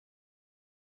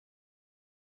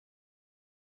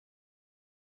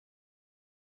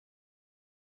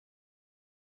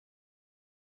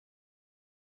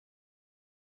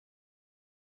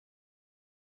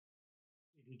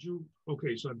Did you,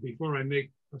 okay, so before I make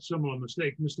a similar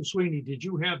mistake, Mr. Sweeney, did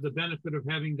you have the benefit of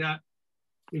having that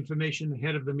information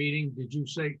ahead of the meeting? Did you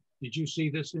see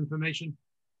this information?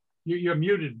 You're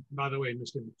muted, by the way,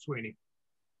 Mr. Sweeney.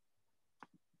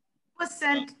 Was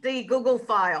sent the Google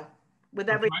file with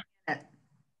everything in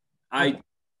it.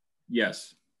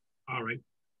 Yes. All right.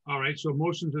 All right. So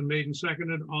motions been made and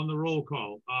seconded on the roll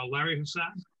call. Larry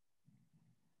Hassan?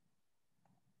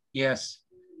 Yes.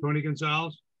 Tony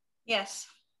Gonzalez? Yes.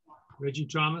 Reggie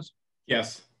Thomas?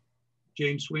 Yes.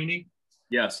 James Sweeney?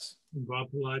 Yes. And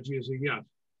Bob Pelagi is a yes.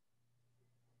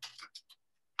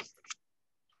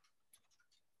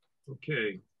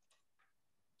 Okay.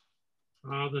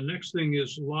 The next thing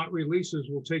is lot releases.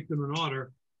 We'll take them in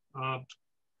order.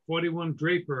 41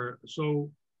 Draper. So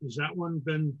has that one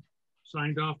been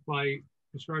signed off by,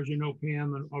 as far as you know,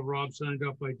 Pam or Rob, signed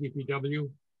off by DPW?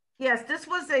 Yes, this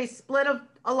was a split of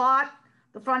a lot.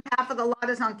 The front half of the lot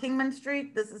is on Kingman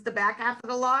Street. This is the back half of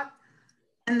the lot.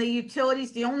 And the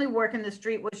utilities, the only work in the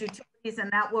street was utilities, and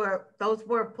those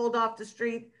were pulled off the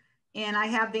street. And I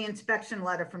have the inspection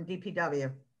letter from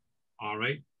DPW. All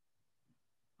right.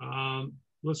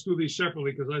 Let's do these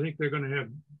separately because I think they're going to have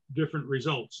different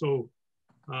results. So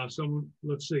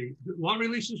let's see. Lot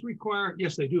releases require,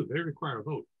 yes, they do. They require a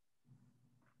vote.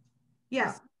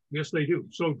 Yes. Yes, they do.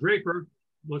 So Draper,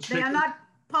 they are not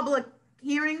public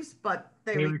hearings, but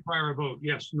they require a vote.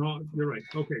 Yes, no, you're right.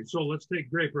 Okay, so let's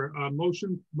take Draper.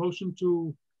 Motion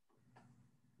to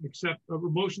accept a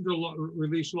motion to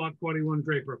release lot 41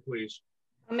 Draper, please.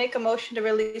 I'll make a motion to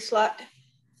release lot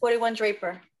 41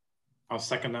 Draper. I'll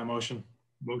second that motion.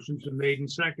 Motion's been made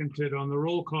and seconded on the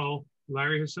roll call.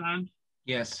 Larry Hassan?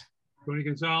 Yes. Tony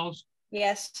Gonzalez?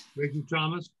 Yes. Reggie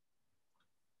Thomas?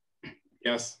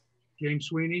 Yes. James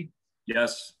Sweeney?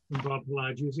 Yes. And Bob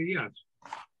Pelagi is a yes.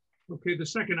 Okay, the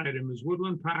second item is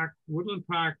Woodland Park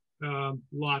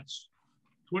lots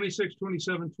 26,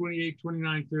 27, 28,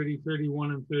 29, 30,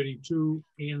 31, and 32,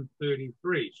 and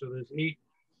 33. So there's 8.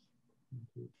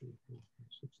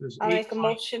 I'll make a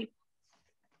motion.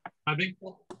 I think.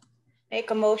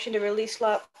 Make a motion to release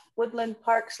Woodland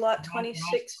Parks lot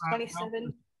 26,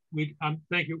 27.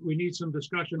 Thank you. We need some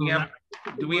discussion on that.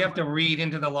 Do we have to read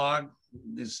into the log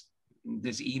this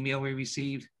email we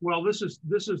received? Well, this is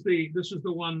the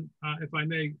one, if I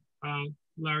may,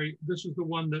 Larry, this is the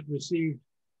one that received.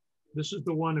 This is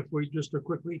the one, if we just to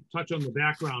quickly touch on the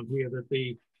background here, that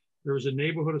there is a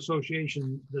neighborhood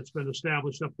association that's been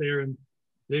established up there, and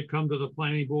they've come to the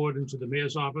planning board and to the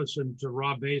mayor's office and to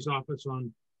Rob May's office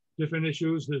on different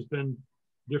issues. There's been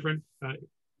different,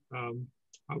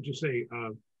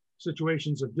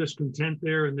 situations of discontent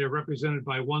there, and they're represented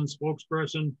by one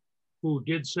spokesperson who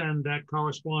did send that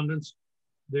correspondence.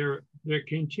 There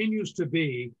continues to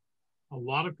be a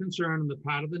lot of concern on the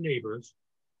part of the neighbors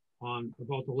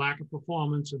about the lack of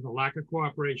performance and the lack of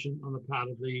cooperation on the part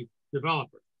of the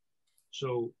developer.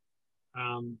 So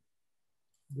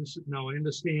now I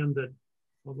understand that,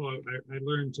 although I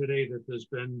learned today that there's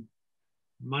been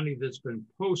money that's been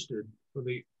posted for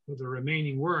the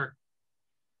remaining work,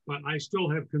 but I still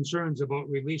have concerns about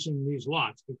releasing these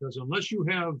lots, because unless you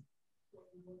have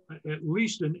at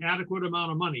least an adequate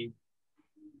amount of money,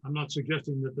 I'm not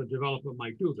suggesting that the developer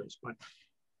might do this, but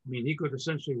I mean, he could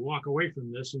essentially walk away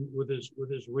from this and with his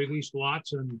released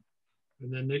lots, and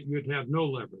then you'd have no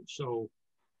leverage. So,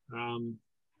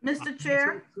 Mr.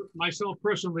 Chair, myself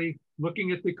personally,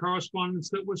 looking at the correspondence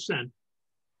that was sent,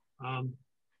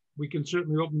 we can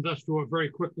certainly open this to a very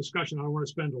quick discussion. I don't want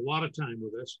to spend a lot of time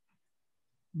with this.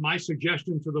 My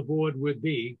suggestion to the board would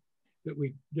be that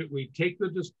we take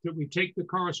the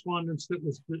correspondence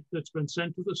that's been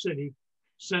sent to the city,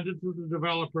 send it to the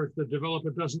developer if the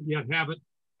developer doesn't yet have it,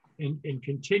 and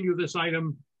continue this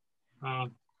item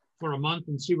for a month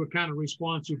and see what kind of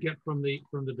response you get from the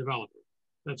developer.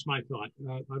 That's my thought.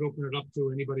 I'd open it up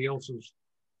to anybody else's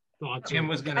thoughts. Jim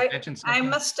was going to mention something. I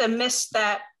must have missed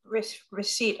that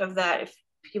receipt of that.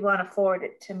 If you want to forward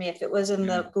it to me, if it was in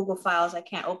the Google files, I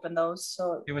can't open those.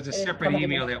 So it was a separate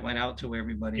email that went out to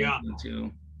everybody. Yeah.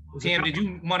 Tam, did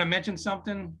you want to mention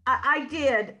something? I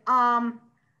did.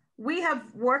 We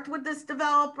have worked with this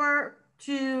developer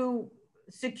to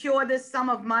secure this sum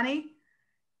of money.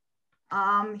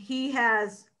 He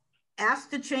has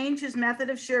asked to change his method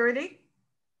of surety,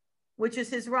 which is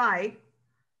his right.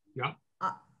 Yeah.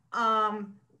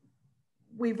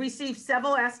 We've received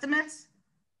several estimates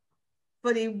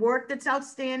for the work that's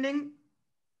outstanding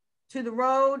to the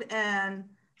road and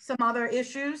some other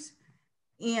issues.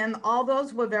 And all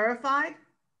those were verified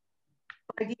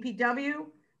by DPW.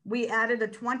 We added a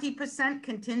 20%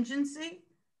 contingency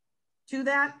to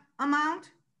that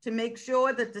amount to make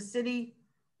sure that the city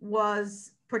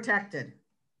was protected.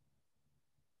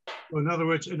 In other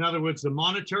words, the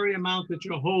monetary amount that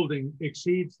you're holding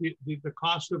exceeds the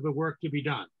cost of the work to be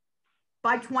done.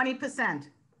 By 20%.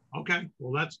 Okay,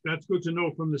 well, that's good to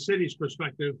know from the city's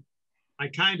perspective. I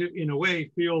kind of, in a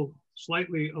way, feel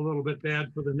slightly a little bit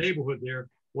bad for the neighborhood there.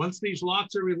 Once these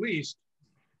lots are released,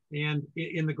 and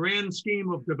in the grand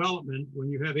scheme of development, when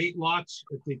you have 8 lots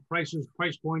at the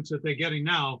price points that they're getting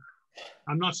now,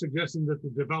 I'm not suggesting that the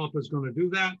developer is going to do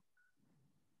that.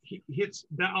 He hits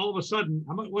that all of a sudden.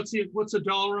 What's the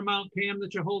dollar amount, Pam,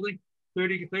 that you're holding?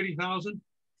 30,000?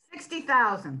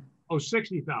 60,000. Oh,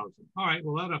 60,000. All right.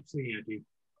 Well, that ups the ante.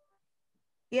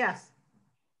 Yes.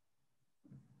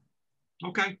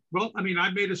 Okay. Well, I mean,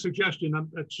 I made a suggestion.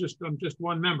 I'm just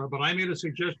one member, but I made a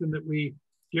suggestion that we,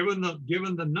 given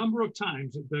the number of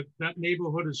times that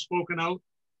neighborhood has spoken out,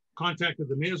 contacted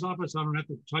the mayor's office. I don't have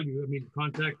to tell you. I mean,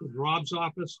 contacted Rob's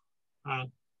office.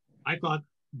 I thought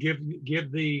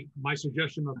my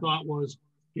suggestion of thought was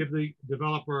give the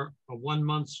developer a 1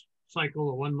 month cycle,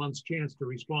 a 1 month's chance to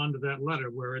respond to that letter,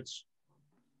 where it's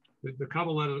the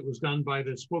cover letter that was done by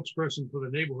the spokesperson for the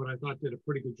neighborhood. I thought did a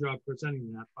pretty good job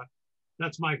presenting that, but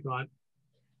that's my thought.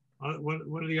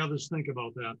 What do the others think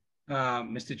about that?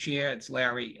 Mr. Chair, it's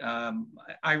Larry.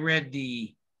 I read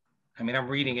I'm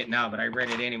reading it now, but I read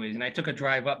it anyways. And I took a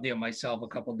drive up there myself a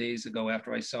couple of days ago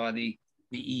after I saw the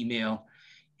email.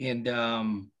 And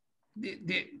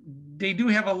they do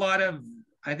have a lot of,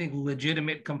 I think,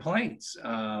 legitimate complaints.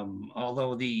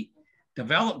 Although the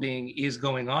developing is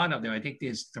going on up there. I think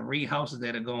there's 3 houses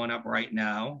that are going up right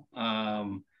now.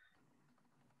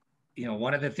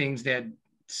 One of the things that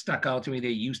stuck out to me,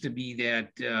 there used to be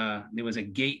that there was a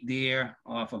gate there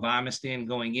off of Armiston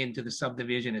going into the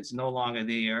subdivision. It's no longer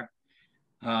there.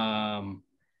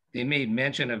 They made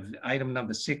mention of item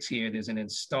number 6 here. There's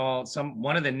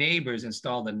one of the neighbors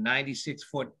installed a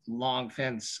 96-foot long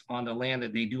fence on the land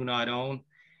that they do not own.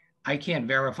 I can't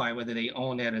verify whether they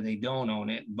own that or they don't own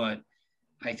it, but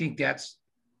I think that's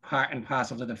part and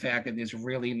parcel to the fact that there's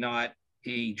really not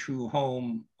a true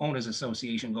home owners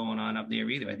association going on up there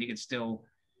either. I think it's still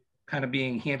kind of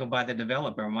being handled by the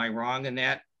developer. Am I wrong in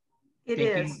that? It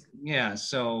is. Yeah,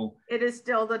 so. It is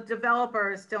still, the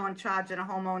developer is still in charge of a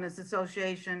homeowners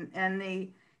association, and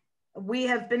we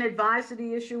have been advised of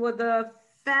the issue of the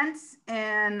fence,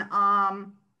 and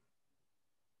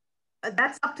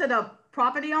that's up to the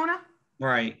property owner.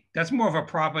 Right, that's more of a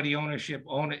property ownership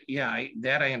owner. Yeah, I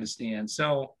understand.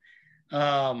 So,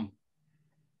 I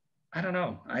don't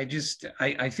know.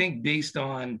 I think based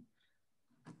on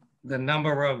the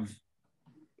number of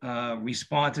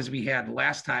responses we had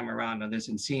last time around on this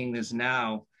and seeing this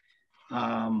now,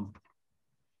 I'm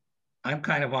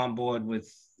kind of on board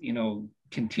with,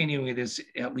 continuing this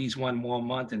at least 1 more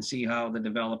month and see how the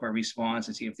developer responds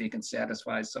and see if they can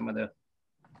satisfy some of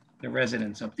the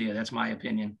residents up there. That's my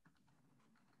opinion.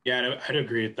 Yeah, I'd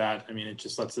agree with that. I mean, it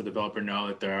just lets the developer know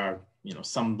that there are,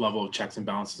 some level of checks and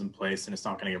balances in place, and it's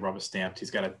not going to get rubber stamped.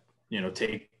 He's got to,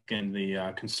 take in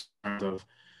the concerns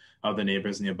of the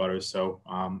neighbors and the abutters. So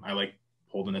I like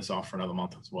holding this off for another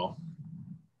month as well.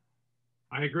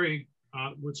 I agree.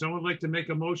 Would someone like to make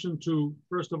a motion to,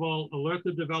 first of all, alert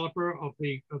the developer of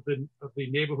the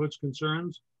neighborhood's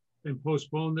concerns and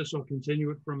postpone this or continue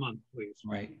it for a month, please?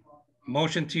 Right.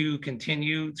 Motion to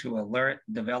continue to alert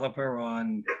developer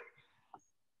on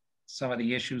some of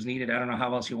the issues needed. I don't know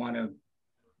how else you want to,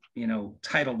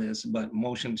 title this, but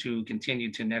motion to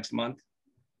continue to next month.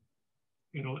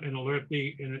 And alert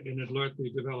the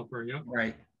developer. Yep.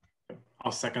 Right.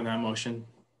 I'll second that motion.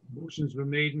 Motion's been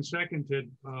made and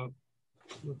seconded.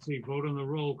 Let's see. Vote on the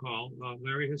roll call.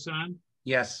 Larry Hassan.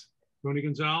 Yes. Tony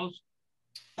Gonzalez.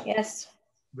 Yes.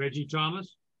 Reggie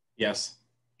Thomas. Yes.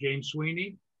 James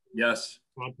Sweeney. Yes.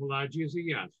 Bob Pelagi is a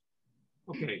yes.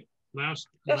 Okay. Last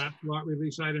lot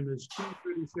release item is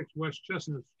 236 West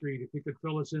Chestnut Street. If you could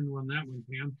fill us in on that one,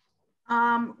 Pam.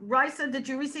 Risa, did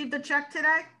you receive the check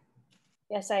today?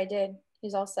 Yes, I did.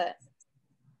 He's all set.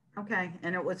 Okay,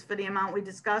 and it was for the amount we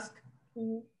discussed?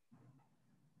 Mm-hmm.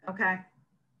 Okay.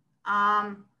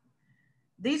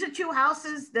 These are 2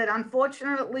 houses that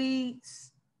unfortunately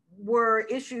were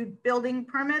issued building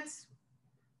permits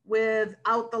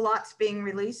without the lots being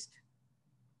released.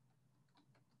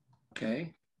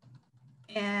 Okay.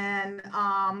 And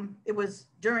it was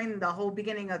during the whole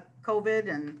beginning of COVID,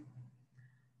 and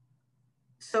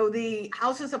so the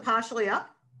houses are partially up,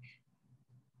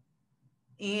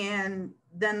 and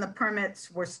then the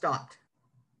permits were stopped.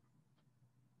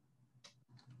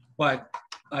 But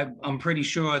I'm pretty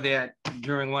sure that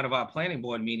during one of our planning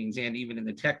board meetings and even in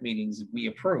the tech meetings, we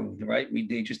approved, right?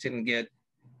 They just didn't get.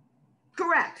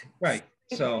 Correct. Right.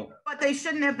 So, But they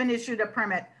shouldn't have been issued a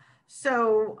permit.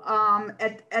 So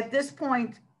at this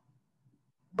point,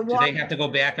 the do they have to go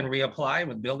back and reapply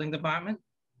with building department?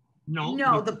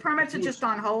 No, the permits are just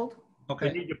on hold. They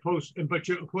Okay, need to post, but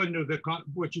according to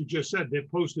what you just said, they're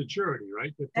posted surety,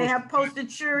 right? They have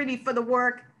posted surety for the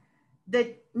work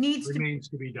that remains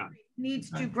to be done. needs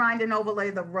to grind and overlay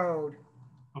the road.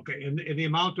 Okay, and the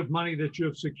amount of money that you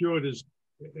have secured is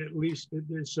at least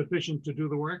is sufficient to do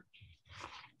the work?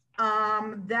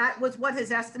 That was what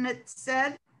his estimate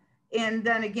said. And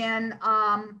then again,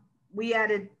 we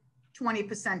added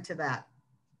 20% to that.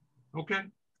 Okay.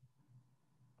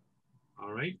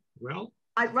 All right, well.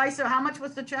 Right, so how much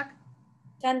was the check?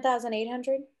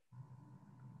 10,800.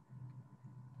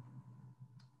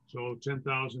 So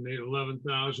 10,000,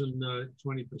 11,000,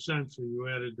 20%. So you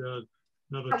added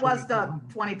another. That was the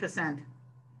 20%.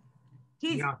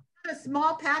 He's got a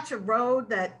small patch of road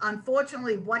that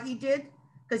unfortunately what he did,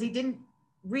 because he didn't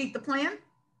read the plan,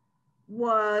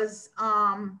 was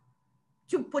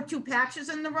to put 2 patches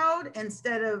in the road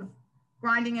instead of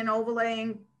grinding and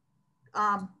overlaying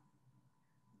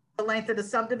the length of the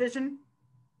subdivision,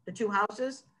 the 2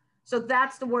 houses. So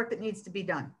that's the work that needs to be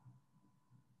done.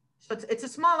 So it's a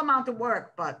small amount of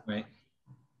work, but. right.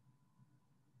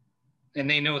 And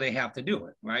they know they have to do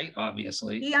it, right?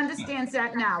 Obviously. He understands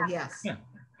that now, yes. Yeah,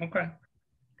 okay.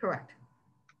 Correct.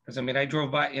 Because I mean, I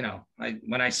drove by, you know,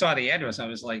 when I saw the address, I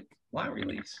was like, lot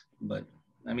release. But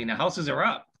I mean, the houses are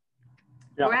up.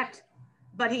 Yeah. Correct.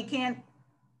 But he can't,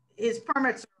 his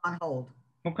permits are on hold.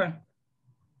 Okay.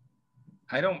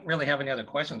 I don't really have any other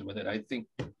questions with it. I think,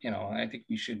 you know, I think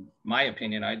we should, my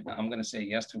opinion, I'm going to say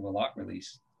yes to a lot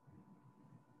release.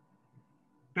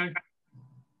 Okay.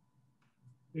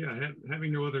 Yeah,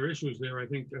 having no other issues there, I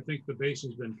think the base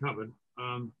has been covered.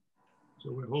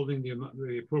 So we're holding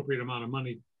the appropriate amount of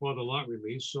money for the lot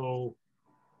release. So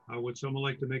would someone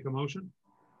like to make a motion?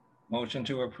 Motion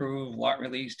to approve lot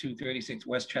release 236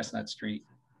 West Chestnut Street.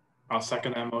 I'll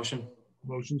second that motion.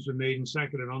 Motions are made and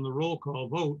seconded. On the roll call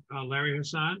vote, Larry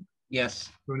Hassan, Yes.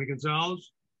 Tony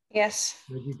Gonzalez, Yes.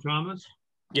 Reggie Thomas,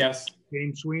 Yes.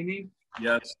 James Sweeney,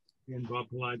 Yes. and Bob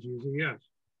Pelagi is a yes.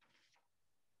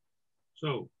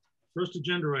 So first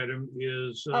agenda item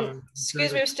is.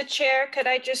 Excuse me, Mr. Chair, could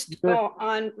I just go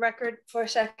on record for a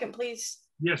second, please?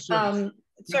 Yes, sir.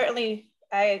 Certainly,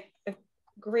 I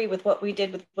agree with what we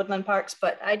did with Woodland Parks,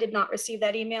 but I did not receive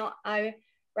that email.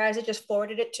 Riza just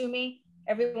forwarded it to me.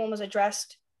 Everyone was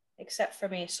addressed except for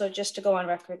me. So just to go on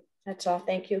record, that's all.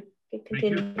 Thank you.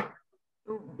 Continue.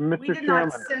 Mr. We did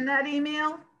not Chairman. send that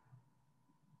email.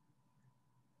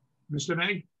 Mr.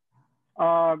 May?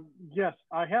 Yes,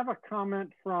 I have a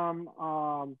comment from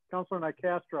Councilor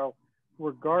Nicastro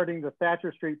regarding the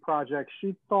Thatcher Street project.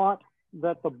 She thought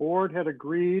that the board had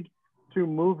agreed to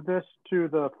move this to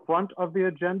the front of the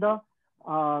agenda.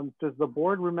 Does the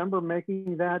board remember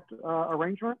making that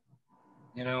arrangement?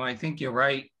 You know, I think you're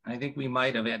right. I think we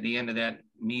might have at the end of that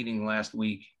meeting last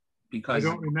week because I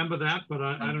don't remember that, but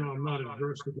I don't know. I'm not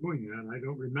adverse to doing that. I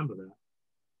don't remember that.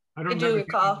 I do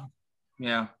recall.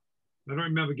 Yeah. I don't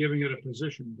remember giving it a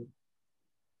position, but.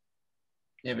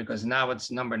 Yeah, because now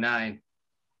it's number 9.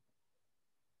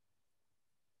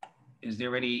 Is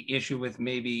there any issue with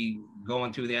maybe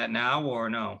going through that now or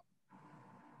no?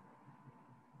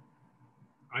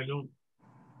 I don't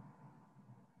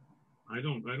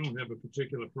have a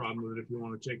particular problem with it if you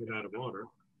want to take it out of order.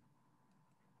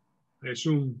 I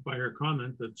assume by her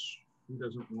comment that she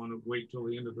doesn't want to wait till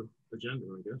the end of the agenda,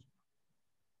 I guess.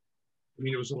 I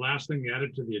mean, it was the last thing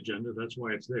added to the agenda. That's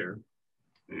why it's there.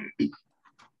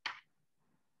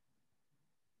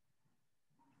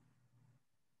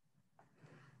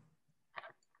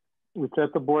 It's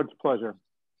at the board's pleasure.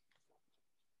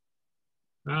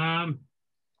 I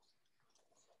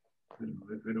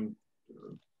don't.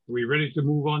 Are we ready to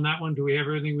move on that one? Do we have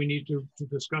everything we need to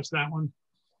discuss that one?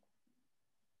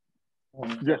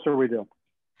 Yes, sir, we do.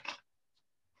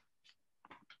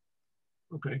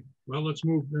 Okay, well, let's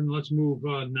move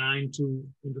 9 into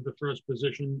the first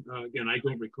position. Again, I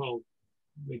don't recall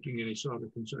making any sort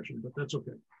of concession, but that's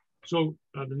okay. So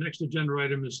the next agenda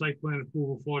item is site plan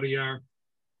approval 40R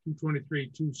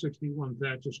 223-261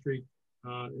 Thatcher Street.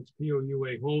 It's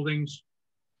POUA Holdings.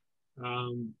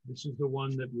 This is the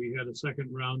one that we had a second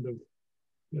round of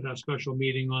at our special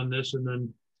meeting on this, and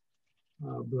then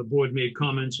the board made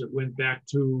comments. It went back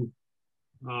to,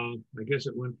 I guess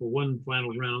it went for one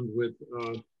final round with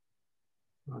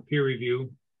peer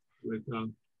review with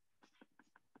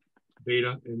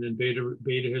Beta, and then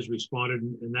Beta has responded,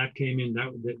 and that came in.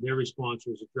 Their response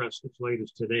was addressed as late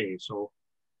as today. So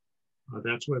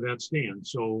that's where that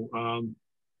stands. So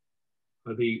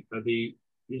the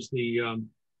Is the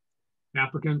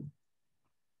applicant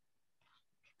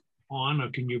on, or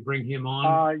can you bring him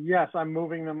on? Yes, I'm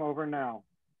moving them over now.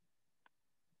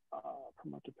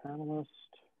 Promote to panelist.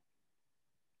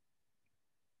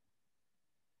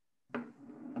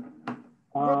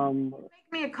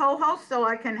 Make me a co-host so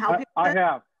I can help you. I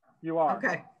have. You are.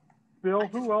 Okay. Bill,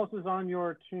 who else is on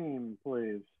your team,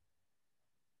 please?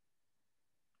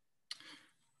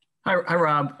 Hi,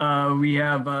 Rob. We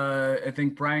have, I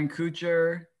think, Brian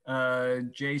Kuchar,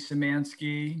 Jay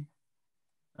Szymanski,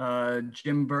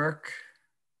 Jim Burke.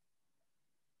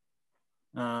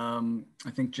 I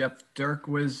think Jeff Dirk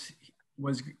was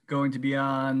going to be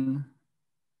on.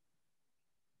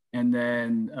 And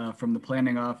then from the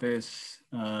planning office,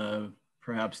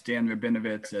 perhaps Dan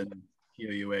Rabinovitz and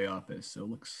POUA office. So it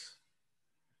looks.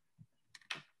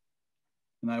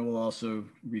 And I will also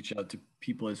reach out to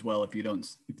people as well. If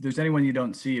there's anyone you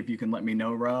don't see, if you can let me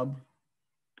know, Rob.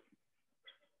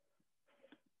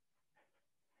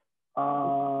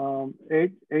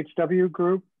 HW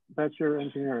Group, that's your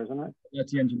engineer, isn't it?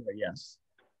 That's the engineer, yes.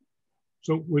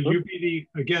 So will you be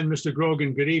again, Mr.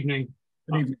 Grogan, good evening.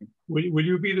 Good evening. Will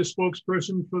you be the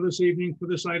spokesperson for this evening for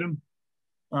this item?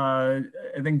 I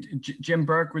think Jim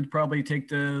Burke would probably take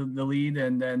the lead,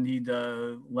 and then he'd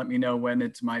let me know when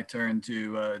it's my turn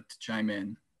to chime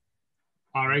in.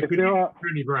 All right. If Good evening,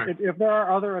 Attorney Burke. if there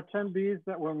are other attendees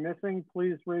that we're missing,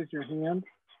 please raise your hand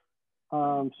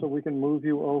so we can move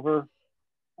you over.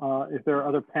 If there are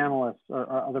other panelists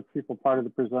or other people part of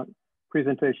the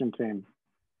presentation team.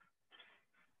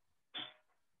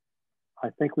 I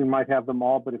think we might have them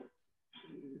all, but if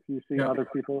you see other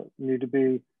people that need to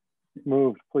be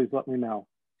moved, please let me know.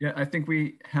 Yeah, I think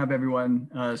we have everyone,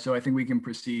 so I think we can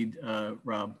proceed,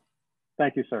 Rob.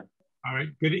 Thank you, sir. All right.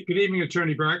 Good evening,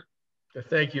 Attorney Burke.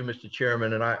 Thank you, Mr.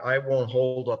 Chairman, and I won't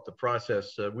hold up the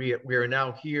process. We are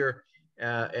now here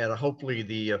at hopefully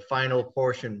the final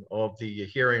portion of the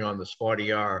hearing on this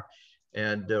 40R,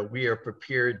 and we are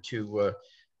prepared to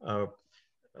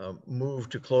move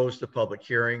to close the public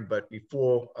hearing. But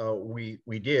before we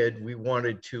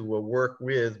wanted to work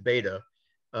with Beta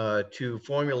to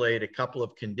formulate a couple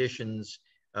of conditions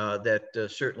that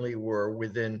certainly were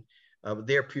within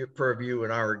their purview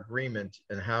and our agreement,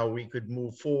 and how we could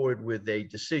move forward with a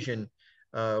decision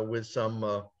with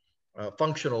some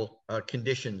functional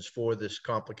conditions for this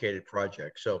complicated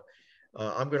project. So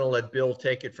I'm going to let Bill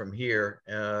take it from here.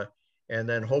 And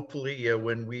then hopefully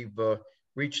when we've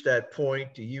reached that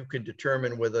point, you can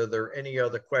determine whether there are any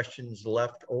other questions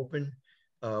left open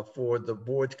for the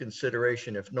board's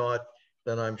consideration. If not,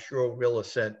 then I'm sure we'll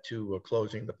assent to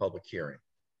closing the public hearing.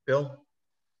 Bill?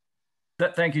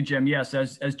 Thank you, Jim. Yes,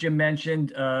 as Jim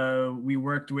mentioned, we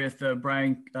worked with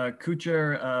Brian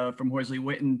Kuchar from Horsley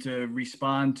Witten to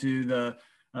respond to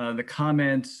the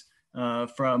comments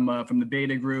from the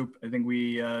Beta group. I think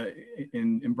we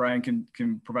and Brian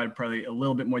can provide probably a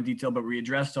little bit more detail, but we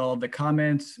addressed all of the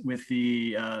comments with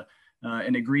the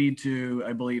and agreed to,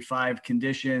 I believe, 5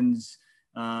 conditions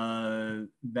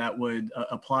that would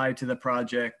apply to the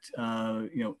project.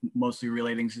 Mostly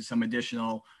relating to some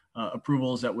additional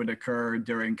approvals that would occur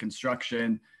during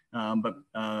construction, but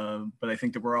I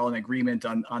think that we're all in agreement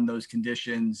on those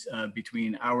conditions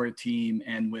between our team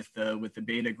and with the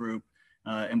Beta group,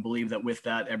 and believe that with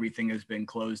that everything has been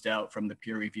closed out from the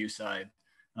peer review side.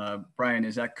 Brian,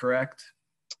 is that correct?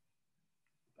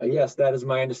 Yes, that is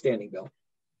my understanding, Bill.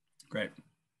 Great.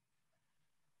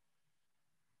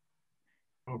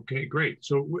 Okay, great.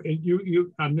 So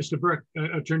you Mr. Burke,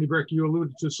 Attorney Burke, you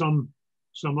alluded to some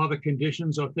other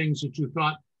conditions or things that you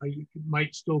thought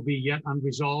might still be yet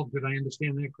unresolved. Did I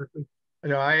understand that correctly?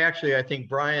 No, I think,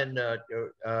 Brian,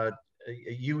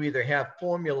 you either have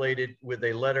formulated with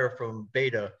a letter from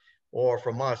Beta or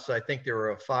from us. I think there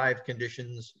are 5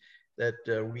 conditions that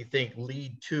we think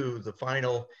lead to the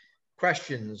final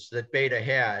questions that Beta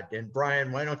had. And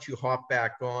Brian, why don't you hop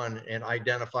back on and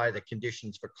identify the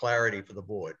conditions for clarity for the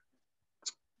board?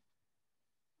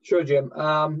 Sure, Jim.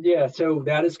 Yeah, so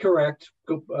that is correct.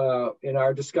 In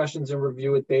our discussions and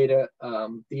review with Beta,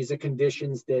 these are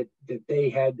conditions that they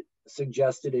had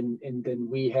suggested, and then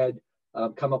we had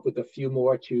come up with a few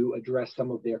more to address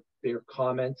some of their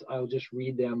comments. I'll just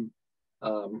read them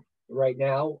right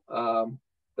now.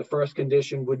 The first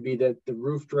condition would be that the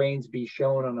roof drains be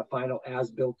shown on a final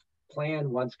as-built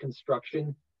plan once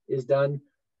construction is done.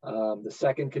 The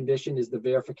second condition is the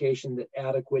verification that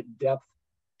adequate depth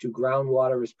to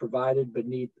groundwater is provided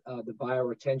beneath the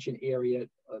bioretention area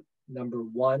number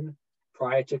 1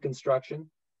 prior to construction.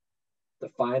 The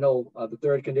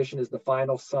third condition is the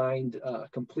final signed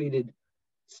completed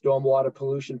stormwater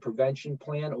pollution prevention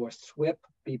plan, or SWIP,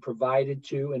 be provided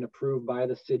to and approved by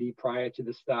the city prior to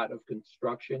the start of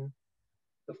construction.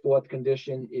 The fourth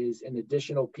condition is an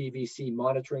additional PVC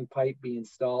monitoring pipe be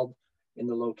installed in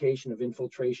the location of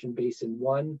infiltration basin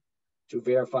 1 to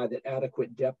verify that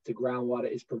adequate depth to groundwater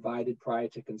is provided prior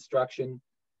to construction.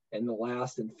 And the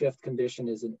last and fifth condition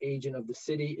is an agent of the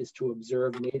city is to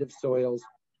observe native soils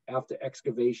after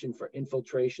excavation for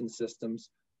infiltration systems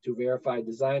to verify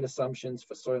design assumptions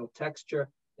for soil texture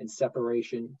and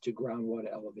separation to groundwater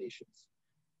elevations.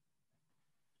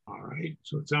 All right.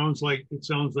 So it sounds like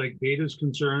Beta's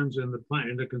concerns and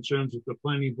the concerns that the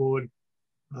planning board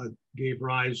gave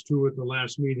rise to at the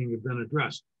last meeting have been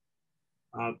addressed.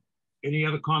 Any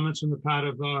other comments on the part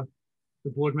of the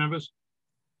board members?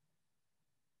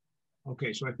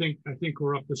 Okay, so I think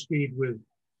we're up to speed with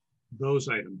those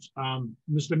items.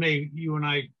 Mr. May, you and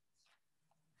I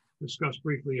discussed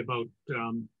briefly about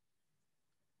the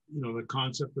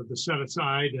concept of the set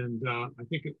aside, and I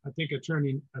think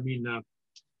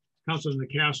Councilor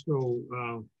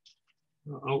Nicastro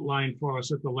outlined for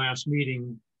us at the last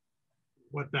meeting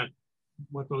what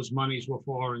those monies were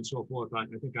for and so forth. I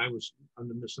think I was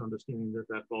under misunderstanding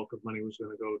that bulk of money was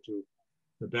going to go to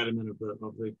the betterment of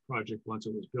the project once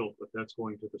it was built, but that's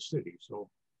going to the city. So,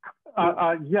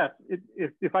 yes,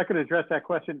 if I could address that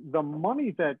question, the money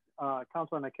that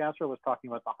Councilor Nicastro was talking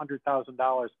about, the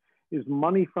 $100,000, is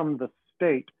money from the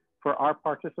state for our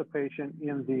participation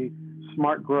in the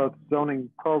smart growth zoning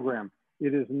program.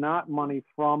 It is not money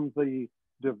from the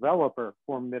developer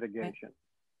for mitigation.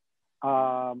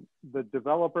 The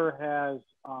developer has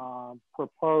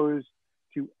proposed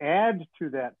to add to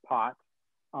that pot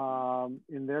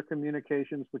in their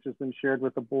communications, which has been shared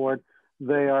with the board.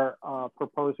 They are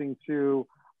proposing to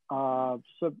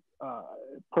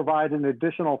provide an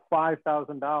additional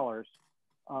 $5,000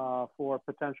 for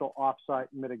potential offsite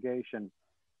mitigation.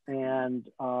 And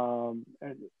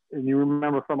you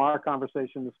remember from our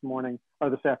conversation this morning or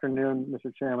this afternoon,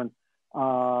 Mr. Chairman,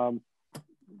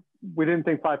 we didn't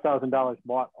think $5,000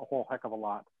 bought a whole heck of a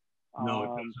lot. No, it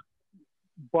doesn't.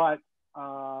 But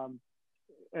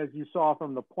as you saw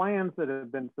from the plans that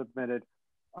have been submitted,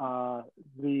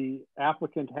 the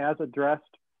applicant has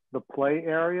addressed the play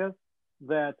areas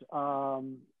that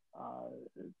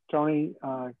Tony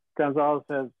Gonzalez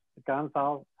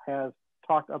has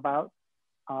talked about,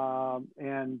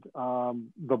 and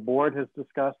the board has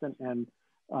discussed and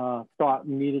thought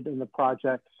needed in the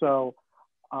project. So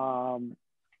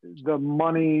the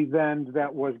money then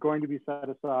that was going to be set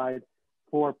aside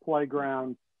for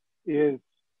playground is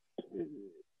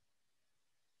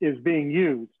being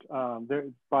used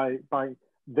by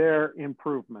their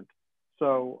improvement.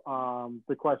 So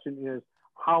the question is,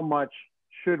 how much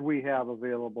should we have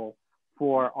available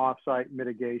for offsite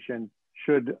mitigation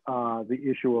should the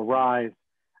issue arise?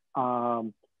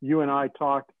 You and I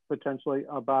talked potentially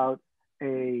about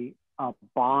a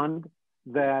bond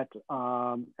that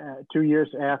 2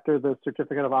 years after the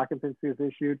certificate of occupancy is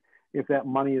issued, if that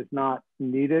money is not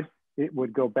needed, it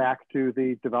would go back to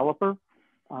the developer.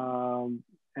 And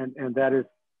that is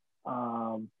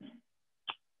one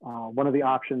of the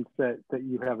options that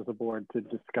you have as a board to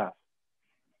discuss.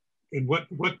 And what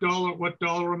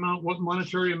dollar amount, what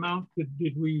monetary amount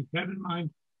did we have in mind?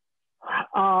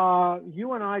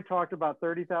 You and I talked about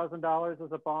 $30,000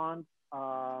 as a bond,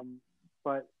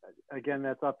 but again,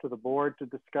 that's up to the board to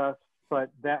discuss.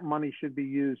 But that money should be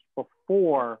used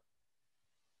before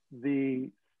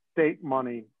the state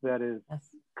money that is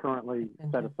currently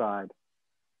set aside.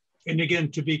 And again,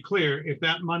 to be clear, if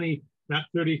that money, that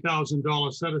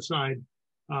 $30,000 set aside,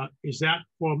 is that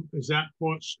for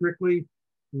strictly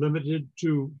limited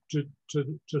to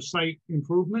site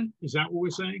improvement? Is that what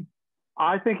we're saying?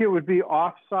 I think it would be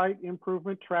off-site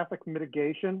improvement, traffic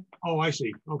mitigation. Oh, I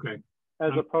see. Okay.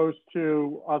 As opposed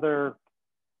to other,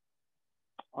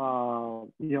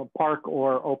 park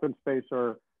or open space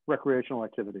or recreational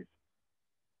activities.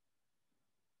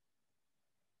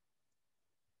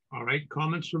 All right.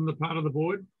 Comments from the part of the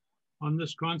board on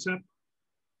this concept?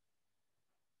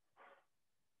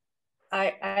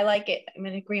 I like it. I'm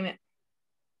in agreement.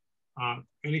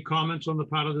 Any comments on the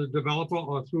part of the developer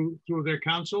or through their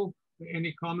counsel?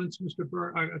 Any comments, Mr.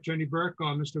 Burke, Attorney Burke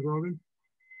or Mr. Grogan?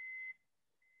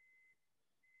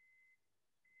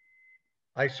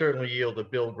 I certainly yield to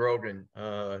Bill Grogan.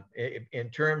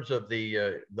 In terms of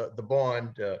the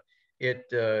bond,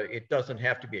 it doesn't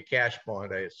have to be a cash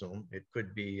bond, I assume. It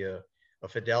could be a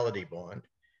fidelity bond.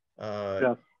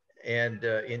 Yeah. And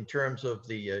in terms of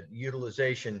the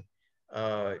utilization,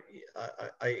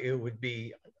 it would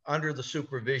be under the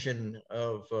supervision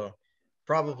of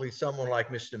probably someone like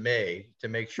Mr. May to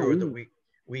make sure that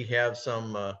we have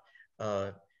some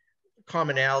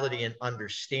commonality and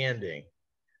understanding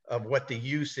of what the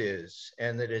use is,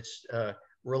 and that it's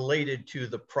related to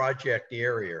the project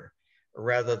area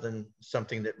rather than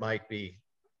something that might be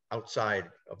outside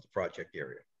of the project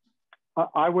area.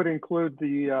 I would include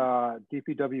the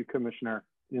DPW commissioner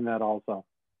in that also.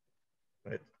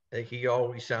 But he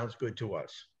always sounds good to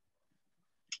us.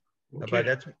 Okay. But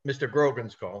that's Mr.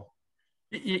 Grogan's call.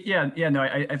 Yeah, no,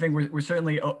 I think we're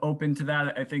certainly open to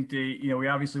that. I think we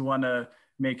obviously want to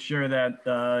make sure that,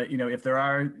 if there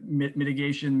are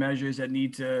mitigation measures that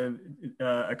need to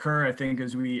occur, I think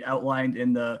as we outlined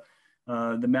in the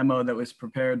memo that was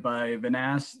prepared by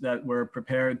Vanas, that we're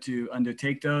prepared to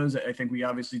undertake those. I think we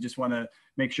obviously just want to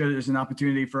make sure that there's an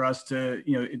opportunity for us to,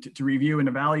 to review and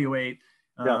evaluate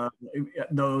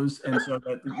those, and so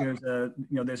that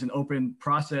there's an open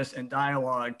process and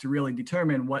dialogue to really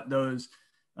determine what those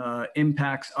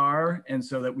impacts are, and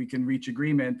so that we can reach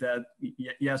agreement that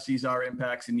yes, these are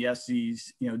impacts, and yes,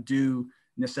 these do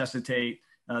necessitate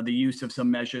the use of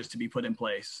some measures to be put in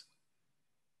place.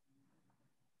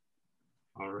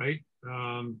 All right.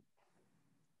 All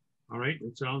right.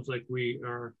 It sounds like we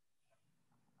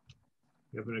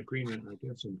have an agreement, I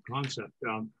guess, in concept.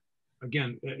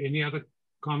 Again, any other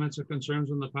comments or concerns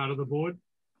on the part of the board?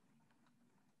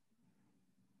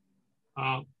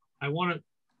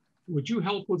 Would you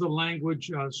help with the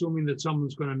language, assuming that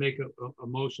someone's going to make a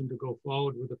motion to go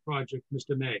forward with the project,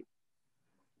 Mr. May?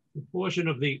 The portion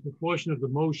of the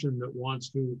motion that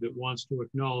wants to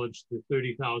acknowledge the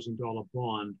 $30,000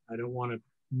 bond, I don't want to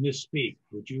misspeak.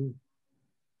 Would you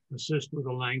assist with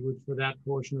the language for that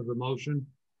portion of the motion?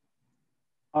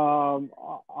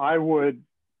 I would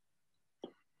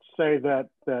say that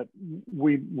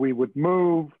we would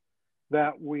move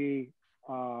that we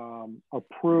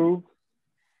approve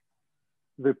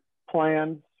the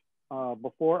plans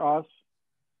before us,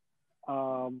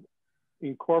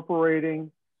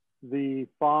 incorporating the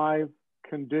 5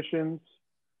 conditions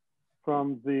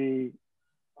from the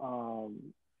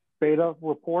beta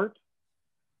report,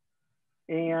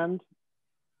 and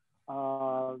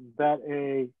that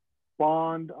a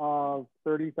bond of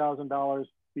 $30,000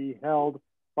 be held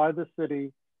by the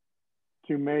city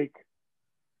to make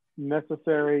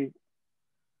necessary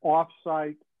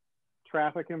off-site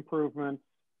traffic improvements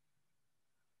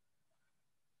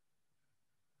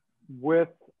with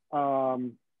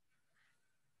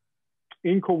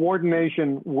in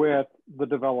coordination with the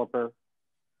developer.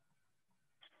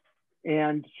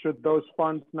 And should those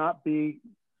funds not be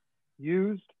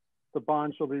used, the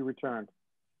bond shall be returned.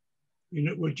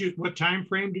 What time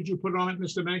frame did you put on it,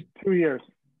 Mr. May? 2 years.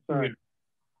 Sorry. 2 years.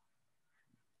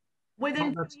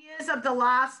 Within 2 years of the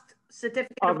last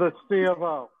certificate of the C of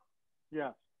O.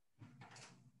 Yes.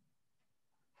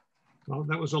 Well,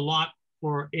 that was a lot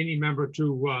for any member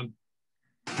to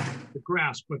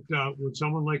grasp, but would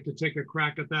someone like to take a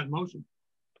crack at that motion?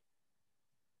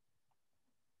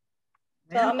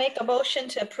 So I'll make a motion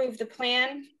to approve the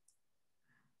plan,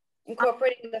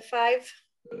 incorporating the 5.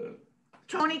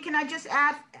 Tony, can I just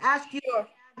ask you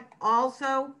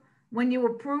also, when you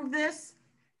approve this,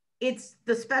 it's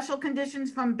the special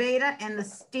conditions from beta and the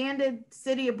standard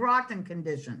City of Brockton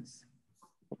conditions.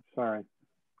 Sorry.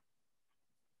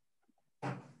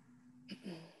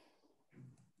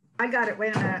 I got it,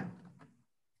 wait a minute.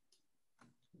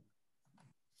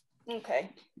 Okay,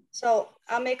 so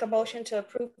I'll make a motion to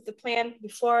approve the plan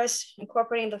before us,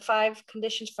 incorporating the 5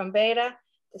 conditions from beta,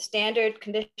 the standard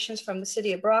conditions from the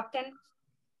City of Brockton.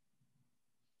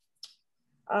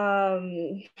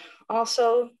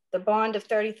 Also, the bond of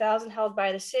 $30,000 held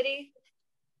by the city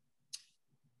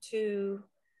to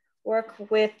work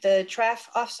with the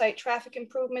off-site traffic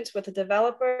improvements with the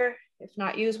developer. If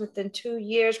not used within 2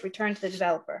 years, return to the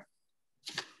developer.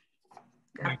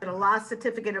 After the last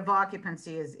certificate of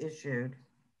occupancy is issued.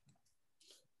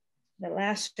 The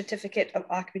last certificate of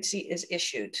occupancy is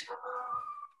issued.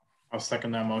 I'll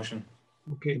second that motion.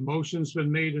 Okay, motion's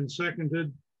been made and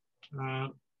seconded.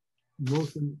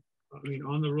 Motion,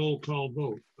 on the roll call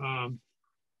vote. And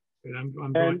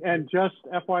just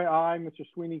FYI, Mr.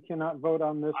 Sweeney cannot vote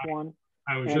on this one.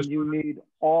 You need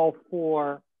all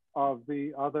 4 of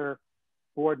the other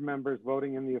board members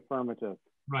voting in the affirmative.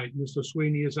 Right, Mr.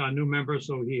 Sweeney is our new member,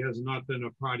 so he has not been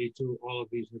a party to all of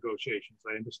these negotiations.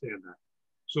 I understand that.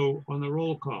 So on the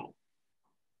roll call,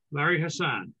 Larry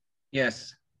Hassan.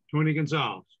 Yes. Tony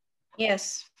Gonzalez.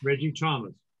 Yes. Reggie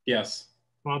Thomas. Yes.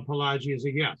 Bob Pelagi is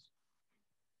a yes.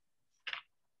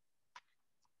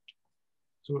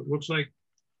 So it looks like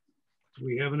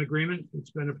we have an agreement.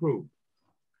 It's been approved.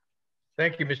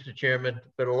 Thank you, Mr. Chairman.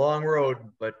 It's been a long road,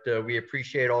 but we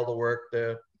appreciate all the work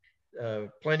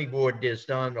planning board has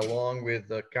done along with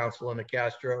Councilor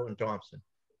Nicastro and Thompson.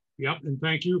 Yep, and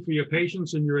thank you for your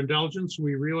patience and your indulgence.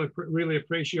 We really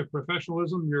appreciate your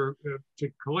professionalism. You're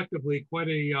collectively quite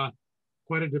a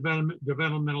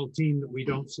developmental team that we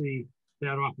don't see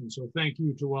that often. So thank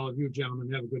you to all of you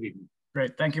gentlemen. Have a good evening.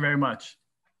 Great, thank you very much.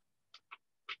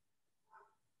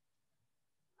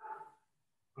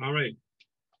 All right.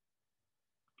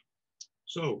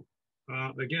 So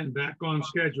again, back on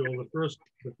schedule.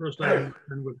 The first item has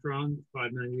been withdrawn,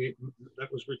 598.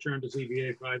 That was returned to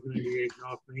ZBA 598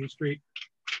 North Main Street.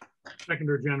 Second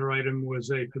agenda item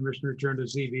was a permission return to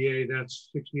ZBA. That's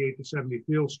 68 to 70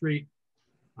 Field Street.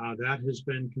 That has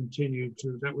been continued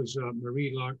to. That was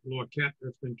Marie Lorquette.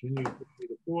 That's been continued to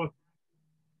the 4th.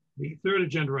 The third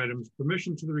agenda item is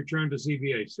permission to the return to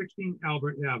ZBA 16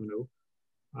 Albert Avenue.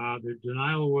 The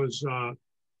denial was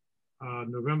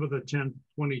November the 10th,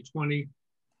 2020,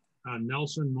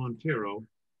 Nelson Montero.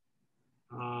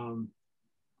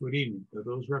 Good evening. Are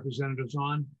those representatives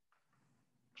on?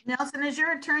 Nelson, is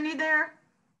your attorney there?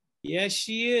 Yes,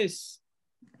 she is.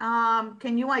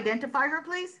 Can you identify her,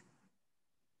 please?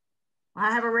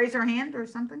 I have her raise her hand or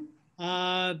something.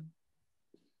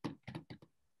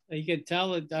 You can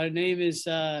tell it. Our name is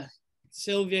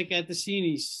Sylvia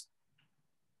Catasinis.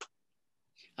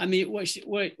 I mean,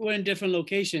 we're in different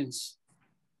locations.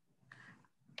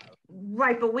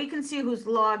 Right, but we can see who's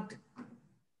logged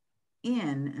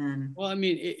in. And well, I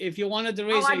mean, if you wanted to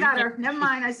raise. Oh, I got her. Never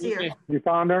mind. I see her. You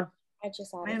found her? I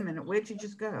just Wait a minute. Where'd you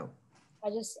just go? I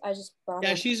just brought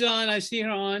Yeah, her. she's on. I see her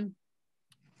on.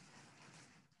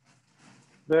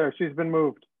 There, she's been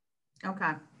moved.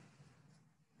 Okay.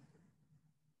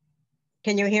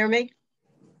 Can you hear me?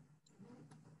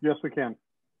 Yes, we can.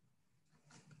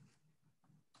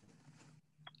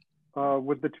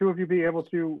 Would the two of you be able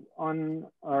to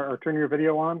or turn your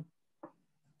video on?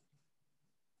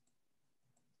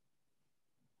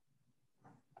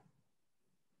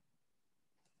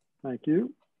 Thank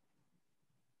you.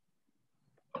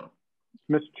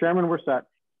 Mr. Chairman, we're set.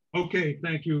 Okay,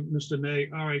 thank you, Mr. May.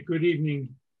 All right, good evening,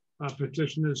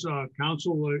 petitioners,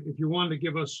 council. If you want to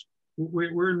give us,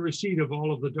 we're in receipt of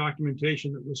all of the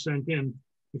documentation that was sent in.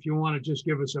 If you want to just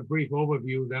give us a brief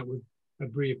overview,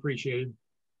 I'd be appreciated.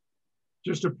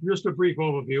 Just a brief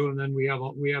overview, and then we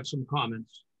have some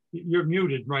comments. You're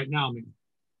muted right now, man.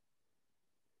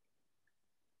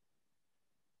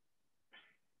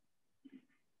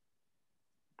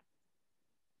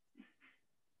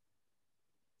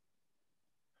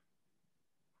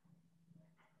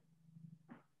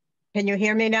 Can you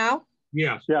hear me now?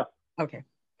 Yes. Yeah. Okay.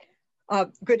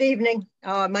 Good evening.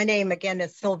 My name again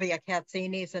is Sylvia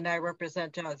Katsinis, and I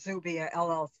represent Zubia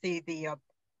LLC, the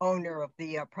owner of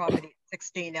the property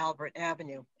 16 Albert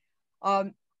Avenue.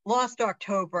 Last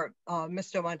October,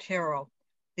 Mr. Montero,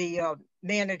 the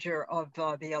manager of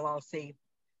the LLC,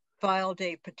 filed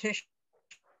a petition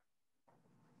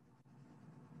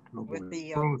with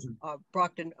the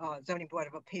Brockton Zoning Board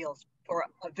of Appeals for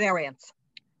a variance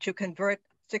to convert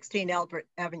 16 Albert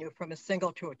Avenue from a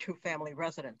single to a two-family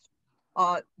residence.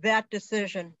 That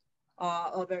decision,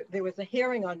 there was a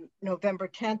hearing on November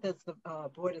 10th, as the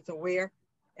board is aware,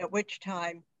 at which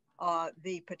time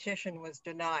the petition was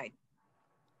denied.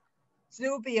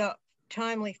 Zubia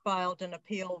timely filed an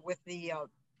appeal with the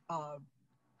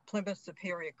Plymouth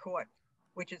Superior Court,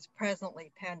 which is presently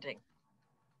pending.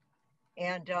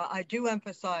 And I do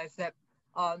emphasize that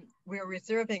we're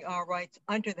reserving our rights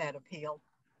under that appeal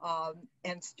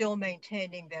and still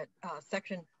maintaining that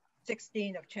Section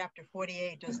 16 of Chapter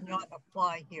 48 does not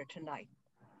apply here tonight.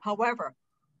 However,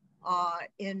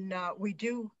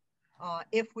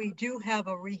 if we do have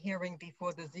a rehearing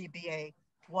before the ZBA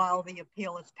while the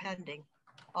appeal is pending,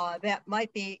 that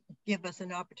might give us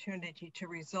an opportunity to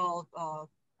resolve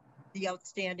the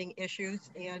outstanding issues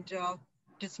and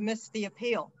dismiss the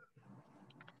appeal.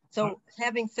 So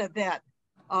having said that,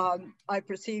 I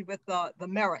proceed with the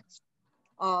merits.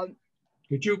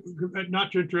 Could you,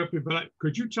 not to interrupt you, but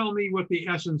could you tell me what the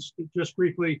essence, just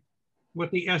briefly, what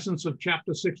the essence of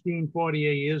Chapter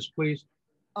 1640A is, please?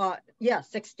 Yeah,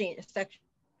 Section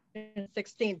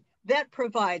 16. That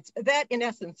provides, that in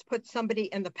essence puts somebody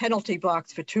in the penalty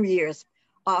box for 2 years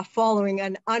following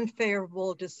an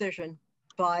unfavorable decision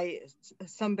by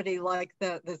somebody like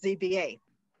the ZBA,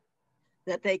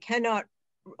 that they cannot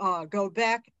go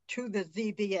back to the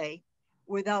ZBA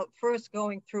without first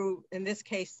going through, in this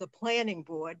case, the planning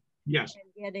board. Yes.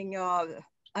 And getting,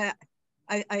 I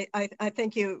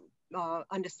think you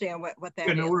understand what that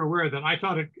is. No, we're aware of that. I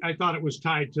thought it was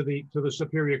tied to the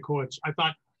Superior Courts. I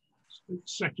thought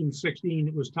Section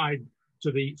 16 was tied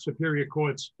to the Superior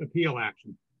Court's appeal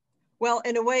action. Well,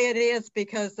 in a way it is,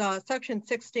 because section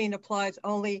 16 applies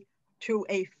only to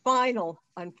a final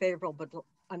unfavorable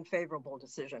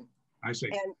decision. I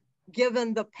see. And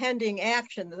given the pending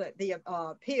action, the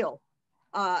appeal,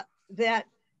 that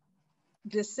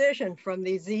decision from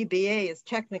the ZBA is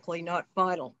technically not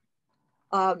final.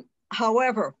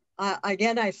 However,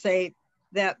 again, I say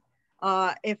that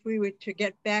if we were to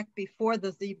get back before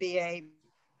the ZBA,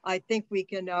 I think we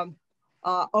can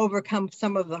overcome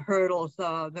some of the hurdles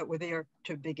that were there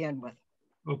to begin with.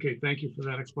 Okay, thank you for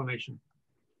that explanation.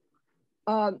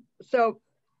 The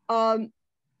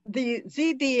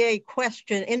ZBA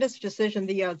question, in its decision,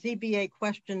 the ZBA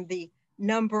questioned the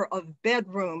number of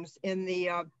bedrooms in the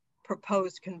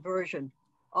proposed conversion.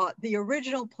 The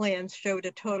original plans showed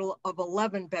a total of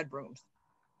 11 bedrooms.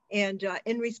 And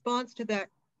in response to that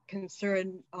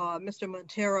concern, Mr.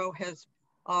 Montero has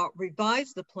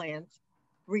revised the plans,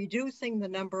 reducing the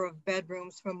number of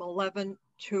bedrooms from 11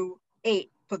 to 8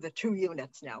 for the 2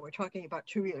 units now. We're talking about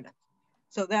 2 units.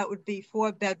 So that would be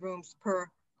 4 bedrooms per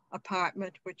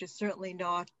apartment, which is certainly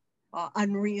not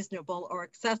unreasonable or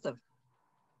excessive.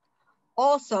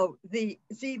 Also, the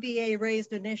ZBA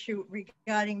raised an issue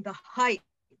regarding the height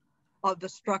of the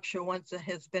structure once it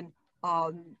has been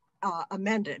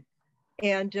amended.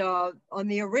 And on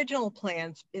the original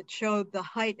plans, it showed the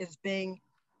height as being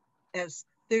as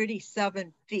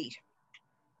 37 feet.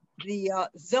 The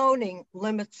zoning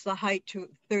limits the height to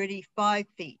 35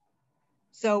 feet.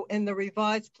 So in the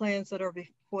revised plans that are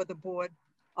before the board,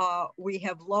 we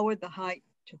have lowered the height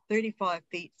to 35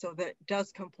 feet so that it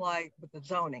does comply with the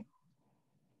zoning.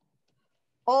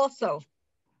 Also,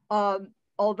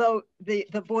 although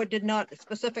the board did not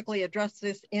specifically address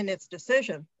this in its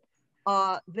decision,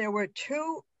 there were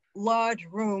 2 large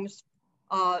rooms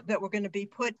that were going to be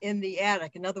put in the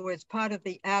attic. In other words, part of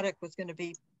the attic was going to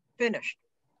be finished.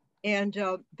 And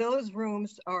those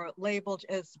rooms are labeled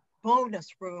as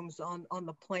bonus rooms on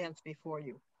the plans before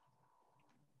you.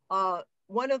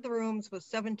 One of the rooms was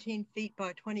 17 feet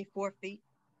by 24 feet,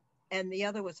 and the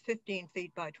other was 15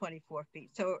 feet by 24 feet.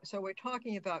 So we're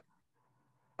talking about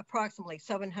approximately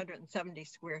 770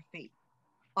 square feet.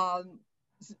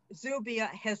 Zubia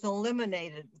has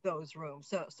eliminated those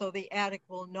rooms, so the attic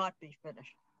will not be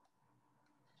finished.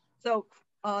 So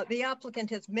the applicant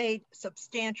has made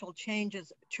substantial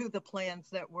changes to the plans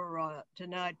that were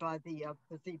denied by the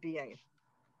ZBA.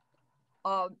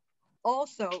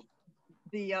 Also,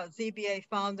 the ZBA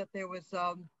found that there was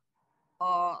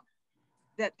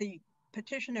that the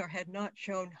petitioner had not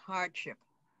shown hardship,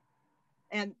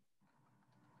 and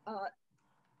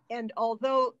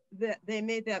although they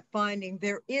made that finding,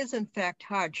 there is in fact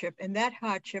hardship, and that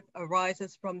hardship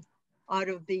arises from out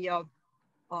of the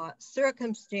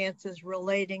circumstances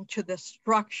relating to the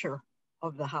structure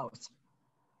of the house.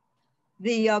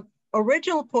 The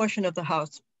original portion of the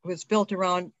house was built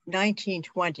around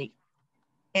 1920,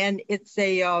 and it's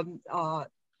a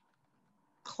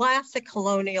classic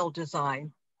colonial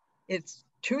design. It's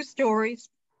 2 stories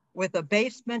with a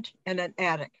basement and an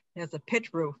attic. It has a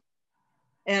pitch roof.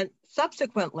 And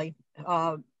subsequently,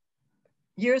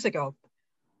 years ago,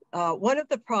 one of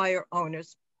the prior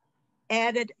owners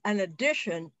added an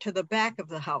addition to the back of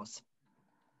the house.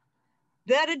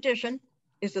 That addition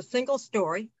is a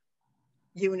single-story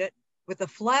unit with a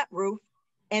flat roof,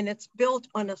 and it's built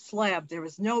on a slab. There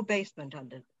is no basement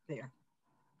under there.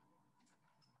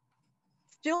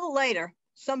 Still later,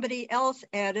 somebody else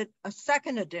added a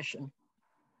second addition.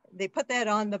 They put that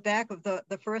on the back of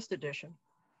the first addition.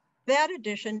 That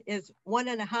addition is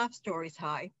 1.5 stories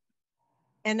high.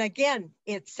 And again,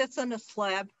 it sits on a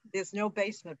slab. There's no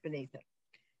basement beneath it.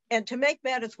 And to make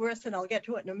matters worse, and I'll get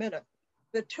to it in a minute,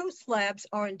 the 2 slabs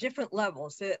are in different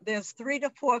levels. There's 3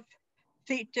 to 4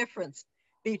 feet difference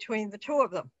between the 2 of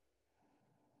them.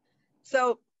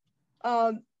 So,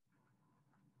 and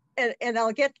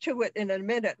I'll get to it in a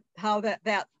minute, how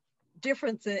that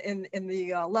difference in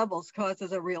the levels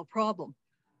causes a real problem.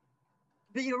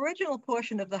 The original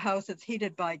portion of the house is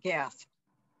heated by gas,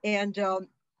 and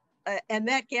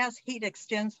that gas heat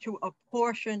extends to a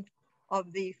portion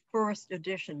of the first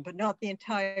addition, but not the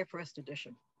entire first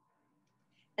addition.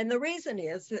 And the reason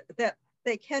is that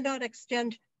they cannot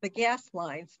extend the gas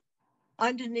lines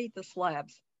underneath the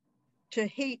slabs to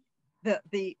heat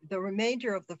the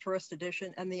remainder of the first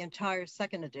addition and the entire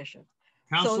second addition.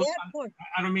 Council, so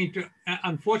I don't mean to,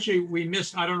 unfortunately, we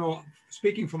missed, I don't know,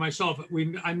 speaking for myself,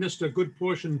 I missed a good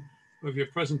portion of your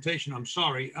presentation. I'm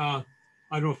sorry. I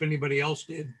don't know if anybody else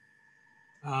did.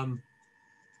 I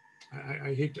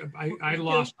hate to,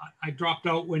 I dropped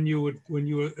out when you were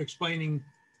explaining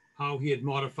how he had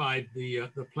modified the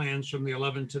plans from the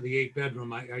 11 to the 8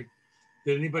 bedroom.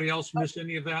 Did anybody else miss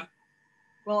any of that?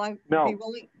 Well, I'd No. be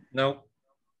willing. No,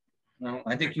 no,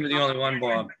 I think you were the only one,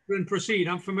 Bob. Then proceed.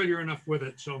 I'm familiar enough with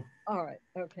it, so. All right,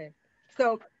 okay.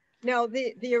 So now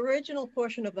the original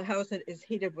portion of the house is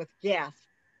heated with gas.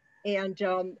 And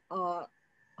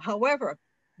however,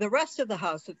 the rest of the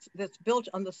house that's built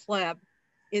on the slab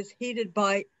is heated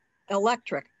by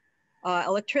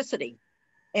electricity.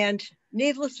 And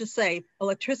needless to say,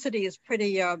 electricity is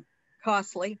pretty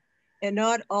costly and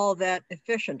not all that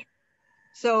efficient.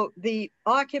 So the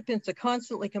occupants are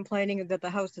constantly complaining that the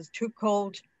house is too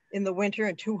cold in the winter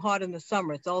and too hot in the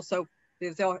summer.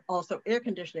 There's also air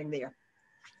conditioning there.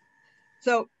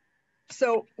 So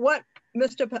what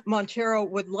Mr. Montero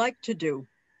would like to do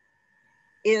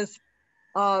is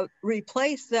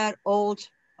replace that old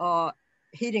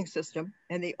heating system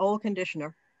and the old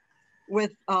conditioner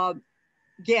with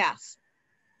gas.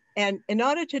 And in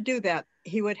order to do that,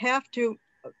 he would have to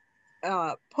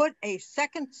put a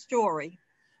second story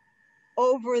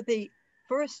over the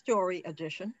first story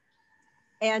addition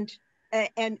and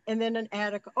then an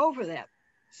attic over that.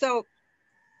 So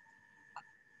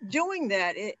doing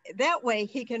that, that way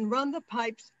he can run the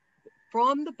pipes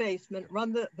from the basement,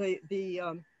 run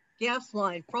the gas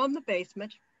line from the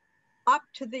basement up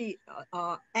to the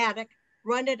attic,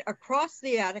 run it across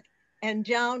the attic and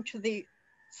down to the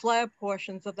slab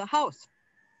portions of the house.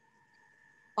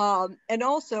 And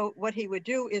also what he would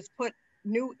do is put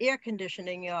new air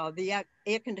conditioning, the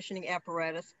air conditioning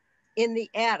apparatus in the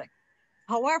attic.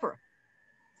 However,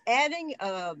 adding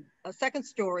a second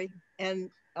story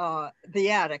and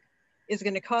the attic is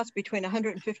going to cost between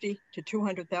 $150,000 to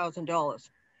 $200,000.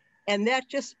 And that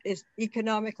just is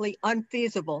economically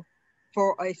unfeasible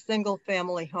for a single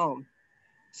family home.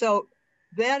 So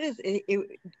that is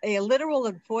a literal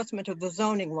enforcement of the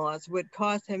zoning laws would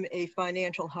cause him a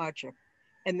financial hardship.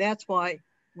 And that's why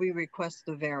we request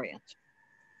the variance.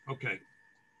 Okay.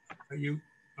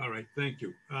 All right, thank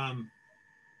you. All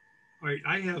right,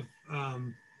 I have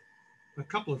a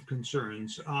couple of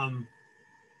concerns.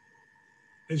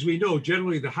 As we know,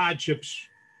 generally the hardships,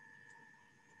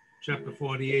 Chapter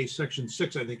 48, Section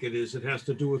 6, I think it is, it has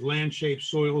to do with land shapes,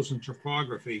 soils, and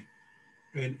topography,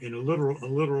 and a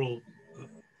literal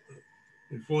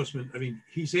enforcement. I mean,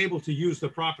 he's able to use the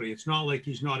property. It's not like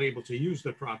he's not able to use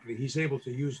the property. He's able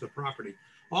to use the property.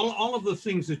 All of the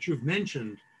things that you've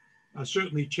mentioned are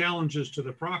certainly challenges to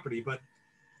the property, but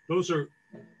those are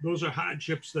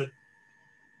hardships that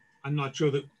I'm not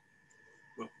sure that,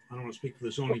 well, I don't want to speak for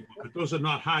the zoning board, but those are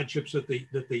not hardships that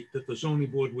the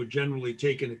zoning board would generally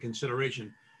take into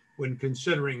consideration when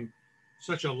considering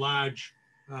such a large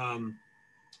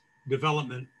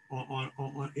development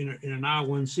in an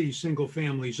R1C single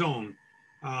family zone.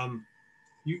 One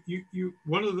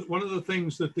of the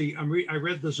things that I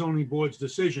read the zoning board's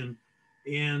decision,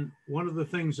 and one of the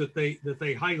things that they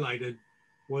highlighted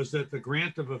was that the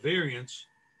grant of a variance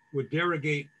would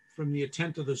derogate from the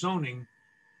intent of the zoning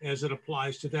as it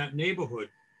applies to that neighborhood.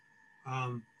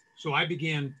 So I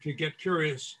began to get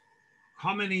curious,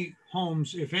 how many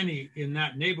homes, if any, in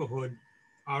that neighborhood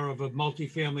are of a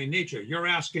multifamily nature? You're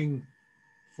asking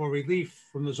for relief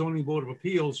from the Zoning Board of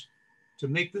Appeals to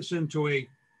make this into a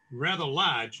rather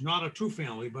large, not a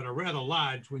two-family, but a rather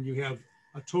large, when you have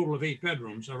a total of 8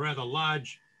 bedrooms, a rather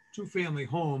large two-family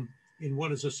home in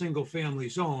what is a single-family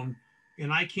zone.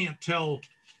 And I can't tell,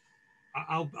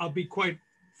 I'll be quite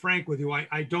frank with you,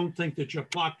 I don't think that your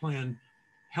plot plan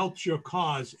helps your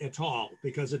cause at all,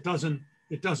 because it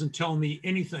doesn't tell me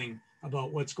anything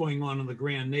about what's going on in the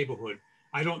grand neighborhood.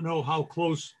 I don't know how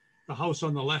close the house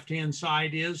on the left-hand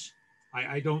side is.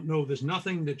 I don't know. There's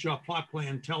nothing that your plot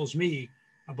plan tells me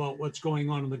about what's going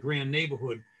on in the grand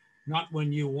neighborhood. Not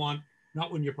when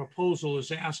your proposal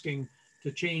is asking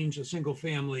to change a single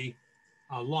family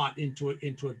lot into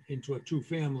a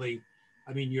two-family.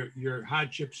 I mean, your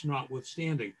hardships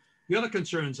notwithstanding. The other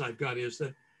concerns I've got is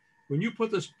that when you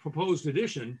put this proposed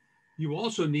addition, you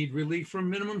also need relief from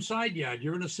minimum side yard.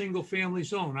 You're in a single family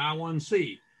zone,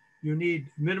 R1C. You need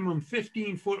minimum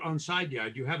 15 foot on side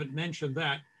yard. You haven't mentioned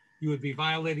that. You would be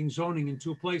violating zoning in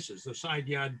 2 places, the side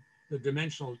yard, the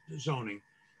dimensional zoning.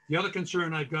 The other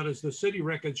concern I've got is the city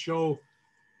records show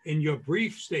in your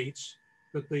brief states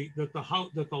that the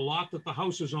lot that the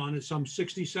house is on is some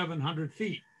 6,700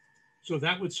 feet. So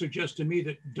that would suggest to me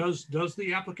that does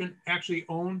the applicant actually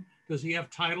own, does he have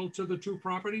title to the 2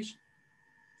 properties?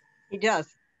 He does.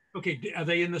 Okay, are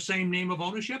they in the same name of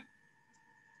ownership?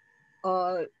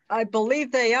 I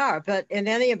believe they are, but in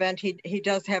any event, he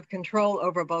does have control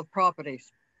over both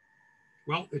properties.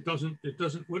 Well, it doesn't,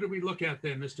 what did we look at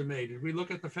there, Mr. May? Did we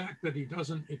look at the fact that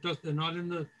they're not in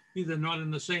the, either not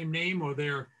in the same name or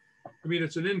they're, I mean,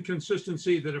 it's an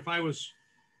inconsistency that if I was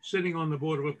sitting on the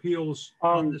Board of Appeals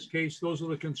on this case, those are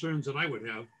the concerns that I would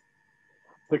have.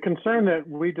 The concern that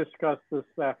we discussed this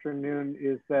afternoon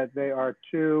is that they are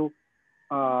two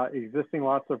existing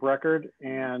lots of record,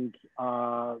 and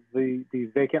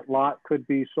the vacant lot could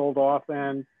be sold off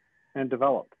and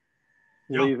developed,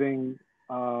 leaving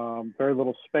very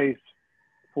little space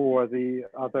for the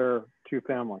other two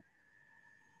family.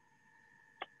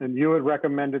 And you had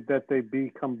recommended that they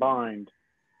be combined.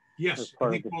 Yes, I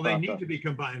think, well, they need to be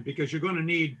combined, because you're going to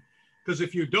need, because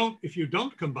if you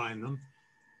don't combine them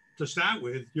to start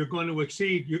with, you're going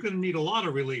to need a lot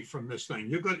of relief from this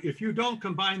thing. If you don't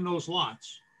combine those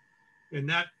lots, and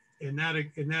that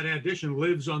addition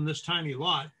lives on this tiny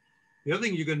lot, the other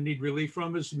thing you're going to need relief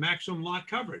from is maximum lot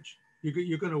coverage.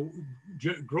 You're going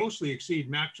to grossly exceed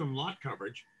maximum lot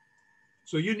coverage.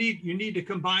 So you need to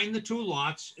combine the two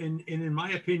lots, and in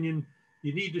my opinion,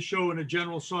 you need to show in a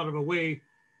general sort of a way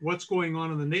what's going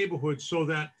on in the neighborhood, so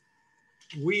that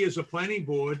we as a planning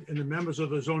board and the members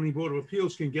of the Zoning Board of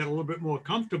Appeals can get a little bit more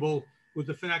comfortable with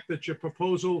the fact that your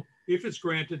proposal, if it's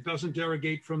granted, doesn't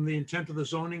derogate from the intent of the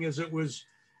zoning as it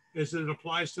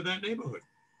applies to that neighborhood.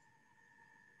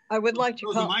 I would like to.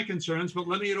 Those are my concerns, but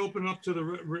let me open up to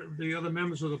the other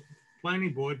members of the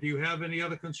planning board. Do you have any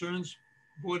other concerns,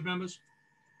 board members?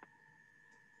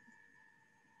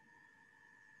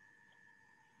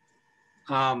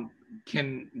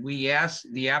 Can we ask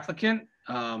the applicant?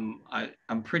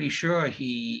 I'm pretty sure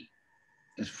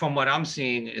from what I'm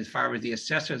seeing, as far as the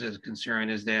assessors is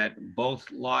concerned, is that both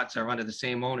lots are under the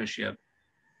same ownership.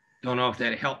 Don't know if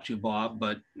that helped you, Bob,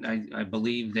 but I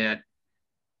believe that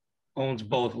owns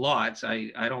both lots.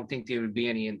 I don't think there would be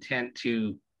any intent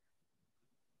to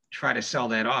try to sell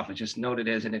that off. It's just noted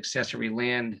as an accessory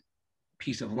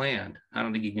piece of land. I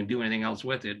don't think you can do anything else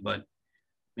with it, but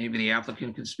maybe the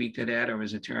applicant can speak to that, or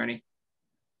his attorney.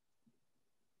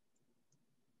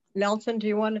 Nelson, do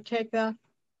you want to take that?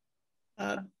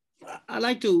 I'd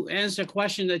like to answer a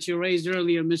question that you raised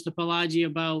earlier, Mr. Palagi,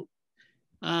 about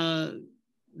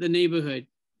the neighborhood,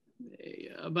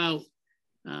 about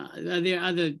are there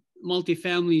other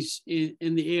multifamilies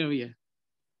in the area.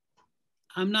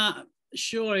 I'm not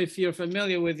sure if you're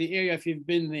familiar with the area, if you've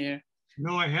been there.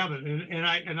 No, I haven't,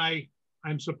 and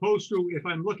I'm supposed to, if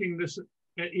I'm looking this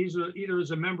at either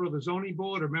as a member of the zoning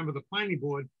board or member of the planning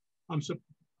board, I'm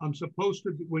supposed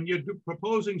to, when you're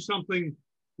proposing something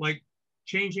like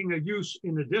changing a use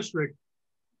in the district,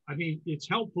 I mean, it's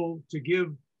helpful to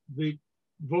give the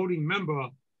voting member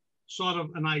sort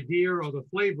of an idea or the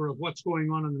flavor of what's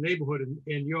going on in the neighborhood,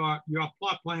 and your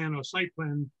plot plan or site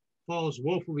plan falls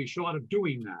woefully short of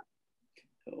doing that.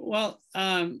 Well,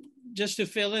 just to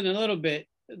fill in a little bit,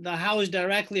 the house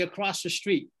directly across the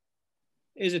street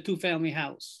is a two-family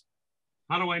house.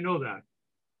 How do I know that?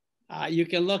 You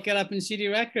can look it up in city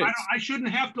records. I shouldn't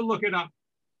have to look it up,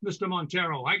 Mr.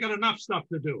 Montero. I got enough stuff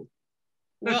to do.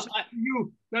 That's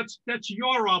that's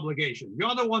your obligation.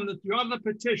 You're the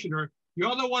petitioner.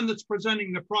 You're the one that's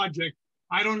presenting the project.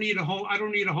 I don't need a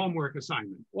homework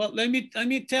assignment. Well, let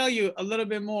me tell you a little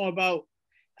bit more about.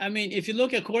 I mean, if you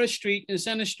look at Court Street and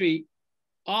Center Street,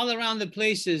 all around the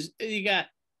places you got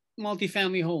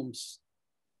multifamily homes.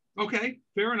 Okay,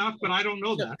 fair enough, but I don't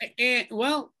know that. And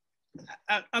well,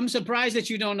 I'm surprised that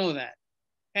you don't know that.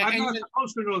 I'm not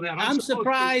supposed to know that.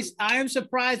 I am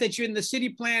surprised that you're in the city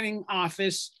planning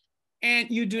office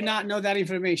and you do not know that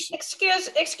information.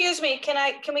 Excuse me.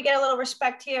 Can we get a little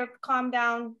respect here? Calm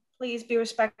down, please. Be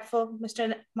respectful,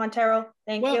 Mr. Montero.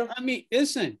 Thank you. Well, I mean,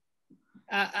 listen.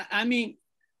 I mean,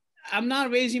 I'm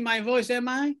not raising my voice, am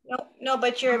I? No,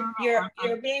 but you're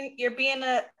being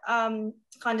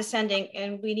condescending,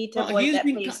 and we need to avoid that,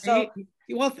 please. So.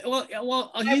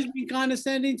 Well, he's being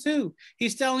condescending too.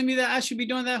 He's telling me that I should be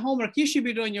doing that homework. You should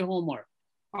be doing your homework.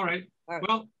 All right.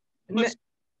 Well,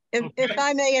 if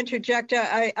I may interject,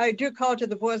 I do call to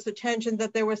the board's attention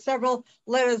that there were several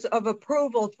letters of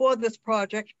approval for this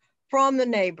project from the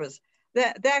neighbors.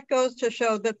 That goes to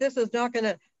show that this is not going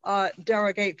to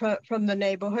derogate from the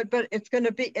neighborhood, but it's going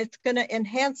to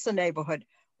enhance the neighborhood.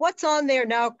 What's on there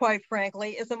now, quite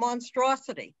frankly, is a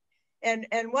monstrosity. And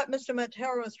what Mr.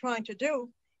 Montero is trying to do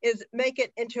is make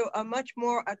it into a much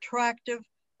more attractive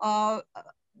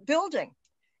building.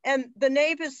 And the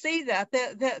neighbors see that,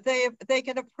 they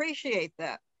can appreciate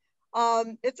that.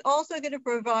 It's also going to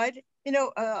provide,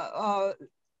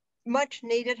 much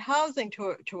needed housing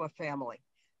to a family.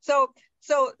 So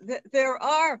there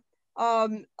are a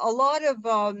lot of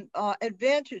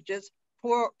advantages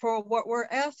for what we're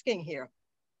asking here.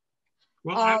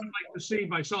 Well, I would like to see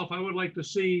myself, I would like to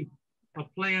see a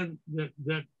plan that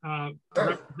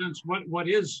represents what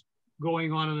is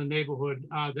going on in the neighborhood.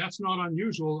 That's not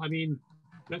unusual. I mean,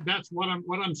 That's what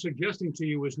I'm suggesting to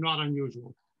you is not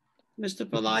unusual. Mr.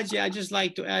 Pelagi, I'd just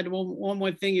like to add one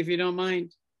more thing, if you don't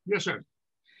mind. Yes, sir.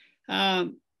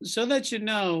 So that you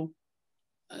know,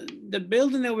 the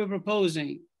building that we're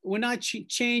proposing, we're not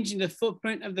changing the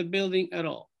footprint of the building at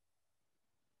all.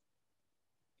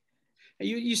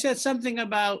 You said something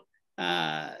about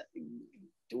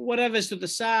whatever's to the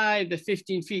side, the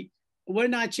 15 feet. We're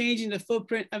not changing the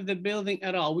footprint of the building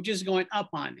at all. We're just going up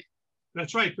on it.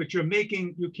 That's right, but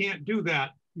you can't do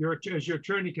that. As your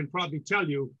attorney can probably tell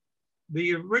you,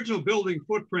 the original building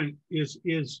footprint is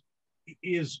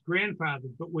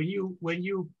grandfathered. But when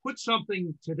you put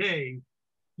something today,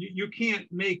 you can't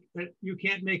make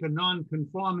a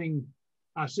non-conforming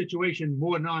situation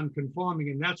more non-conforming,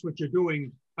 and that's what you're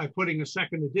doing by putting a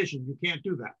second addition. You can't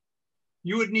do that.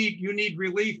 You need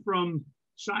relief from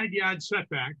side yard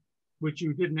setback, which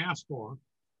you didn't ask for.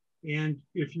 And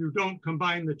if you don't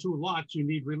combine the two lots, you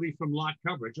need relief from lot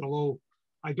coverage. Although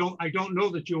I don't know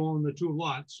that you own the two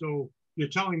lots, so you're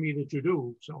telling me that you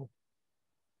do. So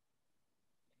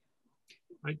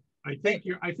I think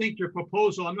your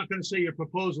proposal, I'm not going to say your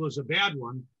proposal is a bad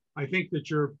one. I think that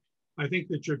your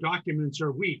documents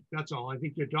are weak. That's all. I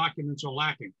think your documents are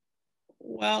lacking.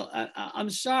 Well, I'm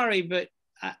sorry, but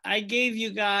I gave you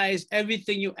guys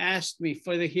everything you asked me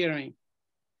for the hearing.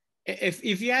 If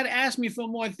you had asked me for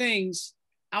more things,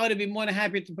 I would have been more than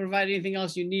happy to provide anything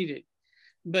else you needed.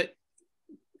 But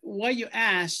what you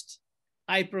asked,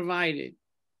 I provided.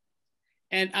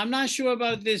 And I'm not sure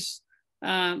about this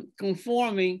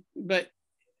conforming, but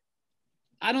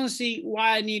I don't see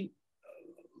why I need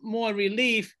more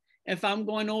relief if I'm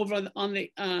going over on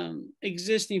the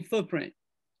existing footprint.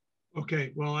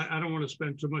 Okay, well, I don't want to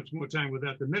spend too much more time with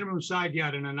that. The minimum side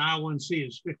yard in an R1C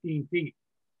is 15 feet.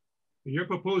 You're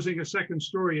proposing a second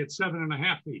story at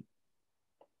 7.5 feet.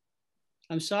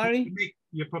 I'm sorry?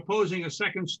 You're proposing a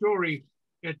second story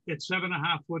at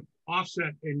 7.5 foot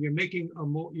offset, and you're making a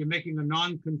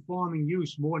non-conforming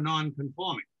use more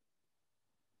non-conforming.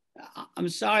 I'm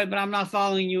sorry, but I'm not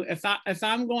following you. If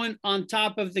I'm going on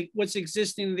top of what's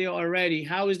existing there already,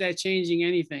 how is that changing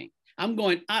anything? I'm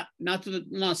going up,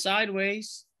 not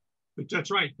sideways. But that's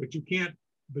right. But you can't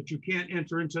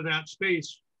enter into that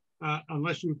space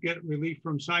unless you get relief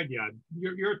from side yard.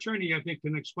 Your attorney, I think,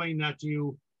 can explain that to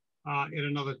you at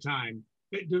another time.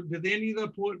 Did any of the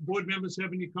board members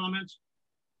have any comments?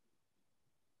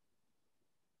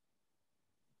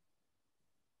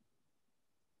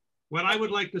 What I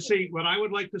would like to see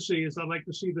is I'd like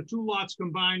to see the two lots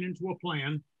combined into a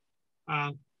plan,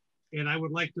 and I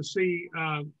would like to see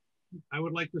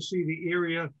the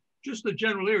area, just the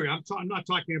general area. I'm not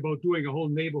talking about doing a whole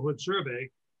neighborhood survey.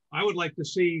 I would like to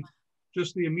see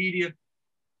just the immediate,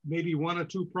 maybe one or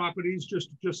two properties, just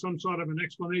some sort of an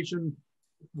explanation,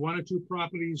 one or two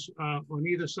properties on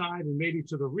either side, and maybe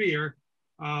to the rear,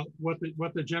 what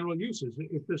the general use is.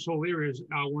 If this whole area is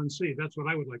R1C, that's what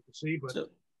I would like to see. But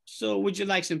so would you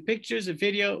like some pictures, a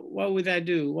video? What would that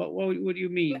do? What do you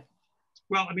mean?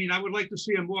 Well, I mean, I would like to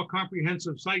see a more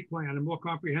comprehensive site plan, a more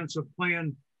comprehensive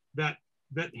plan that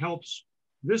helps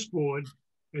this board,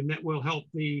 and that will help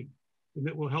the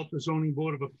zoning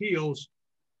board of appeals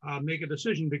make a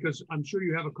decision, because I'm sure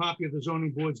you have a copy of the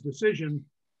zoning board's decision,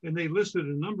 and they listed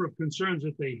a number of concerns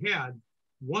that they had,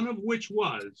 one of which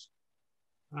was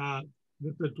that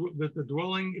the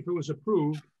dwelling, if it was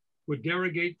approved, would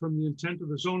derogate from the intent of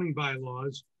the zoning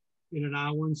bylaws in an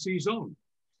R1C zone.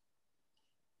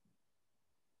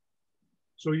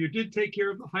 So you did take care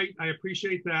of the height. I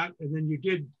appreciate that. And then you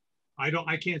did, I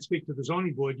can't speak to the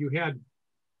zoning board. You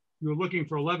were looking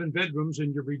for 11 bedrooms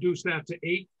and you reduced that to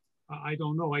 8. I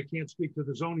don't know. I can't speak to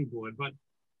the zoning board, but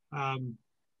I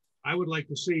would like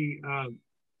to see,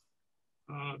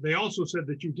 they also said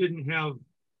that you didn't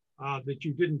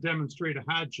demonstrate a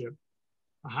hardship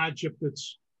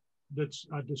that's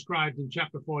described in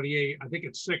chapter 48. I think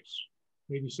it's 6,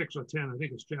 maybe 6 or 10. I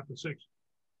think it's chapter 6.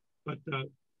 But the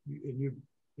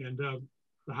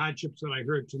hardships that I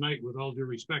heard tonight, with all due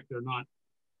respect, they're not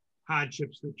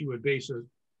hardships that you would base a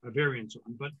variance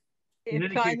on. But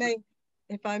if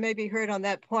I may be heard on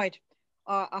that point,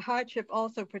 a hardship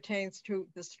also pertains to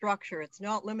the structure. It's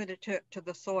not limited to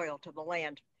the soil, to the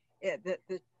land.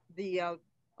 The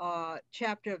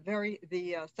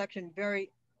section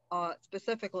very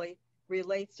specifically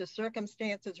relates to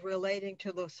circumstances relating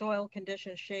to the soil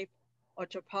condition, shape, or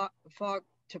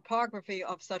topography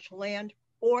of such land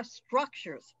or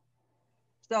structures.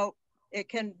 So it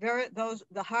can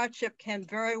the hardship can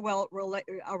very well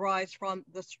arise from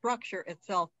the structure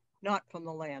itself, not from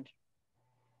the land.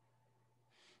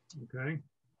 Okay.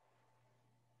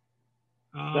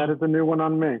 That is a new one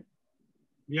on me.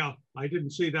 Yeah, I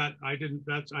didn't see that.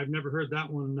 I've never heard that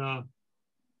one.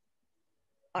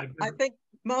 I think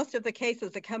most of the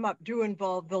cases that come up do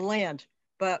involve the land,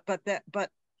 but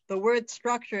the word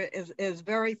structure is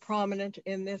very prominent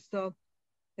in this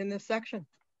section.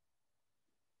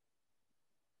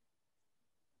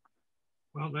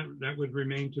 Well, that would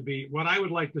remain to be, what I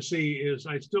would like to see is,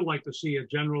 I'd still like to see a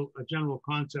general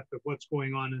concept of what's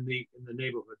going on in the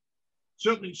neighborhood.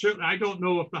 Certainly, I don't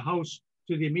know if the house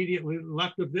to the immediately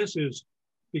left of this is,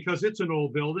 because it's an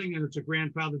old building and it's a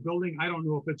grandfathered building, I don't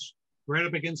know if it's right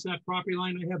up against that property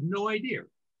line. I have no idea.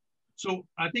 So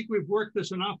I think we've worked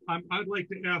this enough. I'd like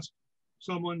to ask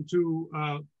someone to,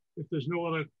 if there's no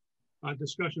other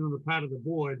discussion on the part of the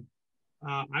board,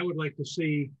 I would like to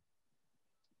see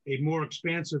a more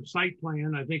expansive site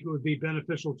plan. I think it would be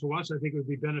beneficial to us. I think it would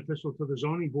be beneficial to the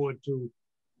zoning board to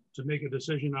make a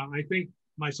decision. I think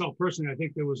myself personally, I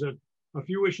think there was a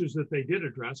few issues that they did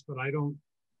address, but I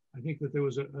think that there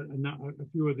was a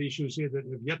few of the issues here that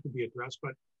have yet to be addressed.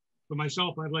 But for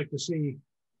myself, I'd like to see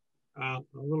a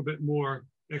little bit more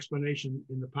explanation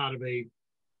in the part of an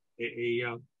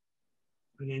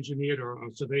engineered or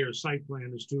a surveyor's site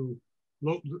plan as to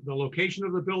the location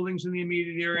of the buildings in the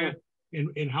immediate area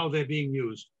and how they're being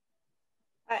used.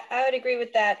 I would agree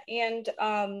with that, and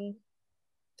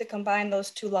to combine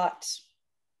those two lots.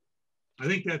 I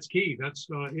think that's key. That's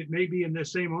it may be in the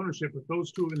same ownership, but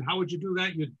those two. And how would you do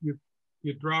that?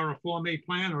 You draw a Form A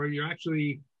plan, or you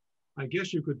actually, I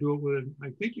guess you could do it with. I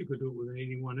think you could do it with an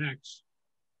 81X.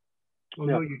 Oh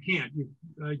yeah. No, you can't.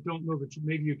 I don't know that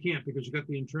maybe you can't because you got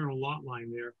the internal lot line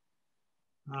there.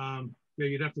 Yeah,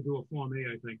 you'd have to do a Form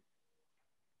A, I think.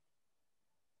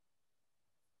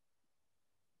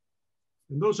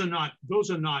 And those are not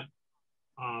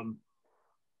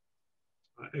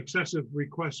excessive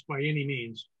requests by any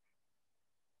means.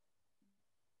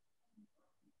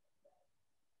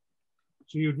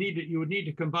 So you would need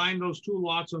to combine those two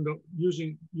lots under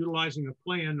utilizing a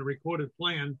plan, a recorded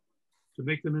plan, to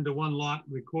make them into one lot,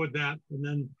 record that,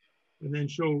 and then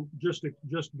show just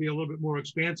be a little bit more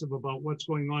expansive about what's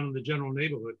going on in the general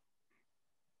neighborhood.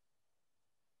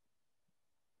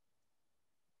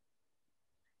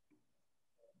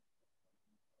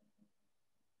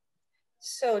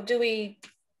 So do we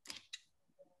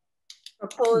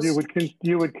propose? You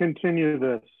would continue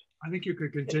this. I think you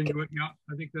could continue it. Yeah,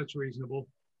 I think that's reasonable.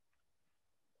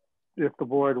 If the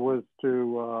board was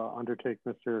to undertake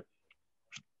Mr.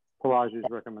 Pelagi's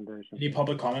recommendation. Any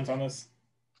public comments on this?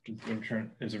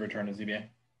 Is a return to ZBA?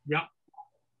 Yeah,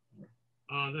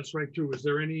 that's right too. Is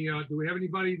there any? Do we have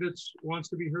anybody that wants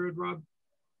to be heard, Rob?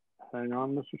 Hang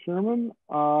on, Mr. Chairman.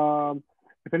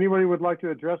 If anybody would like to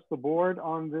address the board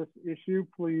on this issue,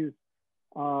 please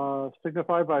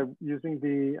signify by using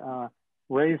the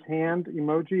raise hand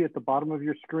emoji at the bottom of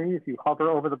your screen. If you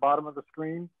hover over the bottom of the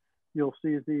screen, you'll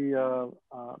see the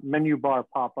menu bar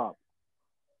pop up.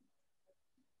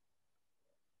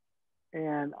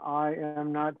 And I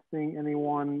am not seeing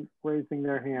anyone raising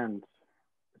their hands,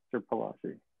 Mr.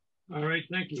 Pelagi. All right,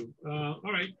 thank you. All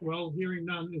right, well, hearing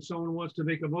none, if someone wants to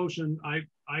make a motion,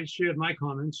 I shared my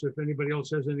comments. If anybody else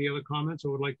has any other comments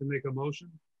or would like to make a motion,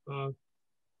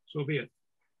 so be it.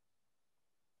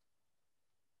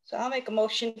 So I'll make a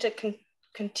motion to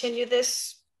continue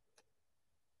this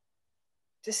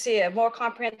to see a more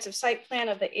comprehensive site plan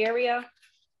of the area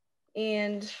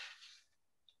and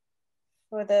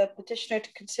for the petitioner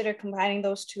to consider combining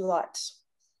those two lots.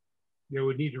 You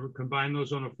would need to combine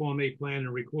those on a Form A plan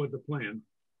and record the plan.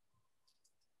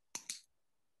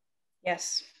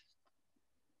 Yes.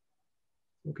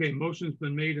 Okay, motion's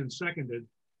been made and seconded.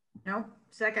 No,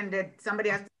 seconded. Somebody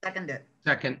has to second it.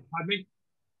 Second. Pardon me?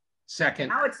 Second.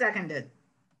 Now it's seconded.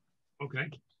 Okay.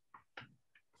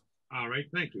 All right,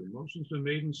 thank you. Motion's been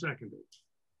made and seconded.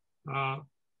 Vote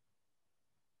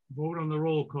on the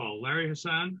roll call. Larry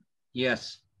Hassan?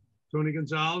 Yes. Tony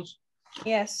Gonzalez?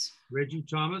 Yes. Reggie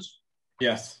Thomas?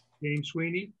 Yes. James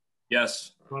Sweeney?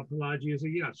 Yes. Bob Pelagi is a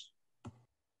yes.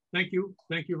 Thank you.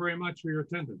 Thank you very much for your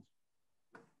attendance.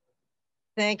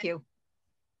 Thank you.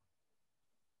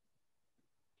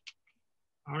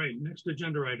 All right, next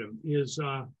agenda item is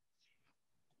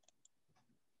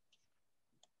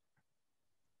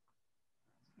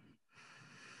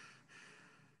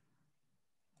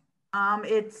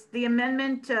it's the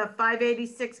amendment to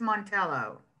 586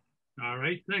 Montello. all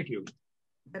right, thank you.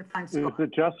 Better find Is Scott.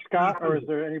 it just Scott or is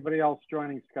there anybody else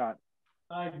joining Scott?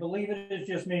 I believe it is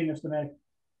just me, Mr. May.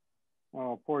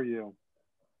 Oh, poor you.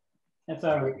 That's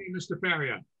all right. Mr.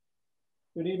 Faria.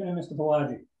 Good evening, Mr.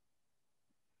 Pelagi.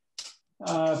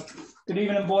 Good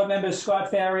evening, board members. Scott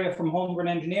Faria from Holmgren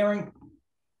Engineering.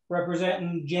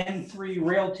 representing Gen 3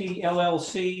 Realty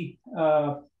LLC,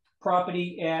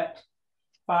 property at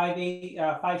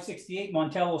 568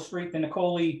 Montello Street, the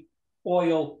Nicoli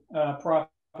Oil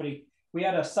property. We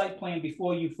had a site plan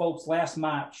before you folks last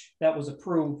March that was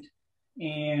approved,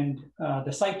 and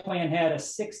the site plan had a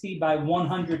 60 by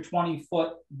 120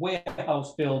 foot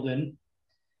warehouse building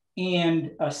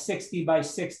and a 60 by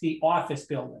 60 office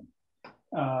building.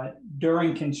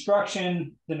 During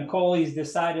construction, the Nicolis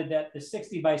decided that the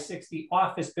 60 by 60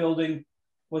 office building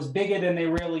was bigger than they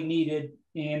really needed,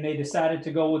 and they decided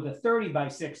to go with a 30 by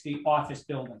 60 office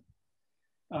building.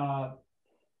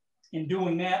 In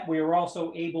doing that, we were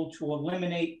also able to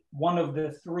eliminate one of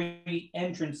the 3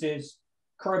 entrances,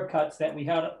 curb cuts that we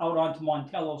had out onto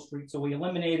Montello Street. So we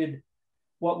eliminated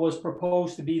what was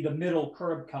proposed to be the middle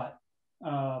curb cut,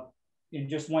 and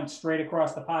just went straight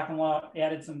across the parking lot,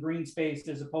 added some green space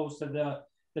as opposed to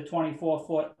the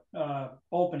 24-foot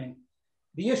opening.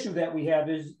 The issue that we have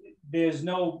is there's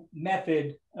no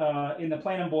method in the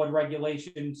planning board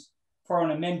regulations for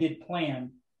an amended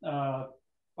plan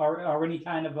or any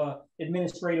kind of a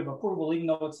administrative approval, even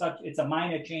though it's a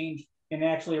minor change and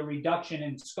actually a reduction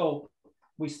in scope.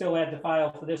 We still had to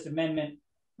file for this amendment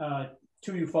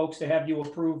to you folks to have you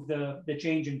approve the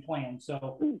change in plan.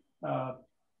 So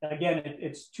again,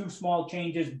 it's 2 small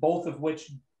changes, both of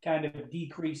which kind of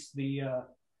decrease the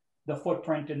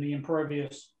footprint and the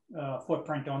impervious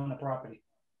footprint on the property.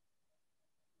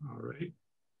 All right.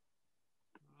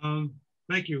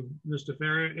 Thank you, Mr.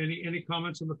 Ferrier. Any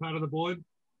comments on the part of the board?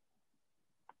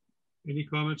 Any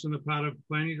comments on the part of the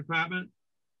planning department?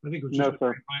 I think it was just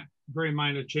a very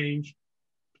minor change.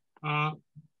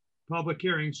 Public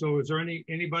hearing. So is there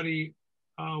anybody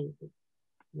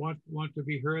want to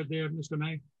be heard there, Mr.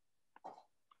 May?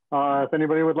 If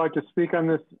anybody would like to speak on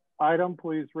this item,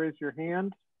 please raise your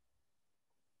hand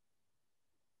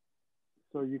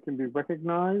so you can be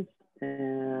recognized.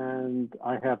 And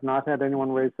I have not had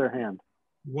anyone raise their hand.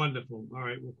 Wonderful. All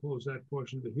right, we'll close that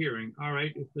portion of the hearing. All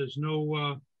right, if there's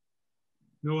no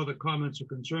other comments or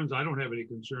concerns, I don't have any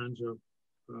concerns or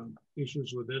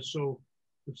issues with this. So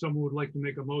if someone would like to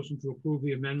make a motion to approve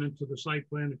the amendment to the site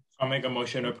plan. I'll make a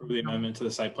motion to approve the amendment to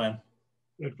the site plan.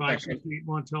 At 568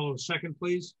 Montello, second,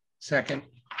 please. Second.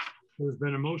 There's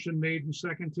been a motion made and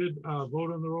seconded.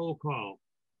 Vote on the roll call.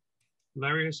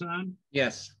 Larry Hassan?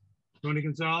 Yes. Tony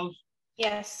Gonzalez?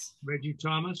 Yes. Reggie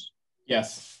Thomas?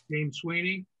 Yes. James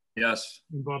Sweeney? Yes.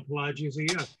 And Bob Pelagi is a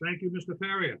yes. Thank you, Mr.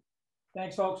 Ferrier.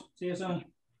 Thanks, folks. See you soon.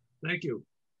 Thank you.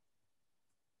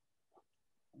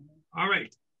 All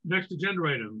right. Next agenda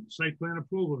item, site plan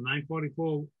approval,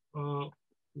 944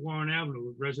 Warren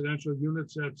Avenue, residential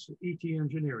units. That's ET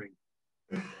Engineering.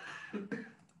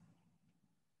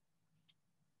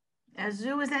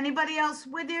 Azu, is anybody else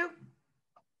with you?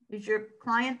 Is your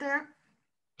client there?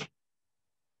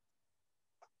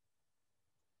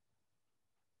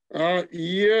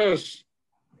 Yes.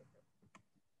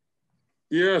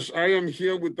 Yes, I am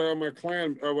here with my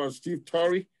client, Steve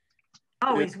Torrey.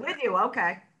 Oh, he's with you.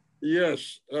 Okay.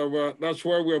 Yes, that's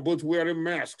why we're both wearing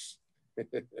masks.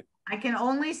 I can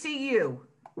only see you.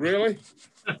 Really?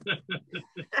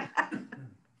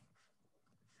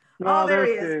 Oh, there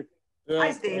he is. Yeah,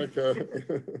 Hi, Steve.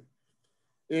 Okay.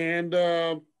 And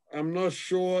I'm not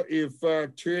sure if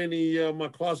Attorney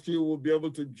McCloskey will be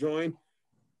able to join.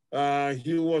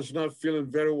 He was not feeling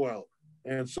very well.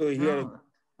 And so he had,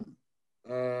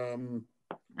 I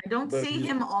don't see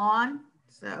him on,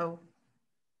 so.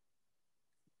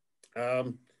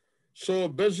 So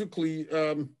basically,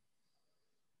 good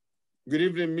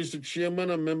evening, Mr.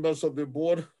 Chairman and members of the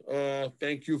board.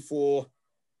 Thank you for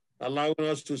allowing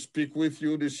us to speak with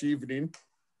you this evening.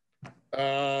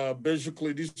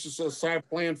 Basically, this is a site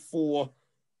plan for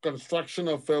construction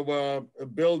of a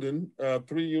building,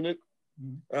 3-unit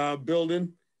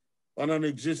building on an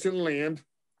existing land.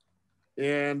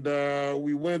 And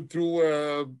we went through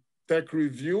a tech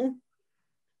review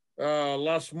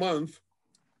last month,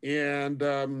 and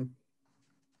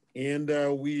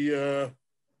we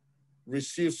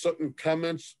received certain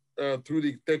comments through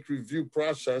the tech review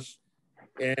process,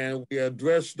 and we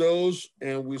addressed those,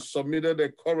 and we submitted a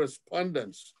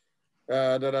correspondence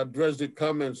that addressed the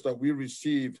comments that we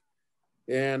received.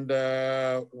 And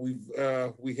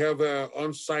we have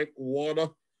on-site water.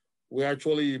 We're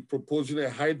actually proposing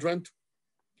a hydrant,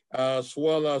 as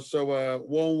well as a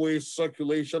one-way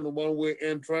circulation, one-way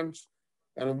entrance,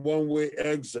 and a one-way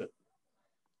exit.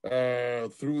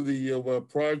 Through the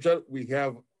project, we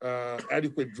have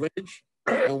adequate drainage,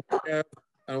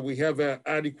 and we have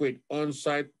adequate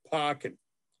on-site parking.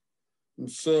 And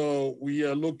so we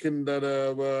are looking that,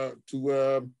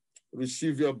 to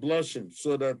receive your blessing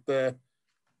so that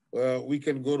we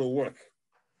can go to work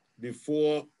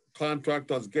before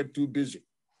contractors get too busy.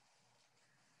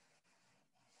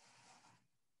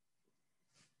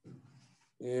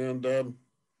 And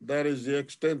that is the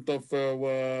extent of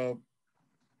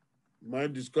my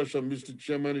discussion, Mr.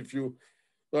 Chairman. If you,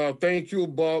 thank you,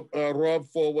 Rob,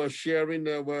 for sharing.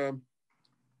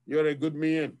 You're a good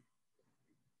man.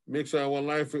 Makes our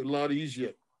life a lot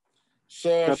easier.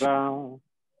 So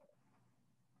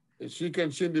as you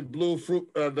can see, the blue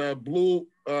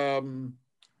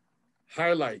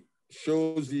highlight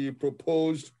shows the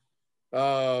proposed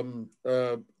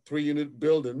 3-unit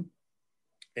building.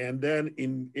 And then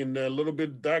in a little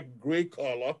bit dark gray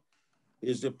color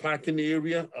is the parking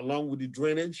area along with the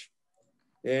drainage.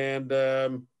 And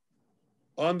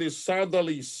on the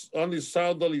southerly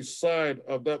side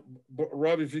of that,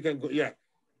 Rob, if you can go, yeah,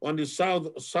 on the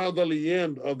southerly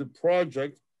end of the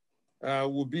project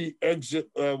will be exit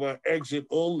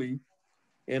only.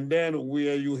 And then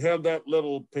where you have that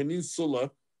little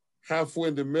peninsula halfway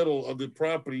in the middle of the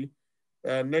property,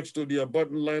 next to the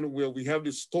abutment line where we have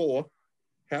the store,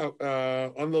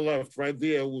 on the left, right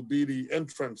there, will be the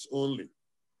entrance only.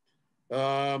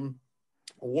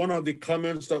 One of the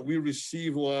comments that we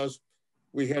received was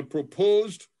we had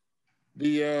proposed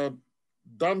the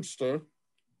dumpster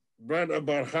right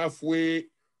about halfway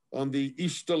on the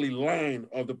easterly line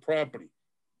of the property,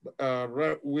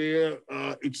 right where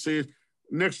it says,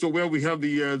 next to where we have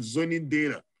the zoning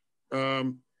data.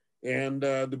 And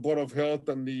the Board of Health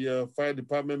and the Fire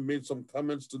Department made some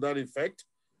comments to that effect.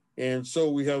 And so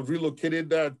we have relocated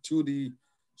that to the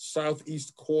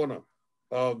southeast corner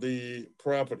of the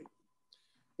property.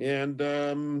 And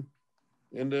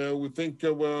we think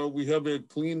we have a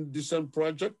clean, decent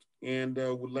project, and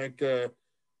would like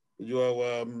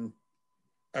your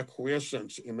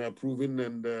acquiescence in approving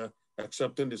and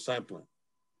accepting the site plan.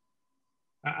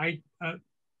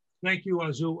 Thank you,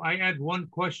 Azu. I had one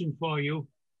question for you.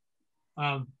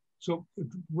 So,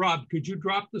 Rob, could you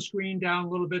drop the screen down a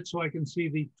little bit so I can see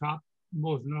the top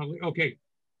most? Okay.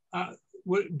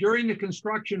 During the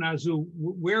construction, Azu,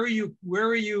 where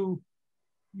are you?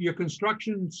 Your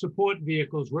construction support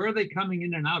vehicles, where are they coming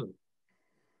in and out of?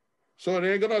 So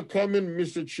they're gonna come in,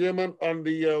 Mr. Chairman, on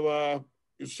the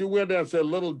you see where there's a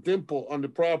little dimple on the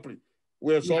property,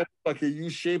 where it's almost like a U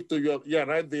shape to your, yeah,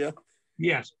 right there.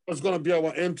 Yes. It's gonna be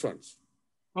our entrance.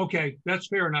 Okay, that's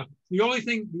fair enough. The only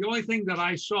thing that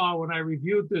I saw when I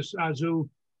reviewed this, Azu,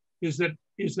 is that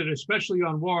especially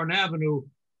on Warren Avenue,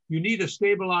 you need a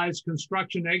stabilized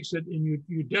construction exit, and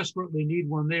you desperately need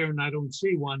one there, and I don't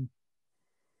see one.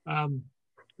 I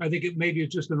think maybe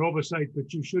it's just an oversight,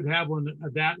 but you should have one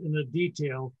that in a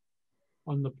detail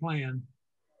on the plan.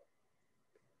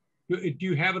 Do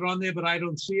you have it on there, but I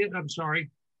don't see it? I'm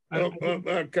sorry. May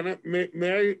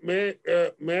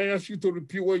I ask you to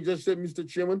repeat what you just said, Mr.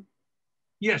 Chairman?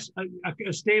 Yes,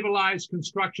 a stabilized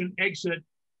construction exit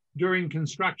during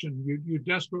construction. You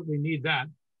desperately need that.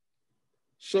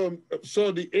 So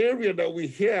the area that we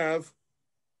have,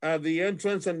 the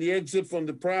entrance and the exit from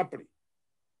the property,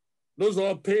 those are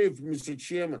all paved, Mr.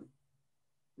 Chairman.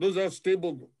 Those are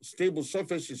stable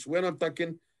surfaces. We're not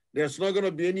talking, there's not going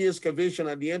to be any excavation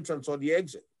at the entrance or the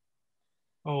exit.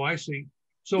 Oh, I see.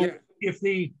 So yeah.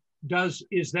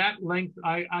 Is that length,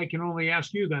 I can only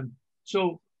ask you then.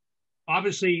 So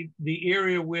obviously the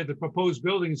area where the proposed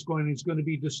building is going to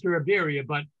be disturbed area,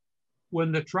 but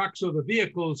when the trucks or the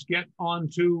vehicles get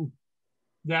onto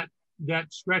that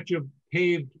stretch of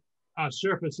paved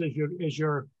surface as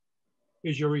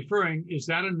you're referring, is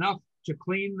that enough to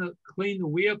clean the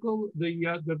vehicle,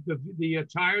 the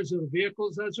tires of the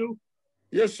vehicles, Azu?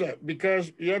 Yes, sir, because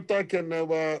you're talking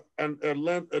about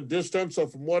a distance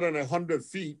of more than 100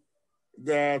 feet,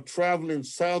 traveling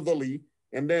southerly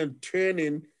and then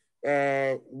turning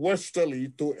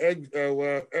westerly to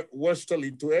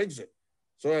exit.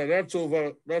 So that's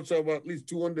over at least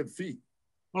 200 feet.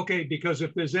 Okay, because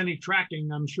if there's any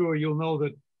tracking, I'm sure you'll know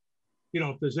that,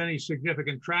 if there's any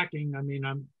significant tracking, I mean,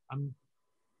 I'm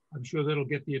sure that'll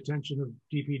get the attention of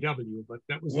DPW. But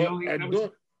that was the only.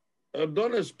 I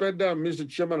don't expect that, Mr.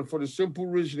 Chairman, for the simple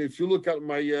reason, if you look at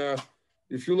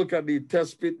the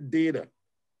test pit data,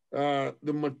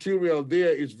 the material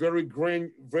there is very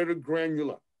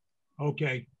granular.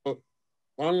 Okay.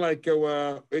 Unlike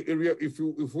area,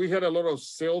 if we had a lot of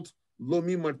silt,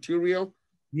 loamy material.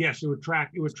 Yes, it would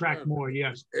track more.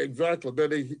 Yes. Exactly.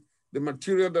 But the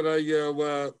material that I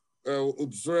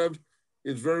observed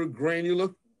is very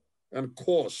granular and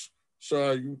coarse.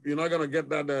 So you're not going to get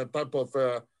that type of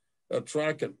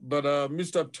tracking. But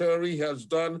Mr. Terry has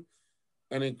done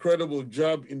an incredible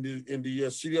job in the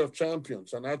City of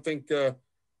Champions. And I think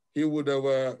he would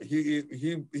have,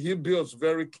 he builds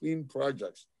very clean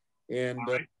projects. And,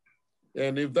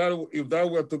 and if that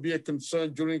were to be a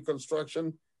concern during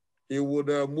construction, he would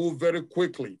move very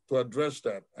quickly to address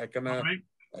that. I can, well,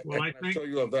 I can assure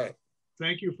you of that.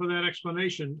 Thank you for that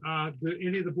explanation. Do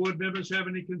any of the board members have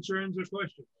any concerns or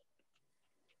questions?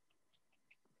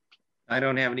 I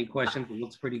don't have any questions. It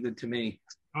looks pretty good to me.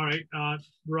 All right,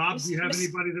 Rob, do you have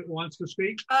anybody that wants to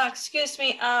speak? Excuse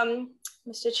me,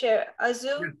 Mr. Chair,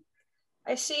 Azu, yes.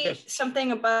 I see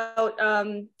something about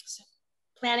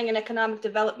planning and economic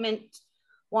development,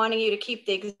 wanting you to keep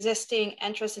the existing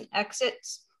entrance and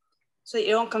exits so that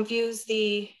you don't confuse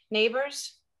the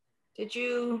neighbors. Did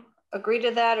you agree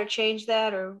to that or change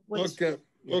that, or what's... Okay.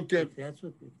 If that's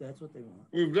what they want.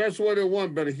 If that's what they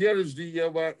want, but here is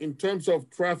the, in terms of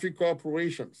traffic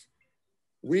operations,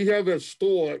 we have a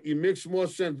store, it makes more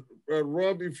sense.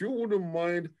 Rob, if you wouldn't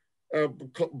mind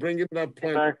bringing that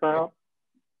plan. Back out.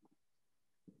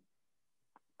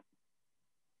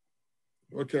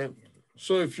 Okay,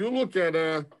 so if you look at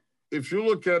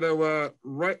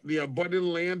right, the abutting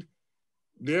land,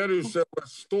 there is a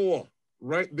store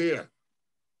right there.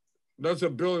 That's a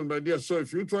building right there. So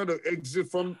if you try to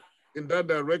exit from in that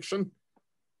direction,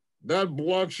 that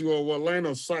blocks your line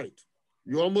of sight.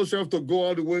 You almost have to go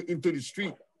all the way into the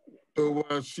street to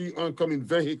see oncoming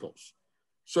vehicles.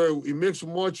 So it makes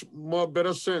much more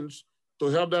better sense to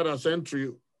have that as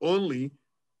entry only,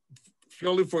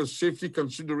 purely for safety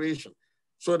consideration,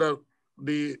 so that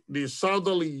the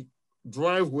southerly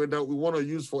driveway that we want to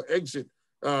use for exit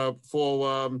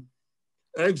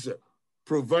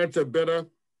provides a better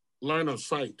line of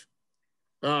sight.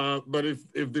 But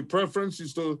if the preference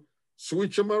is to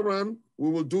switch them around, we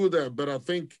will do that. But I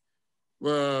think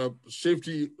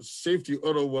safety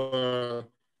ought to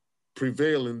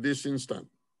prevail in this instant.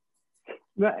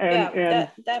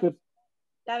 That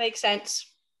makes sense.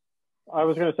 I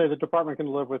was going to say the department can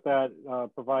live with that,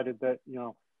 provided that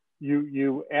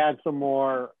you add some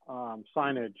more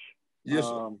signage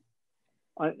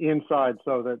inside,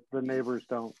 so that the neighbors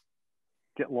don't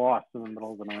get lost in the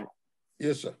middle of the night.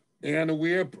 Yes, sir. And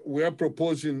we are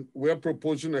proposing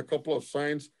a couple of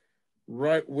signs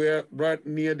right near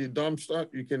the dumpster.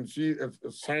 You can see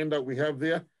a sign that we have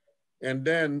there, and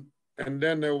then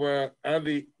there were at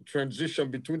the transition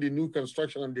between the new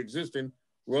construction and the existing,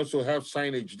 we also have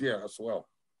signage there as well.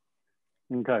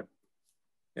 Okay.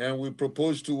 And we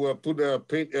propose to put a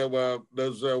paint.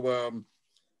 There's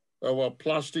our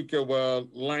plastic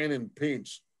line and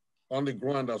paints on the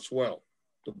ground as well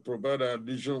to provide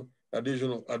additional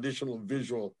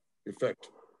visual effect.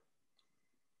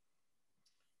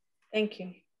 Thank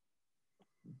you.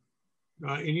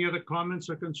 Any other comments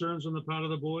or concerns on the part of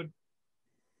the board?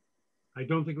 I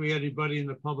don't think we had anybody in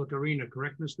the public arena,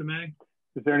 correct, Mr. May?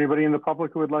 Is there anybody in the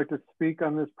public who would like to speak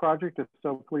on this project? If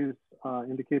so, please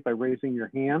indicate by raising your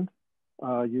hand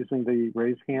using the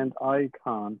raise hand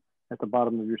icon at the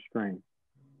bottom of your screen.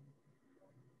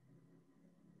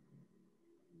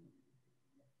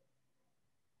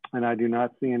 And I do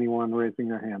not see anyone raising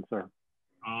their hand, sir.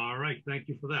 All right, thank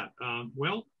you for that.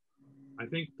 Well, I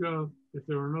think if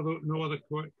there are no other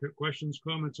questions,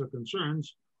 comments, or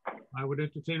concerns, I would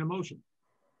entertain a motion.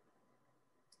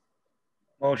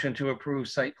 Motion to approve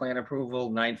site plan approval,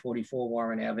 944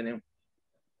 Warren Avenue.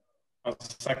 I'll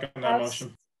second that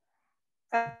motion.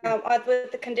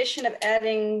 With the condition of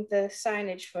adding the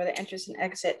signage for the entrance and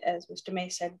exit, as Mr. May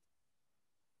said.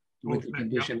 With the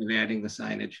condition of adding the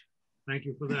signage. Thank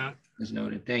you for that. As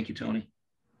noted. Thank you, Tony.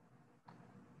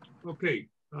 Okay,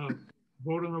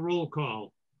 vote on the roll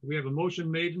call. We have a motion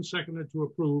made and seconded to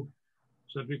approve,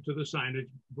 subject to the signage.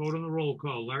 Vote on the roll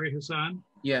call. Larry Hassan?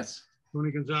 Yes. Tony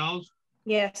Gonzalez?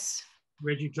 Yes.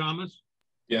 Reggie Thomas?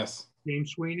 Yes.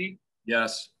 James Sweeney?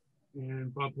 Yes.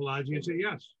 And Bob Pelagi is a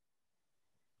yes.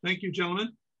 Thank you,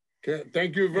 gentlemen. Okay,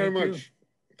 thank you very much.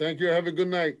 Thank you. Have a good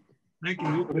night. Thank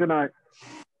you. Good night.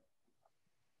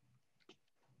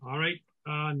 All right,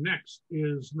 next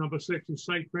is number 6 is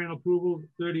site plan approval,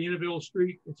 30 Interville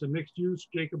Street. It's a mixed use,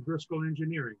 Jacob Driscoll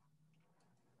Engineering.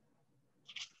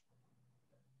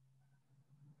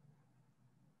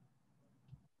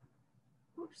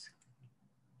 Oops.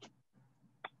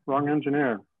 Wrong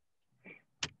engineer.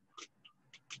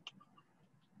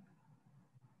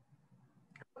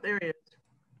 There he is.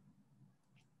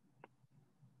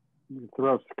 You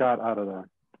throw Scott out of there.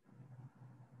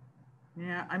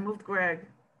 Yeah, I moved Greg.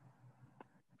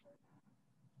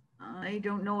 I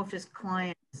don't know if his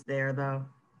client is there though.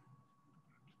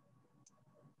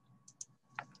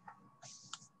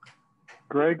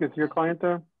 Greg, is your client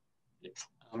there?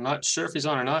 I'm not sure if he's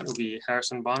on or not. It'll be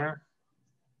Harrison Bonner.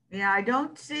 Yeah, I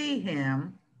don't see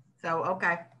him. So,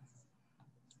 okay.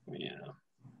 Yeah.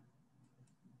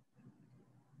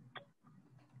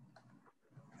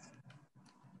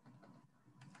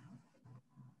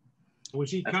 Was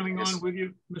he coming on with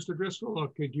you, Mr. Driscoll, or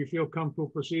could you feel comfortable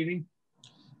proceeding?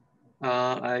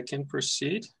 I can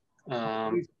proceed.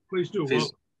 Please do.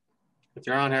 If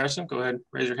you're on, Harrison, go ahead,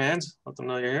 raise your hands. Let them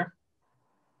know you're here.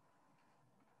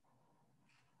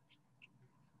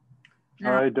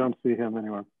 No, I don't see him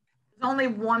anywhere. there's only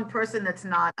one person that's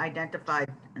not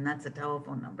identified, and that's a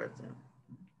telephone number. So.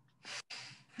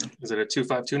 Is it a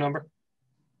 252 number?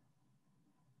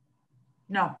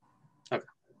 No. Okay.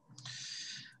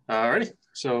 Alrighty.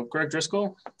 So Greg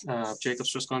Driscoll,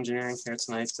 Jacobs Driscoll Engineering here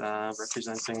tonight,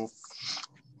 representing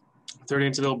 30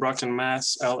 Interville Brockton,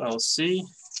 Mass. LLC,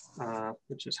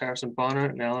 which is Harrison Bonner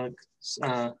and Alex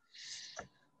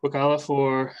Wakala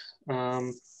for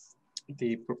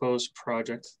the proposed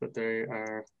project that they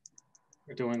are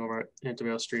doing over at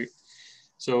Intervale Street.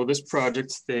 So this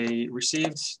project, they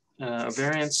received a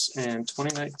variance in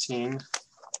 2019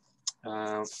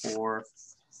 for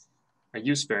a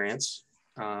use variance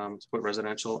to put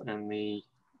residential in the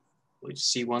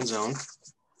C1 zone.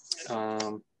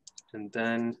 And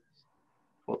then,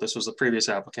 well, this was the previous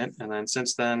applicant. And then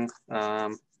since then,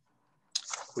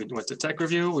 we went to tech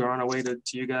review. We were on our way to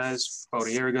you guys about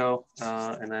a year ago.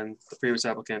 And then the previous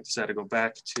applicant decided to go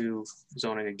back to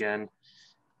zoning again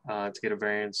to get a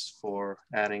variance for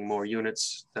adding more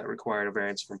units that required a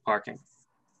variance from parking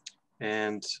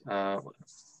and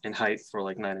in height for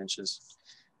like 9 inches.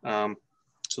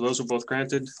 So those were both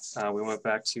granted. We went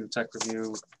back to tech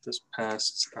review this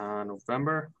past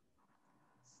November,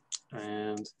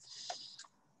 and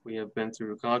we have been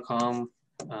through Concom,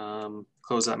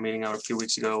 closed that meeting out a few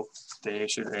weeks ago. They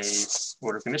issued a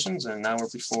order of conditions, and now we're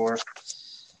before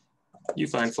you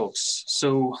fine folks.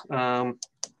 So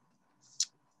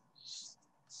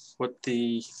what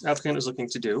the applicant is looking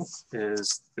to do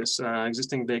is this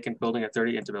existing vacant building at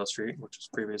 30 Intervale Street, which was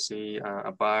previously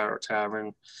a bar or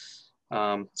tavern.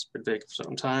 It's been vacant for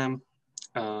some time.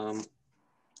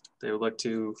 They would like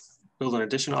to build an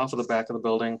addition off of the back of the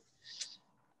building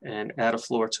and add a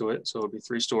floor to it, so it would be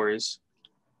 3 stories,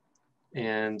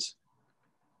 and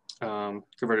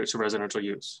convert it to residential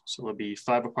use. So there'll be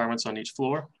 5 apartments on each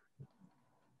floor.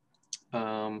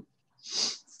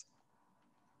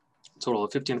 Total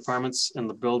of 15 apartments in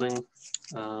the building,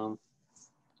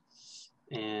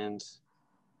 and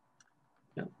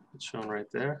yeah, it's shown right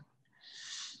there.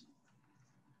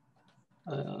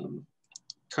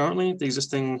 Currently, the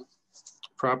existing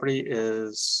property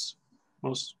is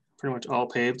pretty much all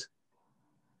paved.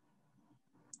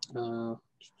 I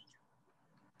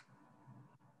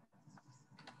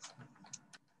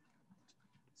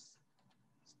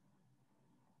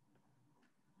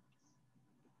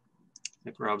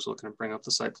think Rob's looking to bring up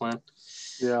the site plan.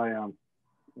 Yeah, I am.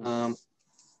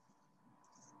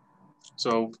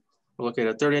 So we're located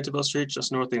at 30 Intervale Street,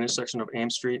 just north of the intersection of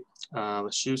Ames Street. The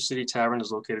Shoe City Tavern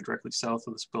is located directly south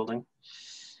of this building.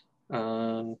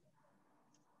 And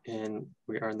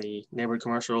we are in the neighborhood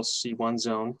commercial C1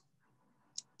 zone.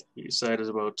 The site is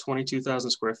about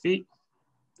 22,000 square feet.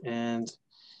 And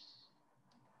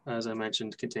as I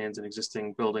mentioned, contains an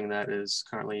existing building that is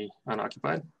currently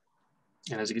unoccupied.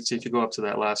 And as you can see, if you go up to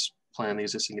that last plan, the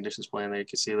existing conditions plan, there you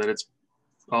can see that it's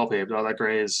all paved. All that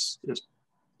gray is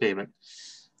pavement.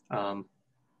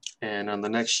 And on the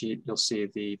next sheet, you'll see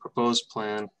the proposed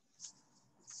plan,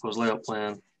 proposed layout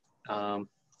plan, and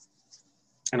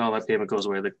all that pavement goes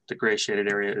away. The gray shaded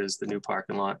area is the new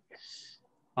parking lot.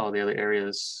 All the other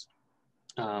areas,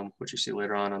 which you see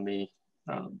later on the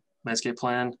landscape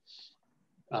plan,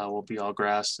 will be all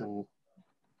grass and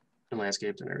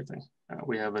landscaped and everything.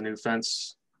 We have a new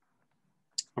fence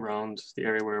around the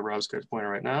area where Rob's got pointed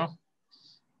right now.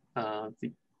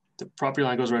 The property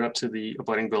line goes right up to the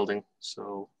abutting building.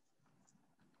 So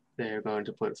they're going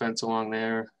to put a fence along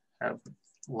there, have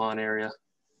lawn area,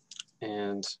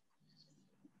 and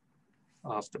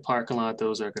off the parking lot,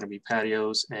 those are going to be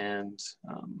patios and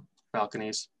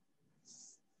balconies.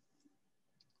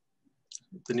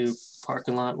 The new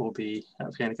parking lot will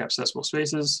have handicap accessible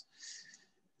spaces.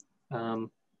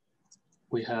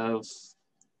 We have,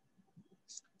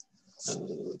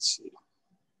 let's see.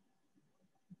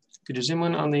 Could you zoom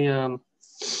in on the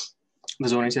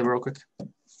zoning table real quick? On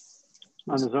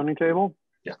the zoning table?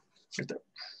 Yeah, right there.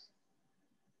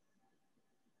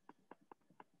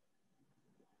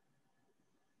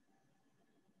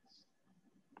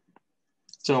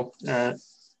 So,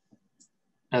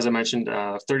 as I mentioned,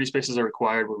 30 spaces are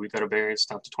required, but we've got a variance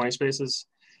down to 20 spaces.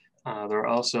 There are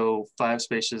also 5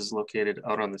 spaces located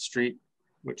out on the street,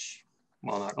 which,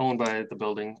 while not owned by the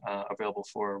building, available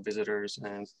for visitors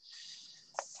and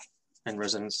and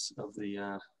residents of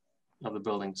the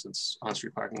building, since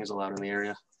on-street parking is allowed in the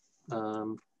area.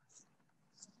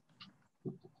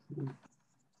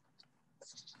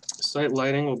 Site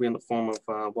lighting will be in the form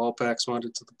of wall packs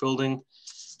mounted to the building.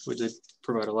 We did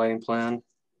provide a lighting plan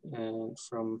and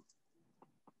from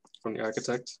the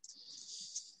architect.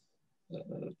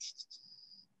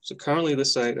 So currently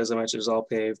this site, as I mentioned, is all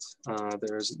paved.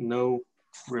 There's no,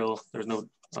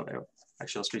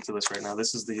 actually I'll speak to this right now.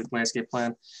 This is the landscape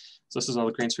plan. So this is all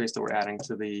the green space that we're adding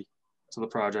to the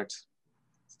project.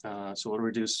 So we'll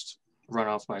reduce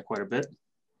runoff by quite a bit,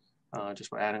 just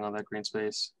by adding all that green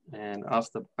space. And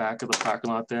off the back of the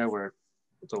parking lot there, where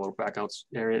the little back out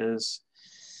area is,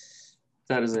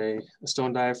 that is a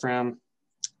stone diaphragm.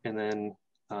 And then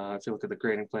if you look at the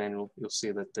grading plan, you'll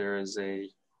see that there is a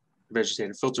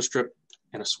vegetated filter strip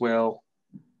and a swale.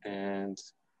 And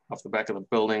off the back of the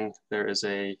building, there is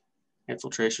a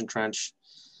infiltration trench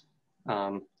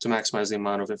to maximize the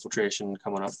amount of infiltration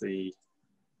coming off the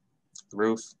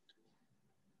roof.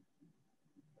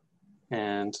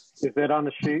 And is that on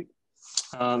the sheet?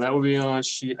 That would be on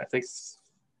sheet, I think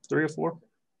 3 or 4.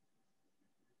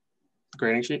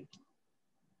 Grading sheet.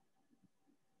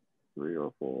 3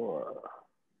 or 4.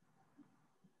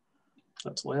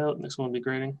 That's layout. Next one will be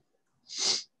grading.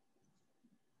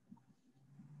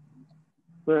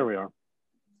 There we are.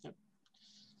 Yep.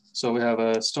 So we have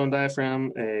a stone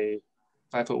diaphragm, a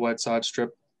 5-foot wide sod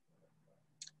strip,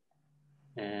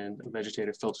 and a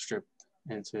vegetative filter strip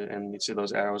and you see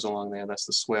those arrows along there. That's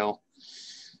the swale.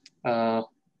 To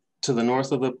the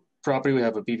north of the property, we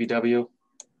have a BVW,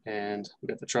 and we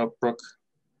got the Trout Brook,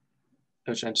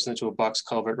 which enters into a box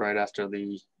culvert right after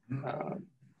the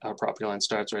our property line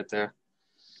starts right there.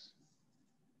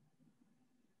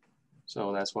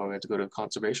 So that's why we had to go to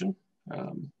conservation.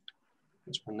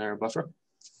 Let's run their buffer.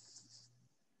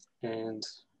 And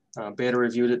Beta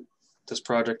reviewed this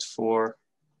project for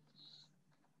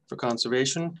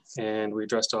conservation, and we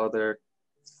addressed all their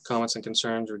comments and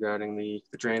concerns regarding the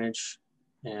drainage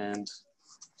and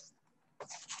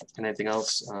anything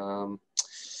else.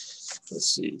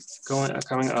 Let's see,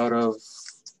 coming out of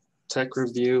tech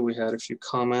review, we had a few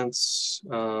comments,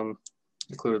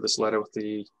 included this letter with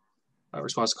the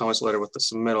response to comments letter with the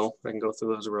submittal. I can go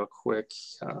through those real quick.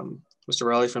 Mr.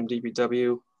 Raleigh from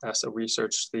DPW asked to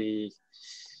research the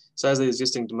size of the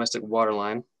existing domestic water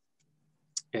line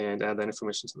and add that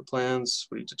information to the plans.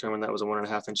 We determined that was a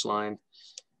 1.5-inch line,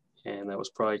 and that was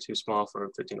probably too small for a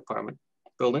 15-apartment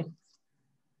building.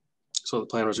 So the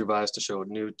plan was revised to show a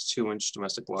new 2-inch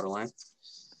domestic water line.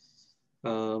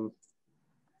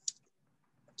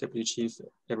 Deputy Chief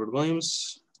Edward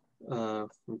Williams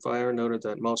from Fire noted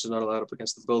that mulch is not allowed up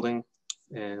against the building,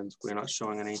 and we're not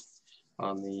showing any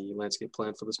on the landscape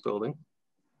plan for this building.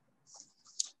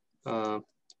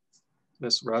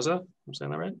 Ms. Raza, I'm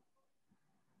saying that right?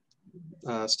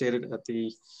 Stated at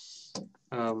the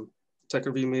tech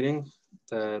review meeting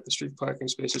that the street parking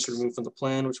spaces were removed from the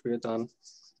plan, which we had done.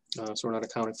 So we're not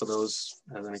accounting for those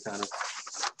as any kind of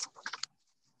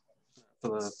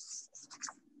for the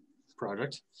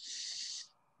project.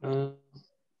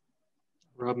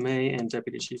 Rob May and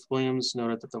Deputy Chief Williams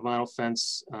noted that the vinyl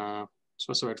fence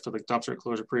specified for the dumpster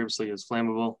enclosure previously is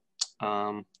flammable,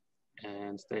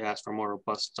 and they asked for a more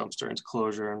robust dumpster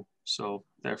enclosure, and so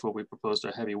therefore we proposed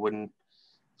a heavy wooden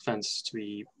fence to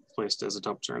be placed as a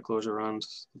dumpster enclosure around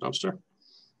the dumpster.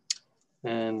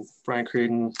 And Brian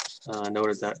Creedon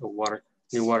noted that a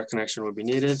new water connection would be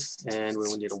needed, and we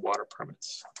will need a water permit,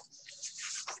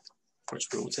 which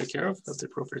we will take care of at the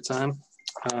appropriate time.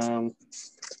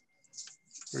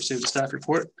 Received a staff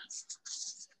report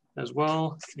as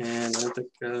well, and I don't think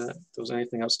there was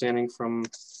anything outstanding from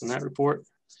that report.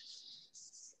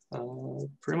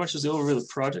 Pretty much is the overview of the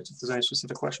project. If there's any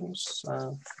specific questions,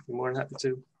 I'd be more than happy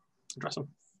to address them.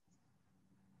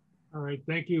 All right,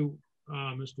 thank you,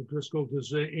 Mr. Driscoll.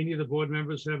 Does any of the board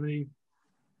members have any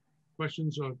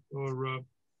questions or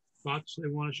thoughts they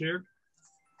want to share?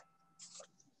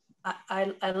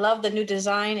 I love the new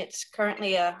design. It's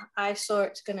currently a eyesore.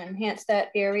 It's going to enhance that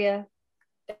area.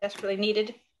 Desperately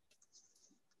needed.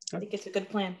 I think it's a good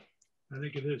plan. I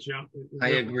think it is, yeah. I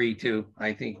agree too.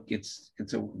 I think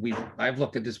I've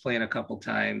looked at this plan a couple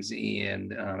times,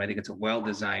 and I think it's a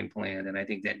well-designed plan, and I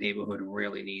think that neighborhood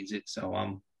really needs it. So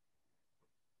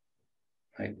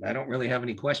I don't really have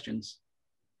any questions.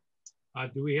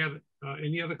 Do we have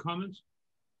any other comments?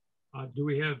 Do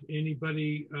we have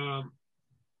anybody?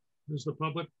 Is the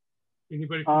public?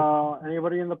 Anybody?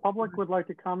 Anybody in the public would like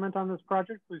to comment on this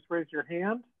project? Please raise your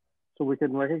hand so we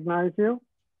can recognize you.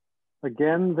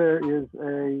 Again, there is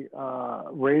a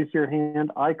raise your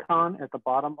hand icon at the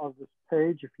bottom of this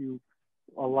page. If you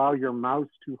allow your mouse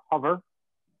to hover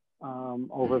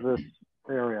over this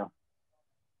area.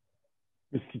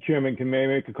 Mr. Chairman, can I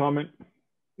make a comment?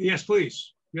 Yes,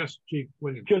 please. Yes, Chief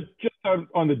Williams. Just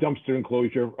on the dumpster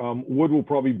enclosure, wood will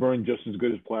probably burn just as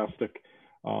good as plastic.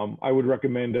 I would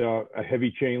recommend a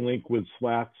heavy chain link with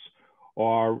slats,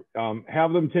 or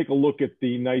have them take a look at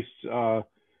the nice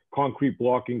concrete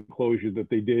block enclosure that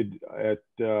they did at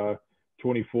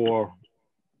 27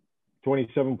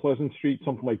 Pleasant Street,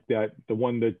 something like that. The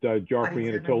one that Joffrey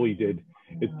Anatoli did.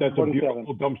 That's a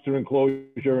beautiful dumpster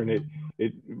enclosure, and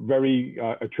it very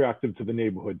attractive to the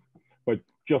neighborhood. But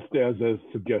just as a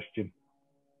suggestion.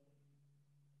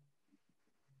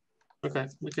 Okay,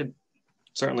 we could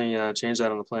certainly change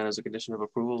that on the plan as a condition of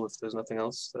approval if there's nothing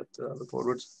else that the board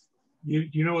would.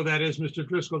 You know what that is, Mr.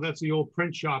 Driscoll? That's the old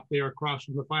print shop there across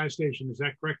from the fire station. Is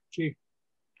that correct, Chief?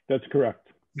 That's correct.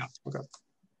 Yeah. Okay.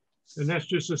 And that's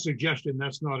just a suggestion.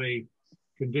 That's not a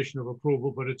condition of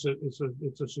approval, but it's a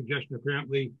suggestion.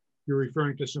 Apparently, you're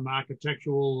referring to some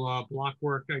architectural block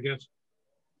work, I guess.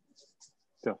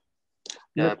 Yeah.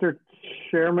 Yeah. Mr.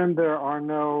 Chairman, there are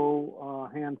no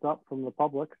hands up from the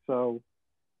public, so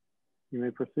you may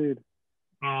proceed.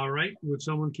 All right. Would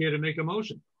someone care to make a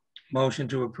motion? Motion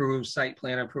to approve site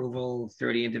plan approval,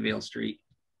 30 Intervale Street.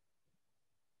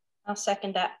 I'll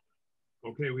second that.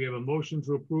 Okay, we have a motion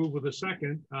to approve with a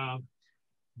second.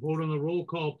 Vote on the roll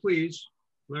call, please.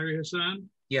 Larry Hassan?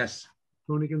 Yes.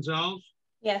 Tony Gonzalez?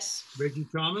 Yes. Reggie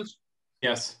Thomas?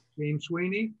 Yes. James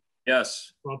Sweeney?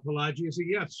 Yes. Bob Pelagi is a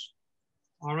yes.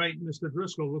 All right, Mr.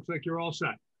 Driscoll, looks like you're all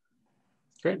set.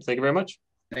 Great, thank you very much.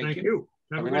 Thank you.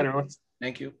 Have a good night, everyone.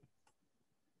 Thank you.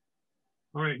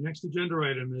 All right, next agenda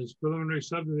item is preliminary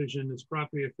subdivision. It's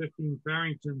property at 15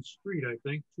 Farrington Street, I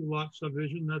think. 2-lot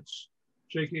subdivision. That's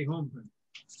J.K. Holmgren.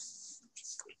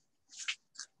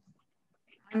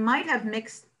 I might have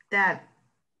mixed that.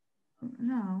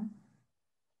 No.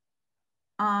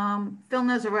 Phil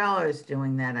Nazarella is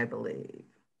doing that, I believe.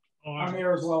 I'm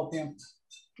here as well, Pam.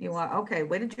 You are? Okay,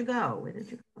 where did you go? Where did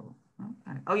you go?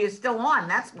 Okay. Oh, you're still on,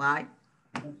 that's why.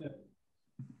 That's it.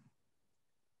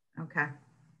 Okay.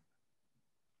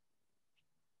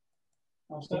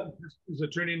 Is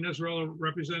Attorney Nazarella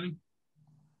representing?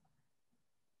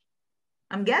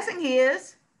 I'm guessing he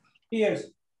is. He is.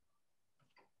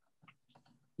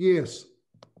 Yes.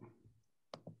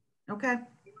 Okay.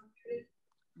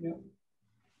 Yeah.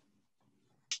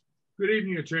 Good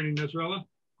evening, Attorney Nazarella.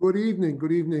 Good evening.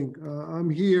 Good evening. I'm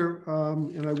here,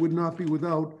 and I would not be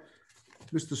without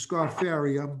Mr. Scott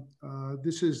Faria.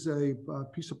 This is a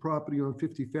piece of property on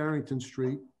 50 Farrington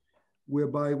Street,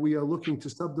 whereby we are looking to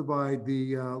subdivide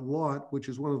the lot, which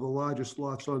is one of the largest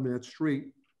lots on that street,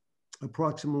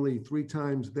 approximately 3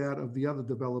 times that of the other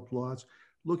developed lots,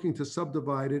 looking to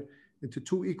subdivide it into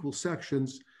 2 equal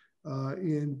sections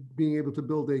and being able to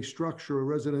build a structure, a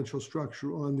residential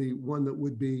structure on the one that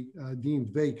would be deemed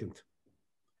vacant.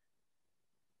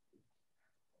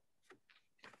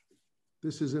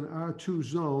 This is an R2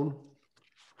 zone.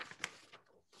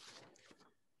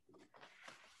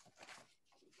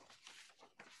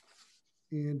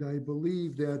 And I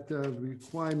believe that the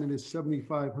requirement is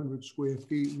 7,500 square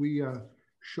feet. We are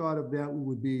short of that. We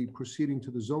would be proceeding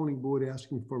to the zoning board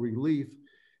asking for relief.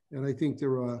 And I think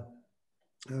there are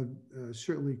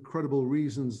certainly credible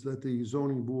reasons that the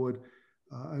zoning board,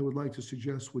 I would like to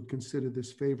suggest, would consider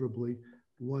this favorably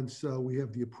once we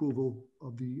have the approval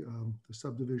of the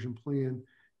subdivision plan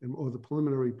or the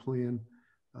preliminary plan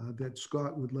that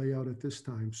Scott would lay out at this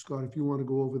time. Scott, if you want to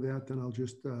go over that, then I'll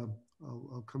just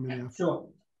I'll come in after. Sure.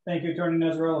 Thank you, Attorney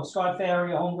Nazarella. Scott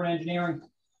Faria, Holmgren Engineering.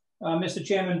 Mr.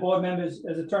 Chairman, board members,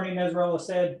 as Attorney Nazarella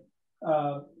said,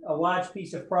 a large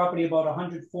piece of property, about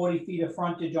 140 feet of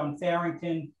frontage on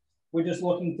Farrington. We're just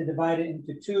looking to divide it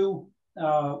into 2.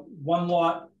 One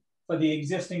lot for the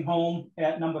existing home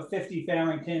at number 50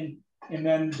 Farrington, and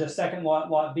then the second lot,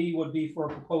 lot B, would be for a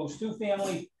proposed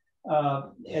 2-family.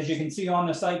 As you can see on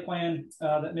the site plan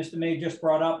that Mr. May just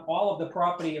brought up, all of the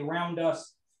property around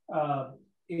us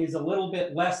is a little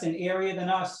bit less in area than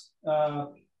us,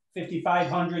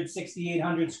 5,500,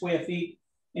 6,800 square feet,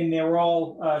 and they're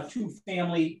all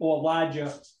 2-family or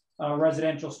larger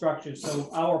residential structures. So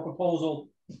our proposal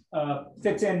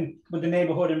fits in with the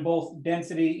neighborhood in both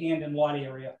density and in lot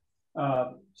area.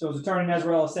 So as Attorney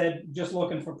Nazarella said, just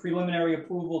looking for preliminary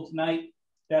approval tonight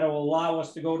that will allow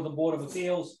us to go to the Board of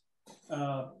Appeals.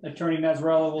 Attorney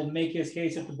Nazarella will make his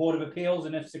case at the Board of Appeals,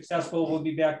 and if successful, we'll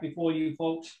be back before you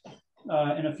folks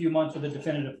in a few months with a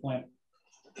definitive plan.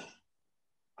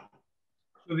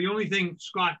 So the only thing,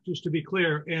 Scott, just to be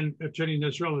clear, and Attorney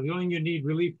Nazarella, the only thing you need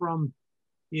relief from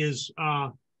is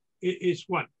is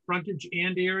what, frontage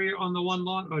and area on the one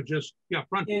lot, or just, yeah,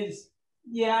 frontage?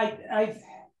 Yeah,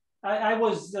 I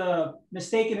was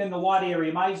mistaken in the lot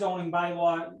area. My zoning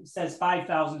bylaw says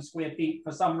 5,000 square feet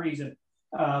for some reason.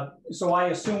 So I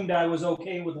assumed I was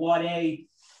okay with lot A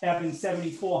having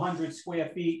 7,400 square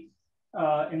feet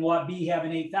and lot B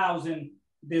having 8,000.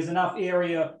 There's enough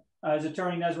area, as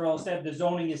Attorney Nezrel said, the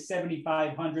zoning is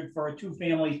 7,500 for a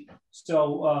two-family.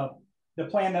 So the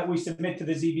plan that we submit to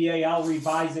the ZBA, I'll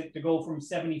revise it to go from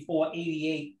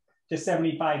 7,488 to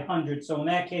 7,500. So in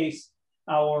that case,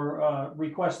 our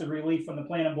requested relief from the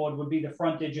planning board would be the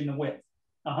frontage and the width.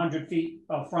 100 feet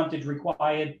of frontage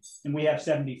required, and we have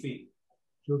 70 feet.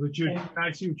 So that you,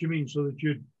 I see what you mean. So that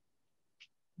you'd,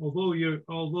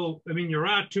 although I mean you're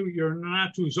in an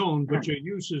R2 zone, but your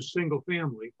use is single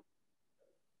family.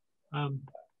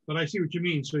 But I see what you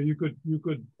mean. So you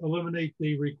could eliminate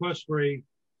the request for a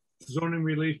zoning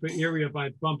relief for area by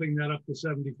bumping that up to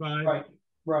 75. Right,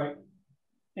 right.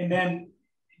 And then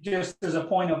just as a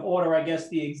point of order, I guess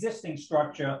the existing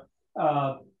structure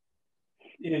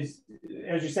is,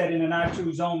 as you said, in an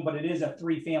R2 zone, but it is a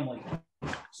three-family.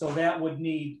 So that would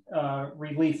need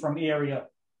relief from area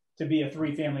to be a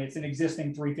three-family. It's an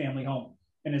existing three-family home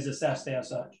and is assessed as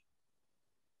such.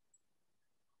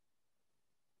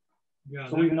 Yeah,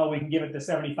 so even though we can give it the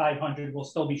 7,500, we'll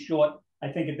still be short. I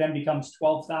think it then becomes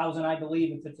 12,000, I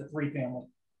believe, if it's a three-family.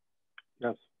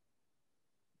 Yes.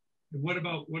 And what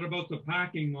about the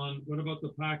parking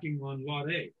on lot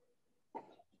A?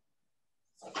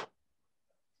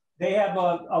 They have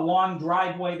a long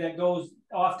driveway that goes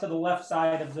off to the left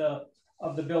side of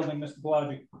the building, Mr.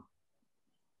 Pelagic.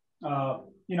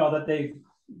 You know, that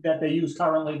they use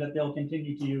currently, that they'll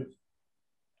continue to use.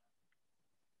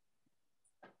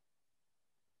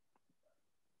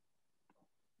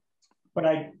 But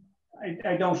I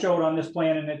don't show it on this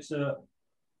plan, and it's a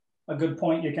good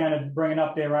point you're kind of bringing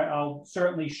up there. I'll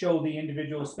certainly show the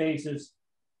individual spaces.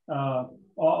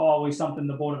 Always something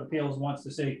the Board of Appeals wants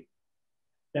to see,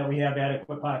 that we have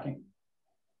adequate parking.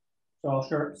 So I'll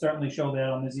certainly show that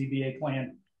on the ZBA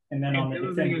plan, and then on the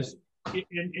definitive.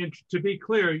 And to be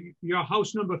clear, your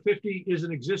house number 50 is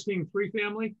an existing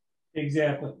three-family?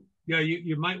 Exactly. Yeah,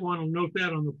 you might want to note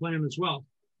that on the plan as well.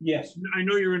 Yes. I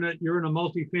know you're in a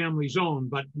multi-family zone,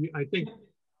 but I think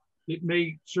it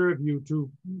may serve you to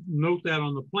note that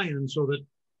on the plan so that.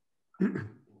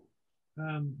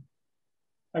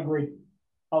 Agreed.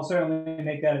 I'll certainly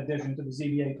make that addition to the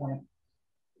ZBA plan.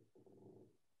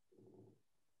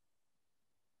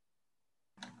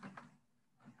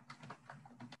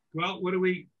 Well, what do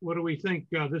we think?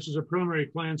 This is a preliminary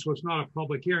plan, so it's not a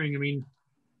public hearing. I mean,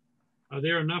 are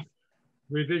there enough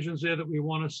revisions there that we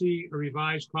want to see a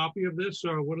revised copy of this,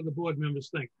 or what do the board members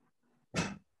think?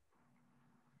 I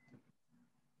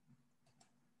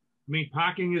mean,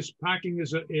 parking is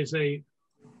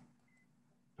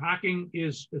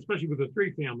especially with a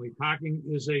three-family, parking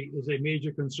is a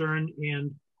major concern,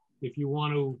 and if you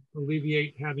want to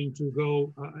alleviate having to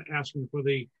go asking for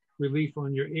the relief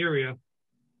on your area,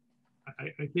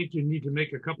 I think you need to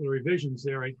make a couple of revisions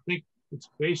there. I think it's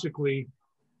basically,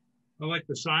 I like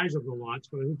the size of the lots,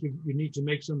 but I think you need to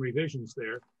make some revisions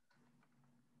there.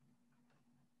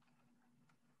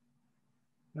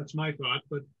 That's my thought,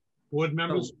 but board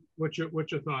members, what's your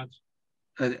thoughts?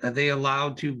 Are they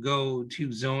allowed to go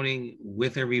to zoning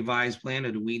with a revised plan,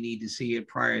 or do we need to see it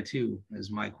prior to,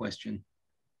 is my question.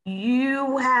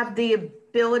 You have the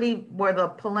ability where the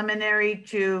preliminary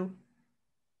to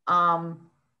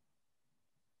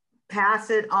pass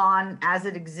it on as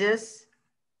it exists,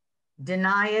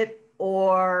 deny it,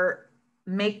 or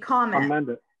make comment. Amend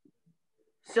it.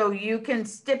 So you can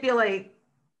stipulate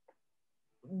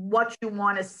what you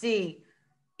want to see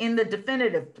in the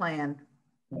definitive plan,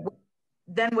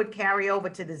 then would carry over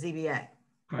to the ZBA.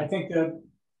 I think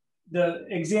the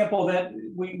example that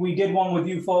we did one with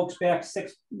you folks back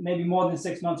maybe more than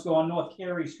 6 months ago on North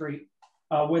Carey Street,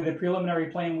 where the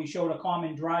preliminary plan, we showed a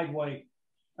common driveway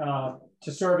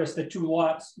to service the two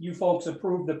lots. You folks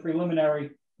approved the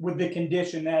preliminary with the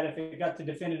condition that if it got to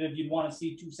definitive, you'd want to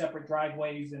see two separate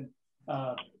driveways and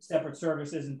separate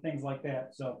services and things like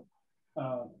that. So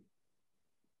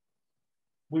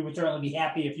we would certainly be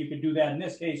happy if you could do that in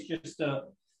this case, just to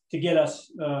get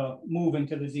us moving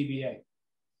to the ZBA.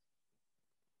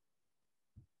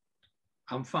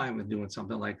 I'm fine with doing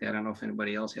something like that. I don't know if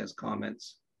anybody else has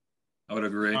comments. I would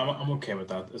agree. I'm okay with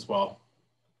that as well.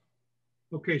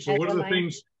 Okay, so what are the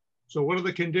things? So what are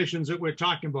the conditions that we're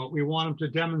talking about? We want him to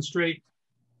demonstrate.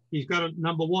 He's got to,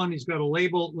 number one, he's got to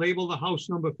label the house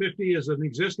number 50 as an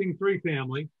existing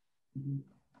three-family.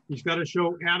 He's got to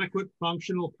show adequate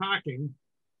functional parking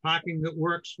that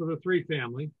works for the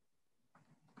three-family.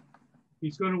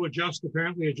 He's going to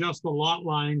apparently adjust the lot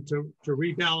line to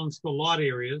rebalance the lot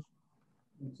areas.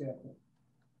 Exactly.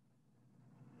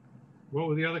 What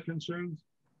were the other concerns?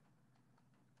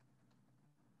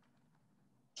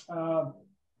 I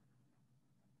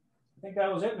think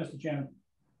that was it, Mr. Chairman.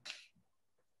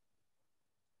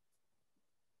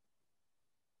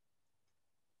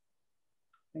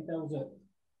 I think that was it.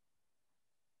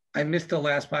 I missed the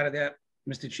last part of that,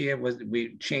 Mr. Chair. Was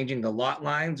we changing the lot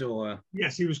lines or?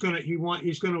 Yes, he's going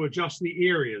to adjust the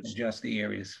areas. Adjust the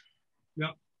areas.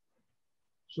 Yep.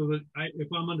 So that if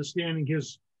I'm understanding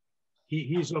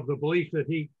he's of the belief that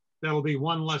that'll be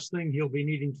one less thing he'll be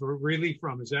needing for relief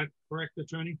from. Is that correct,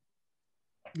 Attorney?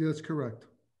 Yeah, that's correct.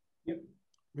 Yep.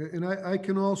 And I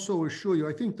can also assure you,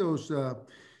 I think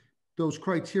those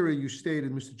criteria you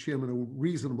stated, Mr. Chairman, are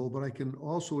reasonable, but I can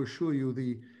also assure you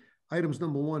the items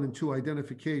number 1 and 2,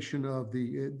 identification of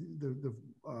the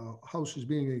house as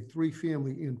being a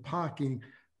 3-family in parking,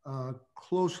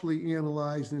 closely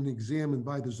analyzed and examined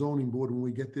by the zoning board when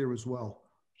we get there as well.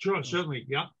 Sure, certainly,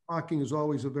 yeah. Parking is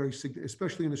always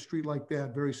especially in a street like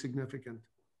that, very significant.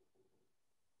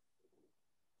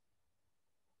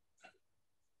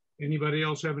 Anybody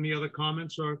else have any other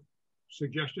comments or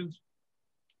suggestions?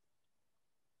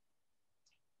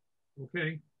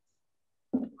 Okay.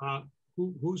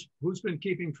 Who's been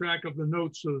keeping track of the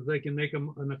notes so that they can make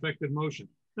an effective motion?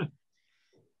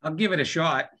 I'll give it a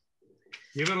shot.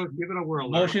 Give it a whirl.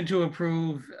 Motion to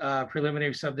approve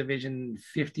preliminary subdivision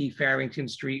 50 Farrington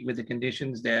Street with the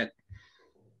conditions that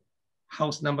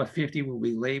house number 50 will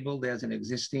be labeled as an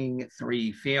existing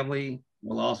 3-family,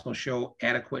 will also show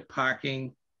adequate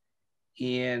parking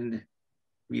and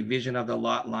revision of the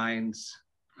lot lines.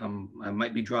 I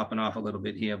might be dropping off a little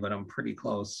bit here, but I'm pretty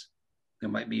close. There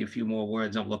might be a few more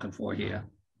words I'm looking for here.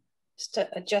 Just to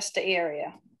adjust the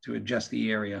area. To adjust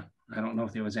the area. I don't know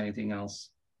if there was anything else.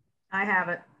 I have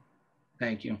it.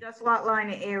 Thank you. Just lot line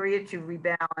area to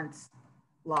rebalance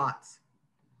lots.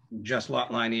 Just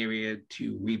lot line area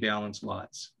to rebalance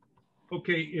lots.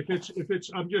 Okay,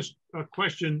 I'm just a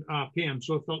question, Pam.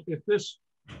 So if this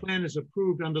plan is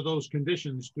approved under those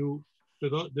conditions,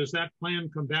 does that plan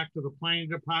come back to the planning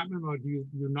department, or do you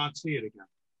not see it again?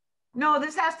 No,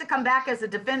 this has to come back as a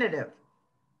definitive,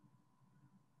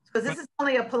 because this is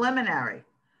only a preliminary.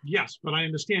 Yes, but I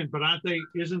understand. But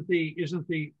isn't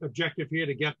the objective here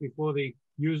to get before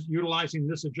utilizing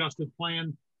this adjusted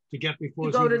plan to get before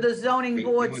you go to the zoning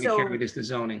board? So carry this to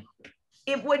zoning.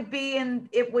 It would be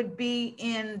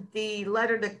in the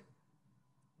letter that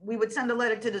we would send a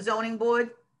letter to the zoning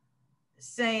board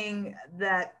saying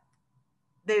that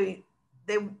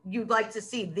you'd like to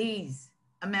see these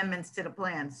amendments to the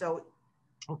plan. So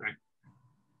okay,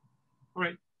 all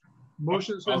right.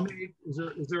 Motion's been made.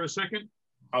 Is there a second?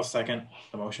 I'll second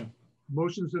the motion.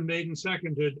 Motion's been made and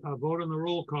seconded. Vote on the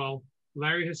roll call.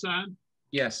 Larry Hassan?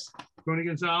 Yes. Tony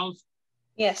Gonzalez?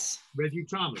 Yes. Reggie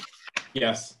Thomas?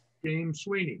 Yes. James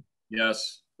Sweeney?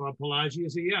 Yes. Bob Pelagi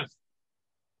is a yes.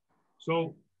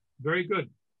 So, very good.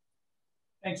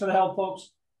 Thanks for the help,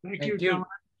 folks. Thank you, gentlemen.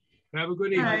 Have a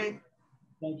good evening. right.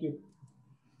 Thank you.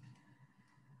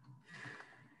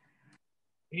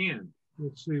 And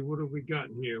let's see, what have we got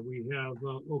here? We have,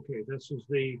 okay, this is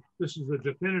the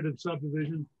definitive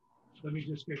subdivision. Let me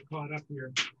just get caught up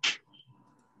here.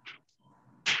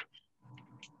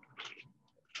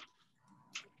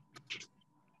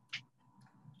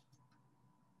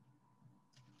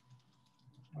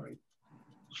 All right.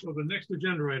 So the next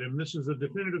agenda item, this is a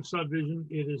definitive subdivision.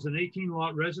 It is an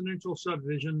 18-lot residential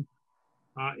subdivision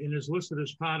and is listed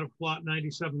as part of plot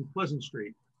 97 Pleasant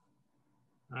Street.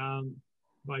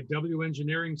 By W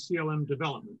Engineering CLM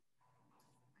Development.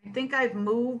 I think I've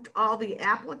moved all the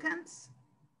applicants.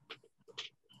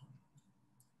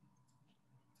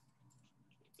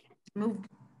 Moved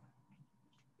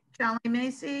Charlie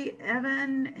Macy,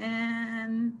 Evan,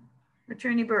 and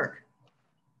Attorney Burke.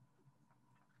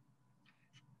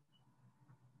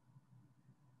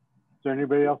 Is there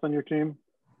anybody else on your team?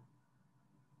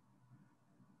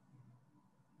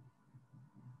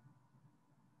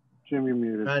 Jim, you're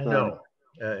muted. No.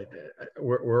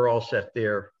 We're all set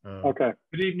there. Okay.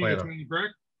 Good evening, Attorney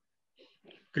Burke.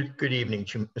 Good evening,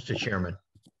 Mr. Chairman.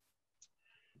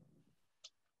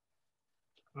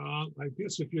 I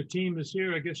guess if your team is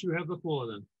here, I guess you have the floor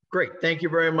then. Great. Thank you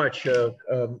very much,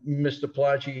 Mr.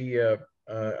 Pelagi.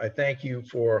 I thank you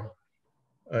for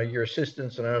your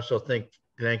assistance, and I also thank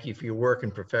you for your work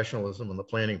and professionalism on the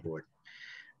planning board.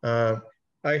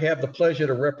 I have the pleasure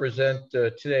to represent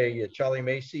today Charlie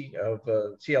Macy of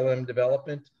CLM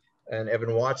Development and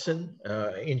Evan Watson,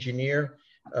 engineer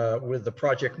with the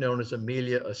project known as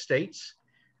Amelia Estates.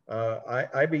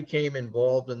 I became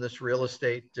involved in this real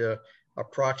estate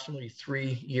approximately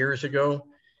 3 years ago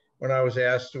when I was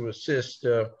asked to assist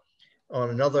on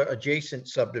another adjacent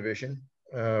subdivision,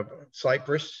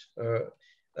 Cypress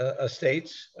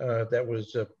Estates, that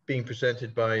was being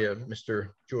presented by Mr.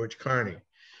 George Carney.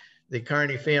 The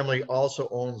Carney family also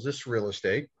owns this real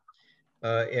estate,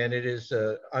 and it is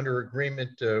under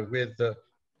agreement with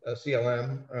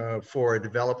CLM for a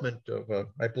development of,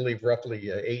 I believe, roughly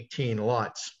 18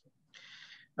 lots.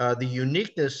 The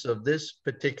uniqueness of this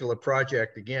particular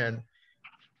project, again,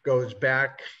 goes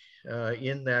back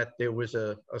in that there was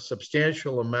a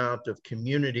substantial amount of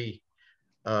community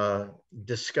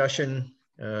discussion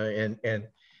and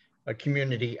a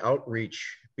community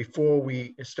outreach before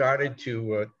we started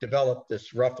to develop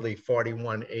this roughly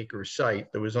 41-acre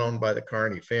site that was owned by the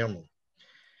Carney family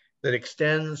that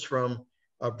extends from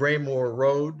Braymore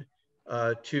Road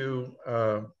to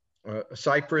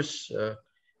Cypress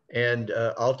and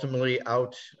ultimately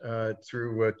out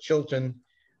through Chilton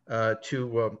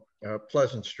to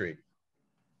Pleasant Street.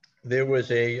 There was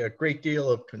a great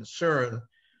deal of concern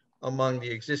among the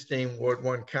existing Ward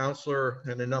 1 councillor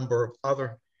and a number of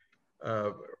other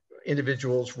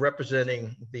individuals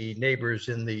representing the neighbors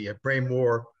in the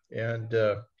Braymore and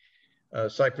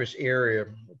Cypress area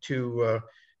to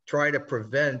try to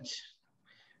prevent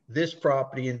this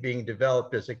property in being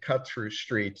developed as a cut-through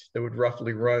street that would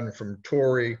roughly run from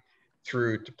Torrey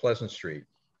through to Pleasant Street.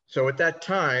 So at that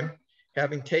time,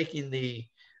 having taken the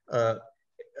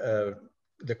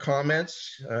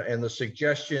comments and the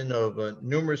suggestion of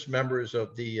numerous members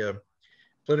of the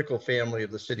political family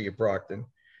of the city of Brockton,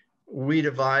 we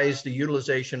devised the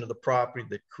utilization of the property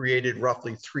that created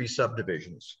roughly 3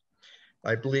 subdivisions.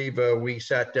 I believe we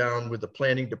sat down with the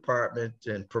planning department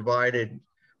and provided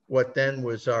what then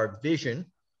was our vision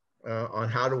on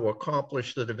how to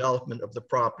accomplish the development of the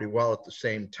property while at the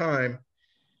same time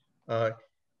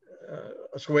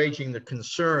assuaging the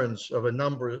concerns of a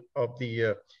number of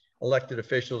the elected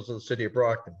officials of the city of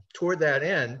Brockton. Toward that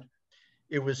end,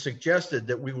 it was suggested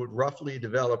that we would roughly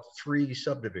develop 3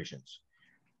 subdivisions.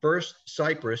 First,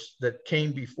 Cypress, that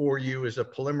came before you as a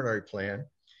preliminary plan,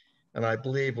 and I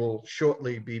believe will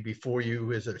shortly be before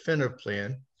you as a definitive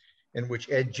plan, in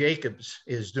which Ed Jacobs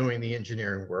is doing the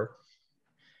engineering work.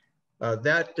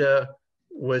 That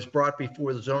was brought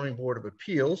before the Zoning Board of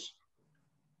Appeals,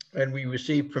 and we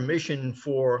received permission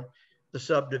for the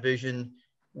subdivision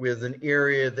with an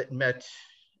area that met,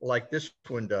 like this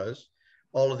one does,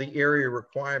 all of the area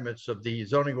requirements of the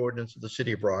zoning ordinance of the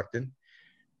city of Brockton.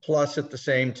 Plus, at the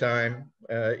same time,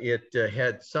 it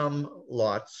had some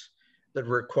lots that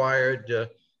required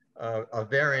a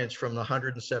variance from the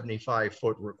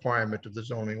 175-foot requirement of the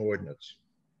zoning ordinance.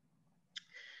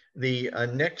 The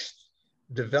next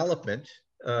development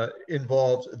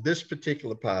involves this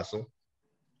particular parcel,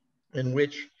 in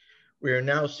which we are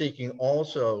now seeking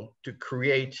also to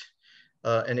create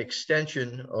an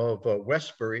extension of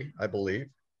Westbury, I believe,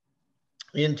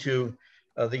 into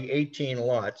the 18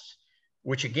 lots,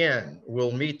 which again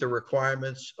will meet the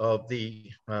requirements of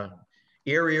the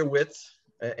area width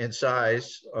and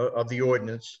size of the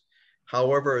ordinance.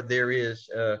 However, there is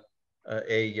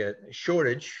a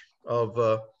shortage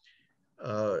of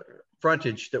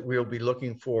frontage that we'll be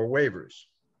looking for waivers.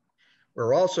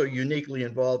 We're also uniquely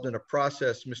involved in a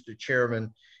process, Mr.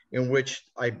 Chairman, in which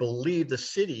I believe the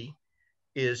city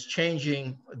is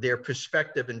changing their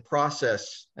perspective and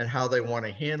process and how they want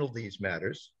to handle these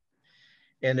matters.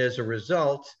 And as a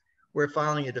result, we're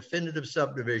filing a definitive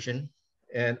subdivision,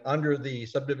 and under the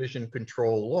subdivision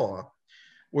control law,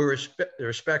 we're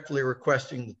respectfully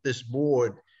requesting that this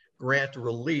board grant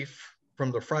relief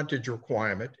from the frontage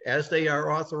requirement, as they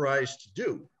are authorized to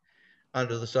do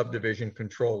under the subdivision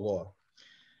control law.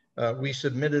 We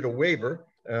submitted a waiver,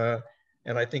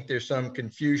 and I think there's some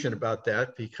confusion about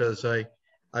that because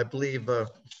I believe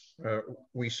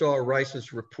we saw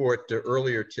Rice's report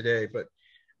earlier today, but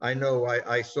I know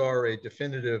I saw a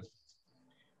definitive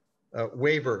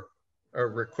waiver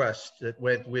request that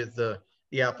went with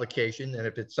the application, and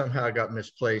if it somehow got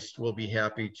misplaced, we'll be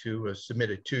happy to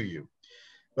submit it to you.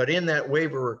 But in that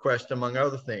waiver request, among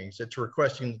other things, it's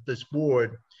requesting that this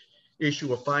board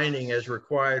issue a finding as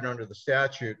required under the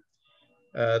statute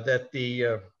that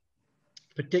the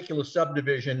particular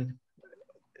subdivision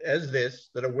as this,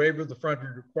 that a waiver of the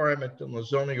frontage requirement on the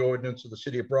zoning ordinance of the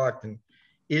city of Brockton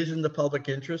is in the public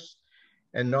interest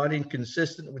and not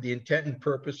inconsistent with the intent and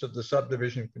purpose of the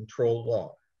subdivision control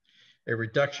law. A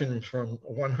reduction from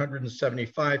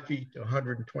 175 feet to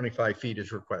 125 feet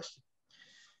is requested.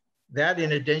 That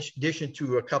in addition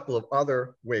to a couple of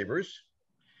other waivers,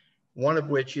 one of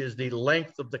which is the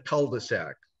length of the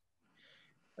cul-de-sac.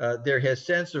 There has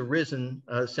since arisen,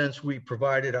 since we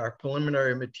provided our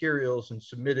preliminary materials and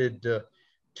submitted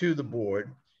to the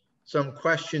board, some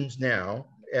questions now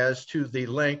as to the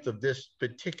length of this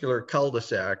particular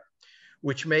cul-de-sac,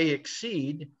 which may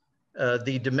exceed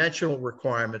the dimensional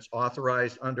requirements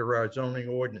authorized under our zoning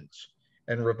ordinance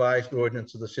and revised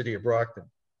ordinance of the city of Brockton.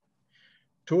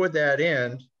 Toward that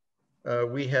end,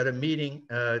 we had a meeting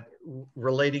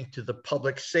relating to the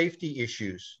public safety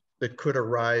issues that could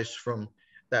arise from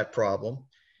that problem.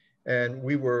 And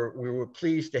we were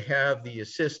pleased to have the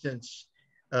assistance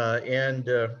and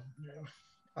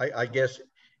I guess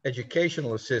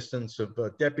educational assistance of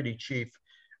Deputy Chief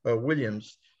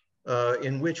Williams,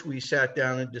 in which we sat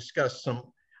down and discussed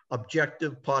some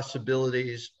objective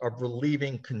possibilities of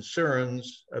relieving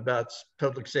concerns about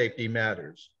public safety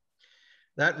matters.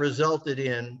 That resulted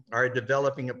in our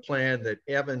developing a plan that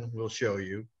Evan will show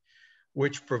you,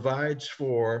 which provides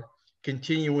for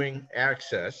continuing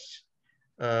access,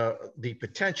 the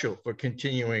potential for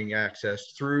continuing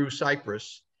access through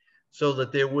Cypress, so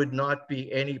that there would not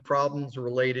be any problems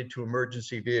related to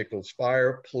emergency vehicles,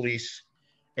 fire, police,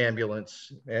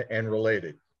 ambulance, and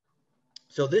related.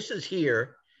 So this is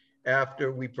here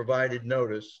after we provided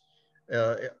notice,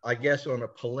 I guess on a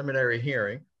preliminary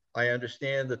hearing. I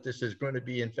understand that this is going to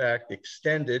be in fact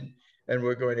extended, and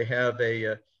we're going to have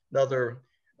another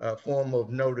form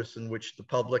of notice in which the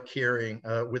public hearing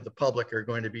with the public are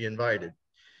going to be invited.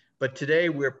 But today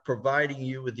we're providing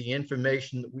you with the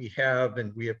information that we have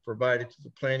and we have provided to the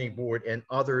planning board and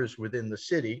others within the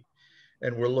city.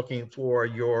 And we're looking for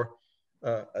your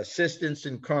assistance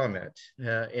and comment.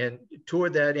 And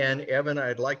toward that end, Evan,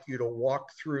 I'd like you to walk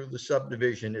through the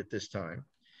subdivision at this time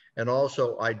and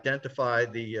also identify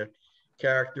the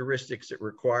characteristics that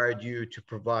required you to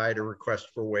provide a request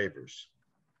for waivers.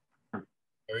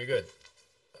 Very good.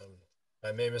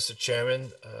 I may, Mr.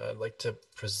 Chairman, I'd like to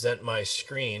present my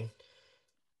screen.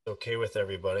 Okay with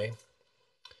everybody.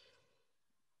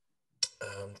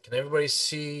 Can everybody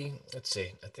see? Let's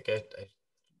see. I think I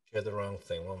shared the wrong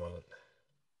thing. One moment.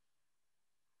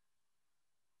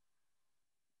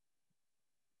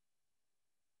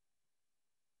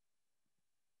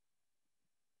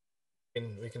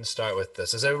 We can start with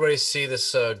this. Does everybody see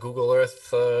this Google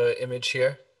Earth image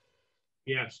here?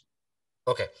 Yes.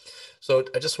 Okay, so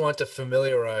I just want to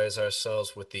familiarize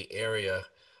ourselves with the area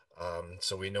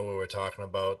so we know what we're talking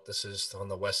about. This is on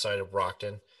the west side of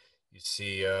Brockton. You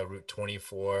see Route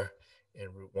 24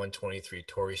 and Route 123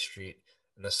 Torrey Street.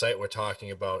 And the site we're talking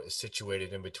about is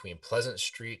situated in between Pleasant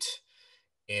Street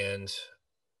and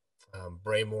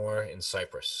Braymore and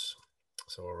Cypress.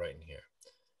 So we're right in here.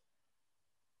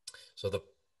 So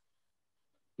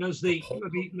let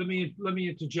me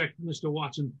interject, Mr.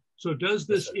 Watson. So does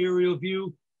this aerial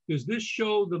view, does this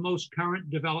show the most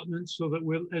current developments so that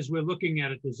as we're looking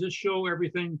at it, does this show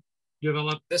everything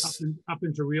developed up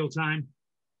into real time?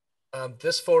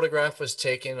 This photograph was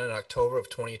taken in October of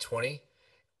 2020,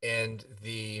 and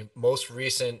the most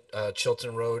recent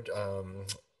Chilton Road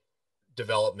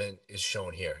development is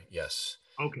shown here. Yes.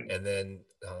 Okay. And then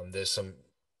there's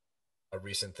a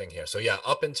recent thing here. So yeah,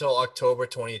 up until October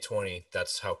 2020,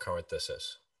 that's how current this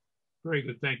is. Very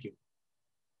good. Thank you.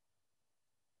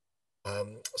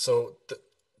 So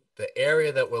the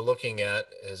area that we're looking at,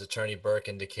 as Attorney Burke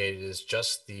indicated, is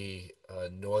just the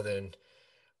northern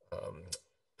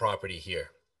property here.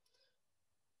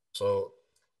 So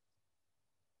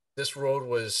this road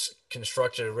was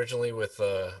constructed originally with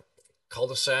a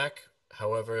cul-de-sac.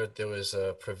 However, there was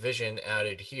a provision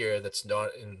added here that's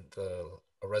not in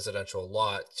a residential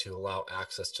lot to allow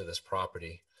access to this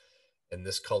property. And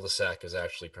this cul-de-sac is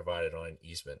actually provided on an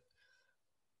easement.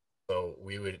 So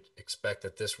we would expect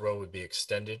that this road would be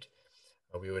extended.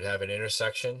 We would have an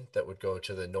intersection that would go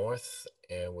to the north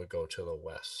and would go to the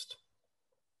west.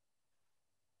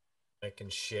 I can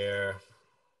share.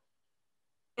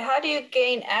 How do you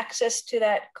gain access to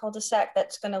that cul-de-sac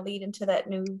that's going to lead into that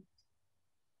new?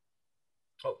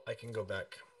 Oh, I can go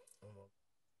back.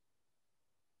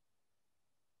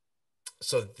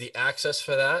 So the access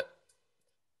for that,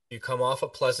 you come off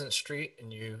of Pleasant Street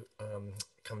and you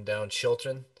come down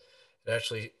Chilton. It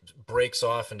actually breaks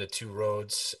off into two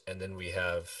roads, and then we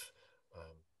have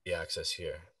the access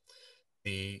here.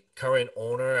 The current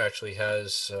owner actually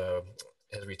has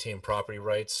retained property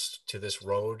rights to this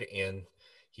road, and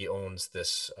he owns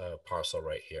this parcel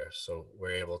right here. So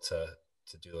we're able to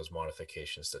do those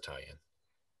modifications to tie in.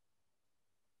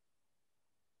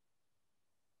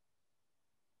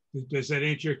 Does that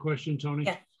answer your question, Tony?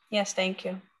 Yeah. Yes, thank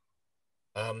you.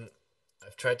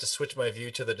 I've tried to switch my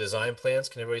view to the design plans.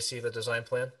 Can everybody see the design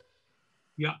plan?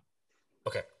 Yeah.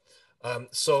 Okay.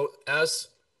 So as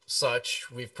such,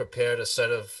 we've prepared a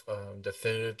set of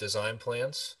definitive design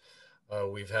plans.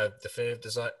 We've had definitive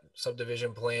design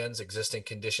subdivision plans, existing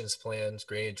conditions plans,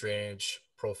 drainage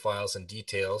profiles, and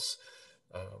details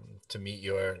to meet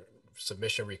your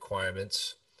submission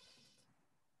requirements.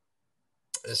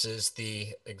 This is the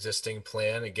existing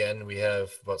plan. Again, we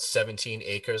have about 17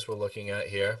 acres we're looking at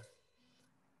here.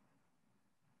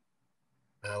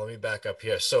 Let me back up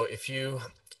here. So if you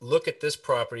look at this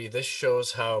property, this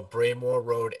shows how Braymore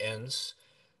Road ends.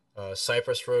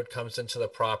 Cypress Road comes into the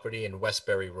property and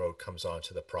Westbury Road comes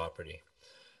onto the property.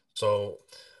 So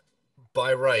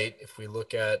by right, if we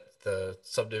look at the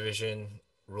subdivision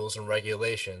rules and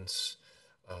regulations,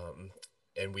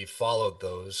 and we followed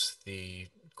those, the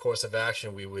course of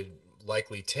action we would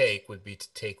likely take would be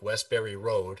to take Westbury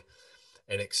Road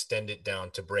and extend it down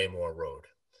to Braymore Road.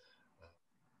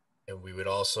 And we would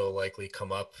also likely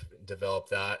come up, develop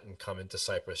that, and come into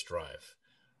Cypress Drive.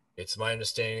 It's my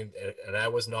understanding, and I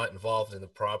was not involved in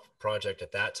the project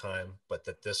at that time, but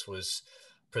that this was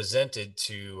presented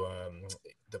to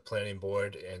the planning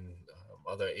board and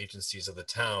other agencies of the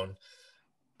town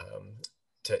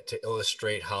to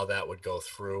illustrate how that would go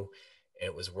through. And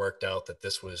it was worked out that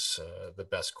this was the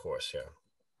best course here.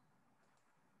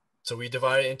 So we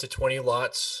divided it into 20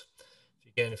 lots.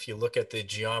 Again, if you look at the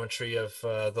geometry of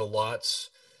the lots,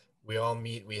 we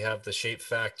have the shape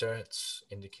factor. It's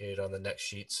indicated on the next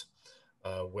sheets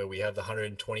where we have the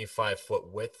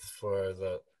 125-foot width for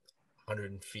the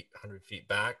 100 feet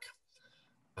back.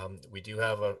 We do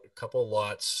have a couple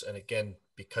lots, and again,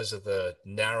 because of the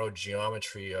narrow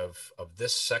geometry of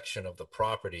this section of the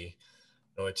property,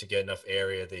 in order to get enough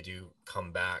area, they do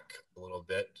come back a little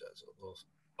bit, a little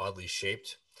oddly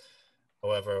shaped.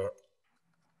 However,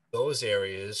 those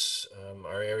areas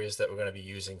are areas that we're going to be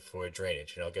using for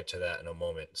drainage, and I'll get to that in a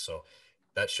moment. So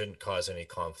that shouldn't cause any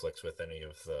conflicts with any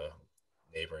of the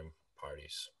neighboring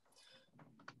parties.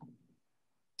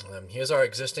 Here's our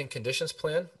existing conditions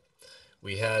plan.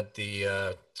 We had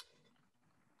the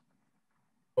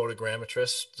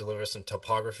photogrammetrist deliver some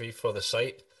topography for the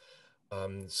site.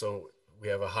 So we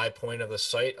have a high point of the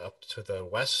site up to the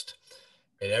west,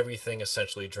 and everything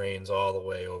essentially drains all the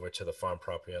way over to the farm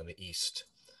property on the east.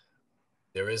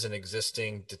 There is an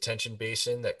existing detention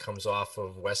basin that comes off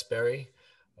of Westbury,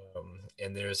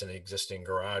 and there's an existing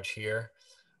garage here.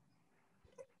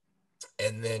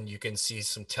 And then you can see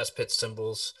some test pit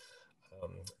symbols.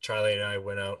 Charlie and I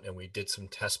went out and we did some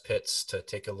test pits to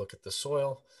take a look at the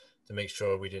soil to make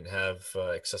sure we didn't have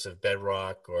excessive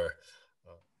bedrock or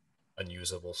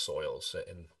unusable soils.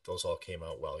 And those all came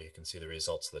out well. You can see the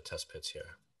results of the test pits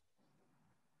here.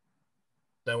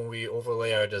 Then when we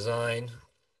overlay our design,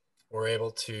 we're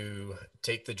able to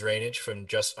take the drainage from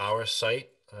just our site.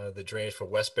 The drainage for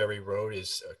Westbury Road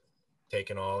is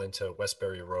taken all into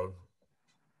Westbury Road.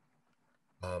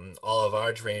 All of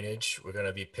our drainage, we're going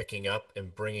to be picking up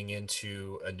and bringing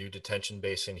into a new detention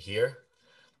basin here.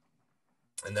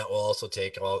 And that will also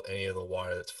take any of the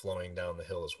water that's flowing down the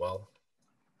hill as well.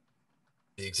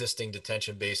 The existing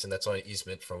detention basin that's on an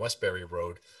easement from Westbury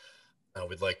Road,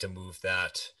 we'd like to move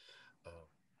that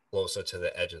closer to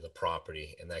the edge of the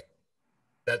property, and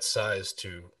that size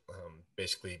to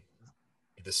basically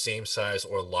be the same size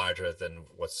or larger than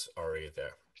what's already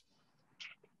there.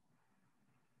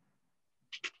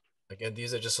 Again,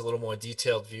 these are just a little more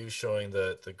detailed views showing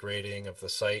the grading of the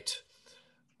site.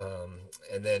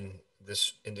 And then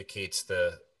this indicates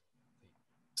the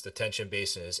detention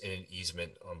basin is in an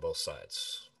easement on both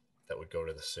sides that would go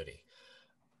to the city.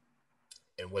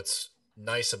 And what's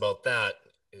nice about that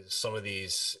is some of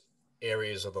these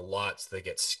areas of the lots that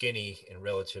get skinny and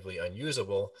relatively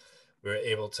unusable, we're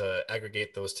able to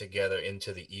aggregate those together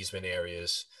into the easement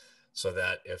areas so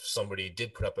that if somebody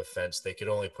did put up a fence, they could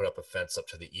only put up a fence up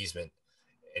to the easement,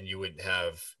 and you wouldn't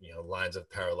have, you know, lines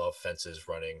of parallel fences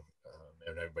running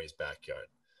in everybody's backyard.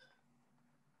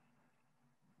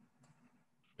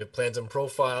 We have plans and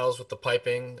profiles with the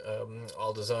piping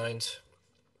all designed.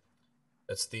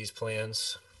 That's these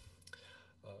plans.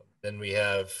 Then we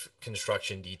have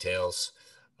construction details.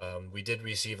 We did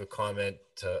receive a comment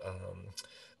to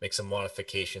make some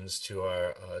modifications to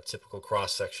our typical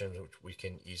cross section, which we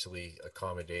can easily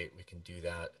accommodate. We can do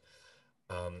that.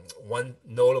 One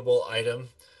notable item,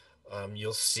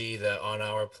 you'll see that on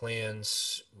our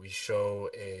plans, we show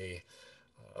a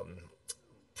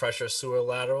pressure sewer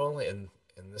lateral in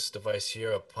this device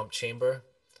here, a pump chamber.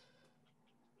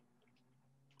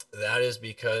 That is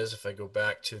because if I go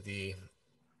back to the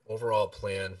overall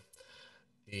plan,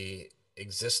 the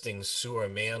existing sewer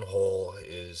manhole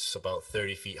is about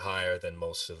 30 feet higher than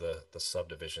most of the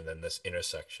subdivision than this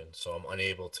intersection. So I'm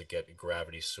unable to get a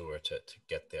gravity sewer to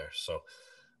get there. So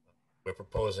We're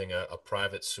proposing a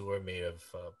private sewer made of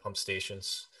pump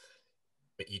stations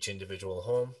for each individual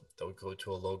home that would go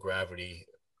to a low gravity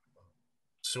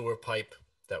sewer pipe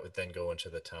that would then go into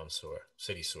the town sewer,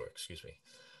 city sewer, excuse me.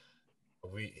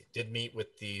 We did meet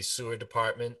with the sewer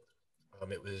department.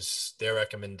 It was their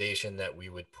recommendation that we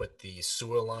would put the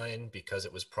sewer line, because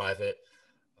it was private,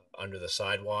 under the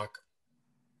sidewalk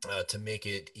to make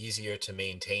it easier to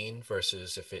maintain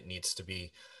versus if it needs to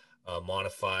be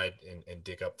modified and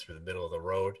dig up through the middle of the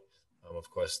road. Of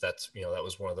course, that's, that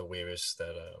was one of the waivers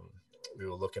that we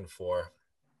were looking for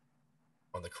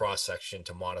on the cross section,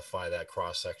 to modify that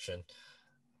cross section,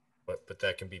 but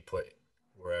that can be put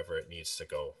wherever it needs to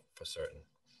go for certain.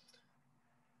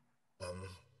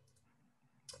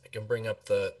 I can bring up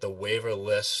the waiver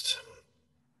list.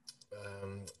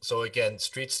 So again,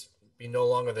 streets be no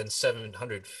longer than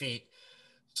 700 feet.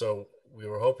 So we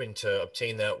were hoping to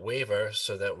obtain that waiver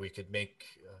so that we could make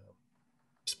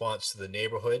response to the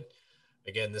neighborhood.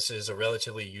 Again, this is a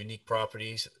relatively unique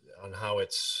property on how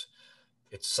its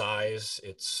size,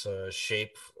 its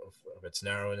shape of its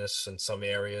narrowness in some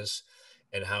areas,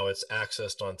 and how it's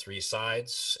accessed on 3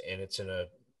 sides, and it's in an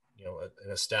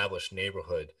established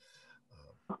neighborhood.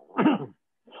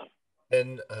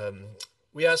 And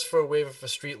we asked for a waiver for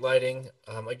street lighting.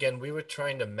 Again, we were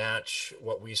trying to match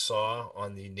what we saw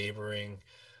on the neighboring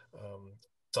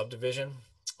subdivision.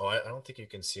 Oh, I don't think you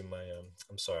can see my,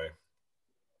 I'm sorry.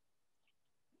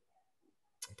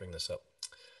 I'll bring this up.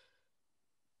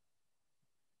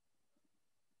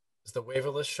 Is the waiver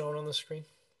list shown on the screen?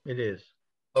 It is.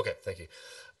 Okay, thank you.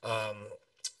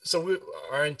 So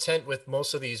our intent with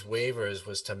most of these waivers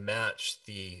was to match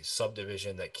the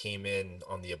subdivision that came in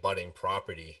on the abutting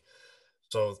property.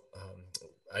 So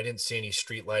I didn't see any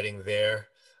street lighting there,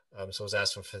 so I was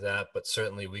asking for that, but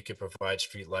certainly we could provide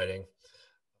street lighting.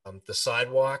 The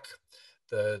sidewalk,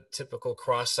 the typical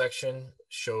cross section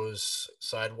shows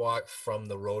sidewalk from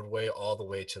the roadway all the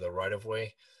way to the right of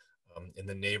way. In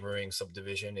the neighboring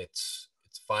subdivision, it's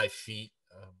 5 feet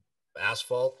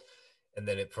asphalt, and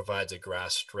then it provides a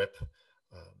grass strip.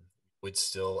 Would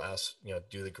still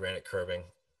do the granite curbing.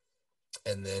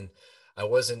 And then I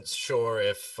wasn't sure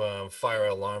if fire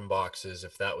alarm boxes,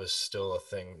 if that was still a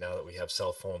thing now that we have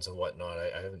cell phones and whatnot.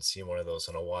 I haven't seen one of those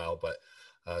in a while, but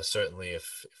certainly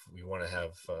if we want to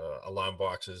have alarm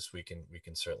boxes, we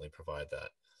can certainly provide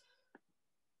that.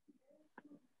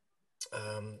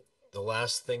 The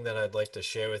last thing that I'd like to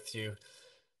share with you,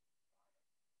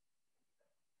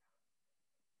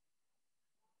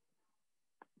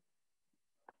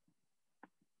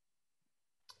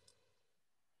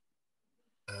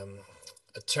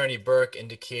 Attorney Burke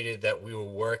indicated that we were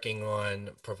working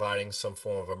on providing some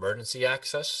form of emergency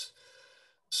access.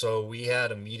 So we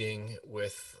had a meeting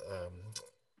with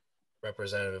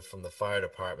representative from the fire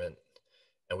department,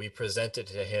 and we presented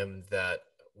to him that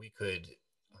we could,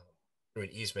 through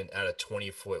an easement, add a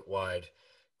 20-foot wide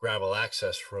gravel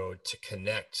access road to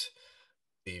connect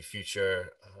the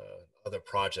future other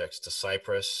projects to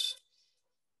Cypress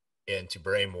and to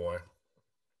Braymore.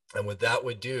 And what that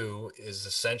would do is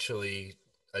essentially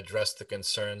address the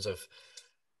concerns of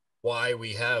why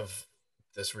we have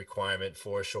this requirement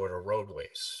for shorter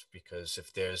roadways. Because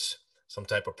if there's some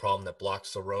type of problem that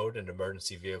blocks the road, an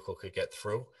emergency vehicle could get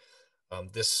through.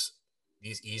 These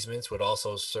easements would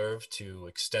also serve to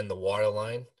extend the water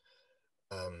line.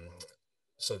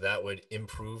 So that would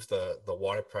improve the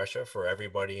water pressure for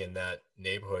everybody in that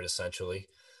neighborhood, essentially.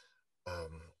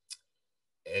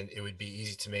 And it would be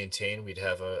easy to maintain. We'd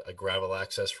have a gravel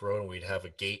access road, and we'd have a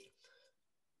gate.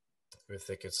 We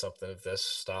think it's something of this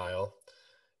style.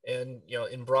 And,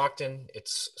 in Brockton,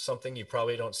 it's something you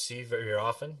probably don't see very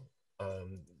often. A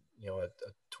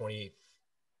 20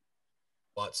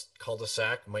 lots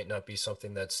cul-de-sac might not be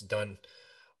something that's done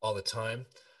all the time.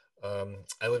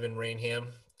 I live in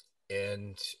Rainham,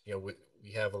 and,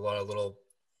 we have a lot of little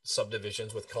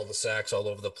subdivisions with cul-de-sacs all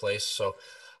over the place. So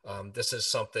this is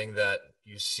something that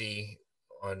you see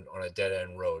on a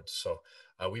dead-end road. So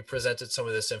we presented some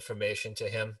of this information to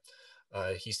him.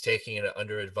 He's taking it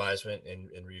under advisement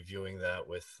and reviewing that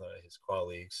with his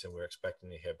colleagues, and we're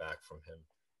expecting to hear back from him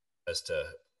as to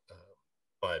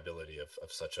viability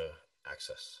of such a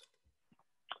access.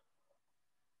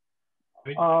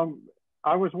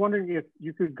 I was wondering if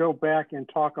you could go back and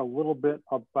talk a little bit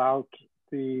about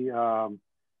the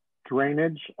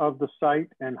drainage of the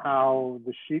site and how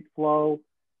the sheet flow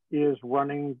is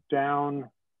running down,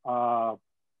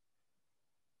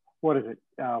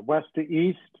 west to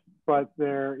east, but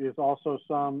there is also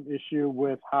some issue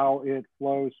with how it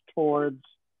flows towards,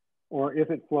 or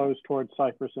if it flows towards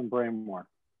Cypress and Braymore.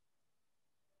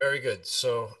 Very good.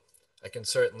 So I can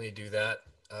certainly do that.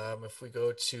 If we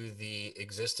go to the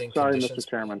existing Sorry, conditions. Mr.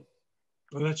 Chairman.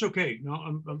 Well, that's okay.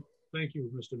 No, thank you,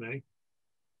 Mr. May.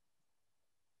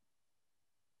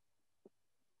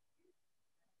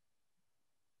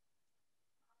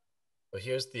 Well,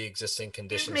 here's the existing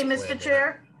conditions. Excuse me, Mr.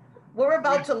 Chair. We're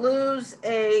about to lose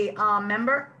a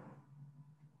member.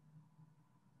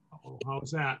 Oh,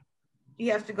 how's that? He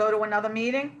has to go to another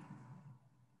meeting.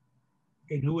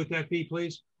 And who would that be,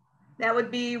 please? That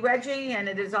would be Reggie, and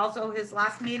it is also his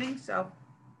last meeting, so.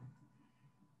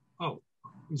 Oh,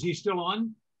 is he still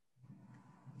on?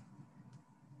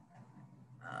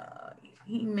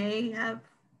 He may have.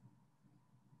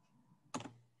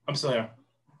 I'm still here.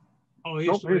 Oh,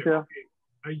 he's still here. Okay.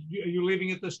 Are you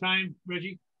leaving at this time,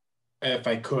 Reggie? If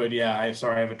I could, yeah. I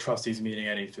have a trustees meeting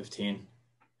at 8:15.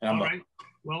 All right.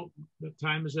 Well, the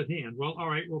time is at hand. Well, all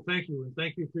right. Well, thank you. And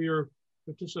thank you for your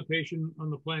participation on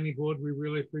the planning board. We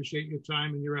really appreciate your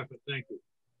time and your effort. Thank you.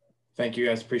 Thank you,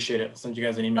 guys. Appreciate it. I'll send you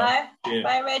guys an email. Bye.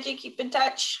 Bye, Reggie. Keep in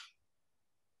touch.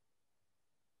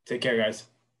 Take care, guys.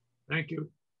 Thank you.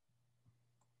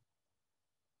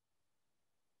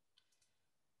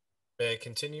 May I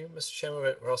continue, Mr.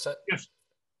 Chairman? We're all set? Yes.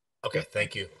 Okay,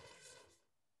 thank you.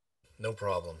 No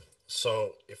problem.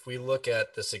 So if we look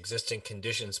at this existing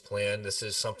conditions plan, this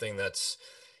is something that's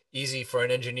easy for an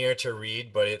engineer to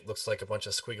read, but it looks like a bunch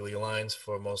of squiggly lines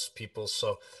for most people.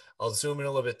 So I'll zoom in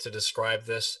a little bit to describe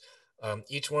this.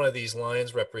 Each one of these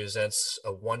lines represents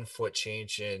a 1 foot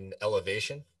change in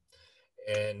elevation.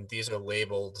 And these are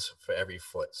labeled for every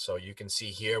foot. So you can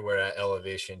see here we're at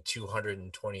elevation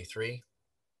 223.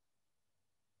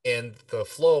 And the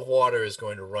flow of water is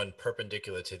going to run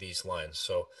perpendicular to these lines.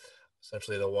 So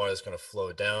essentially the water is going to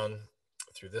flow down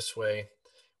through this way.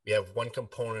 We have one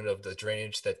component of the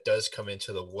drainage that does come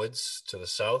into the woods to the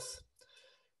south.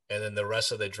 And then the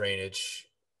rest of the drainage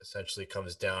essentially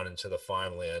comes down into the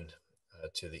farmland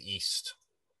to the east.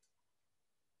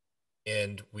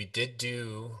 And we did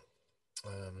do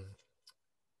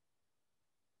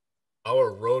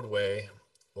our roadway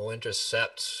will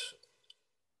intercept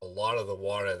a lot of the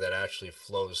water that actually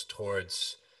flows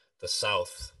towards the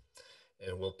south,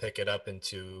 and we'll pick it up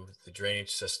into the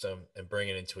drainage system and bring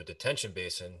it into a detention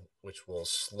basin, which will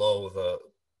slow the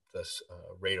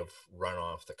rate of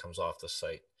runoff that comes off the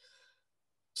site.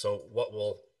 So what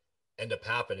will end up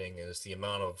happening is the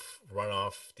amount of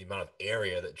runoff, the amount of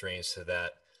area that drains to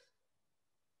that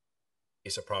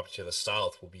piece of property to the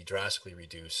south will be drastically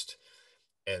reduced.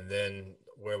 And then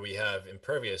where we have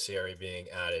impervious area being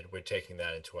added, we're taking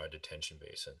that into our detention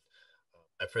basin.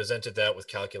 I presented that with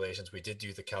calculations. We did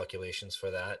do the calculations for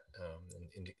that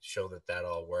and show that that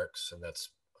all works. And that's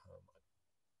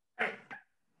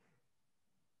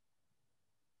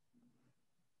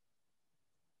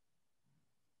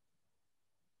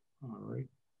all right.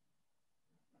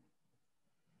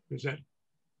 Does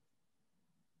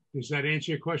that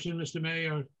answer your question, Mr. May?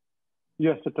 Or?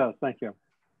 Yes, it does. Thank you.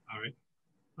 All right.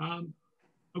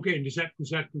 Okay, and does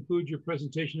that conclude your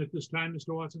presentation at this time,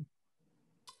 Mr. Watson?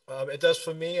 It does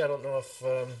for me. I don't know if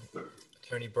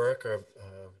Attorney Burke or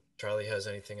Charlie has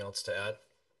anything else to add,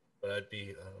 but I'd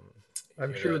be.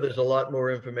 I'm sure there's a lot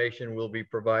more information we'll be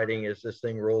providing as this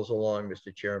thing rolls along,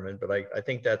 Mr. Chairman, but I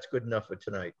think that's good enough for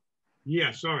tonight.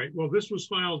 Yes, all right. Well, this was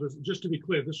filed, just to be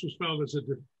clear, this was filed as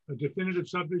a definitive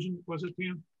subdivision, was it,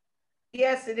 Pam?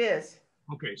 Yes, it is.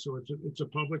 Okay, so it's a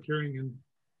public hearing,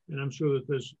 and I'm sure that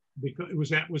there's,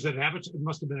 because it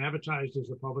must have been advertised as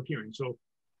a public hearing, so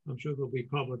I'm sure there'll be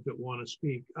public that want to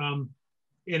speak. And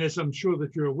as I'm sure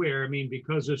that you're aware, I mean,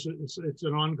 because it's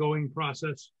an ongoing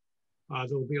process,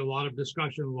 there will be a lot of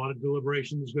discussion, a lot of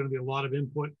deliberation. There's going to be a lot of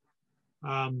input.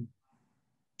 And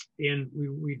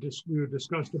we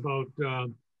discussed about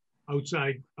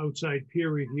outside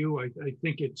peer review. I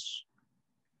think it's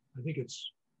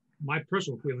my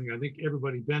personal feeling. I think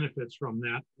everybody benefits from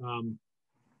that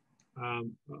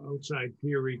outside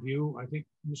peer review. I think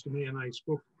Mr. May and I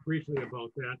spoke briefly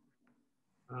about that.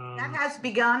 That has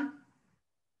begun.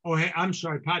 Oh, hey, I'm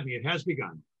sorry. Pardon me. It has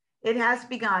begun. It has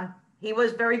begun. He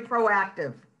was very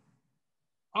proactive.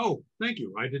 Oh, thank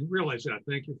you. I didn't realize that.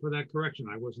 Thank you for that correction.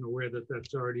 I wasn't aware that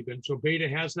that's already been. So Beta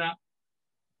has that?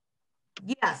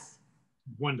 Yes.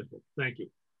 Wonderful. Thank you.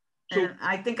 So, and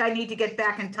I think I need to get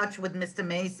back in touch with Mr.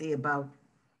 Macy about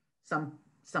some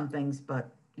things, but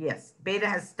yes, Beta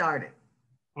has started.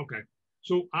 Okay.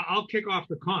 So I'll kick off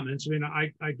the comments. I mean,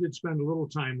 I did spend a little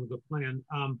time with the plan.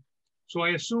 So I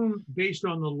assume based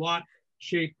on the lot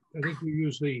shape, I think you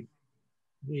use the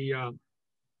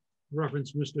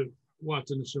reference, Mr.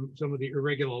 Watson, some of the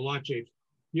irregular lot shapes.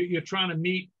 You're trying to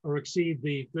meet or exceed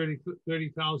the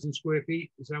 30,000 square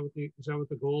feet. Is that what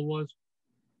the goal was?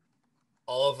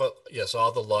 All of yes,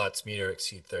 all the lots meet or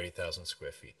exceed 30,000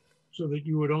 square feet. So that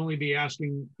you would only be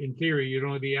asking, in theory, you'd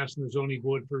only be asking the zoning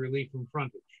board for relief from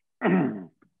frontage.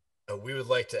 We would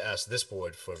like to ask this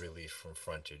board for relief from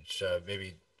frontage.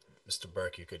 Maybe, Mr.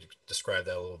 Burke, you could describe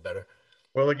that a little better.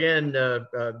 Well, again,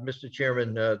 Mr.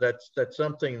 Chairman, that's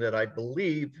something that I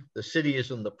believe the city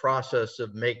is in the process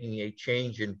of making a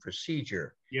change in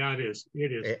procedure. Yeah, it is.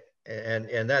 It is.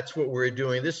 And that's what we're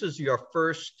doing. This is your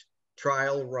first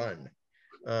trial run.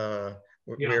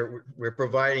 We're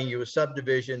providing you a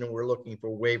subdivision, and we're looking for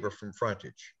waiver from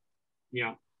frontage.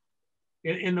 Yeah.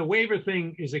 And the waiver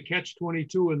thing is a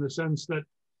catch-22 in the sense that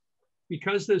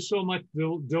because there's so much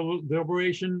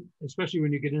deliberation, especially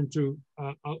when you get into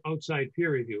outside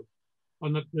peer review,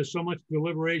 there's so much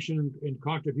deliberation and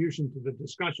contribution to the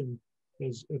discussion,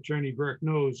 as Attorney Burke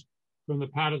knows, from the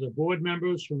part of the board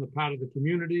members, from the part of the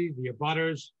community, the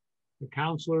abutters, the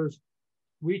counselors.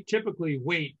 We typically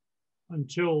wait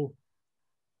until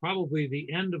probably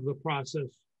the end of the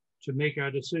process to make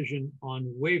our decision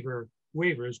on waivers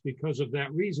because of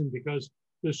that reason, because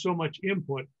there's so much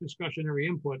input, discussionary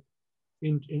input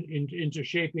into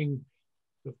shaping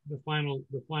the final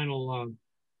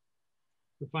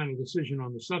decision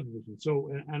on the subdivision.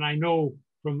 So, and I know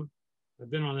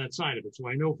I've been on that side of it, so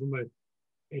I know from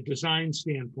a design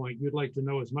standpoint, you'd like to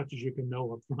know as much as you can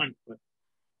know up front, but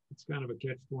it's kind of a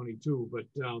catch-22. But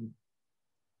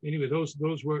anyway, those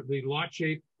were the lot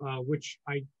shape, I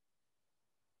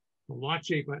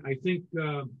think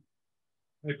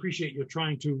I appreciate you're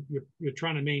trying to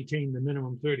maintain the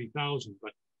minimum 30,000,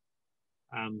 but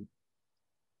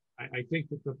I think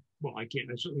that I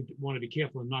certainly want to be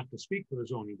careful not to speak for the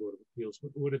Zoning Board of Appeals,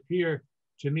 but it would appear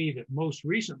to me that most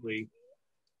recently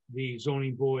the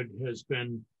Zoning Board has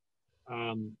been,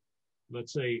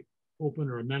 let's say, open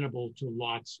or amenable to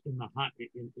lots in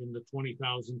the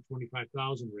 20,000,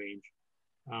 25,000 range.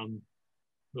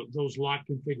 Those lot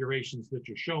configurations that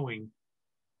you're showing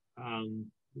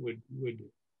would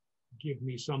give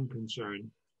me some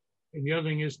concern. And the other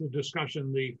thing is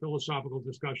the philosophical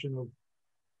discussion of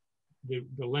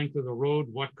the length of the road,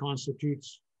 what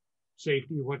constitutes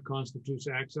safety, what constitutes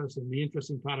access. And the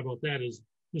interesting part about that is,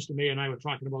 Mr. Mayor and I were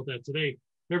talking about that today.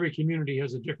 Every community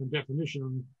has a different definition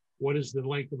on what is the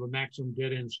length of a maximum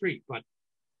dead-end street, but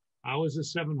ours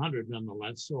is 700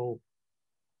 nonetheless. So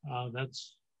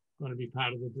that's going to be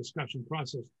part of the discussion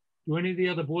process. Do any of the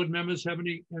other board members have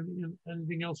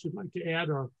anything else you'd like to add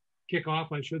or kick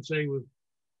off, I should say, with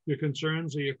your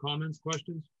concerns or your comments,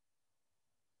 questions?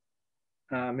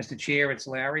 Mr. Chair, it's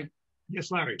Larry.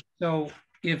 Yes, Larry. So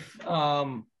if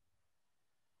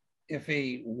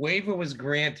a waiver was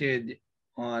granted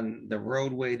on the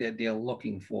roadway that they're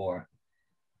looking for,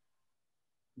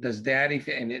 does that,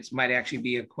 and it might actually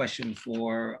be a question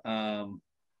for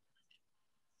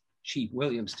Chief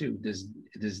Williams too, does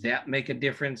that make a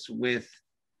difference with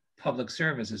public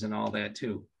services and all that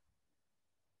too?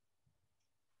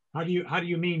 How do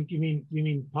you mean? You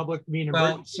mean public?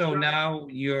 Well, so now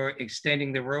you're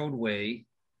extending the roadway.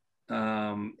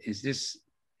 Is this?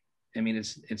 I mean,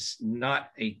 it's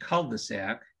not a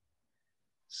cul-de-sac,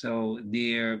 so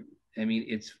there. I mean,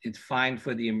 it's fine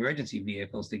for the emergency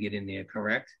vehicles to get in there,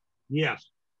 correct? Yes.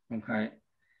 Okay.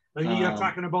 You're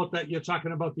talking about that. You're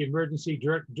talking about the emergency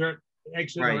dirt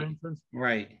exit or entrance.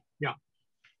 Right. Yeah.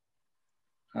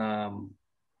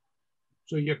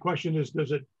 So your question is,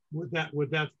 would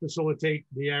that facilitate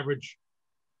the average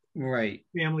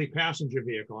family passenger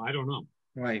vehicle? I don't know.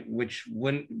 Right,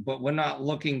 but we're not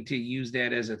looking to use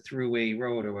that as a throughway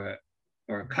road or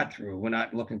a cut through. We're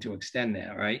not looking to extend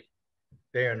that, right?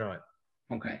 They are not.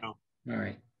 Okay. No. All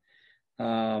right.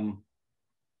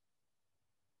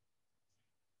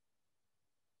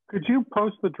 Could you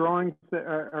post the drawings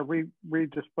or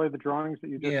re-display the drawings that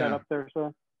you just had up there,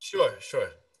 sir? Sure.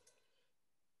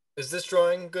 Is this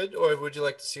drawing good, or would you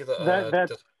like to see the?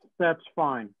 That's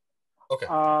fine. Okay.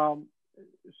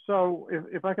 So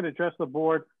if I could address the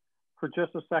board for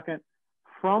just a second,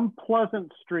 from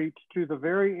Pleasant Street to the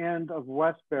very end of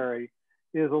Westbury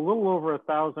is a little over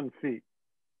 1,000 feet.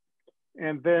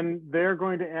 And then they're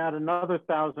going to add another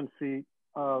 1,000 feet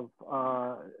of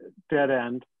dead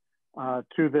end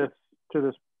to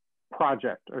this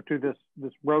project, or to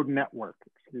this road network,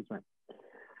 excuse me.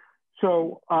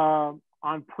 So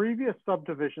on previous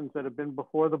subdivisions that have been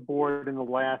before the board in the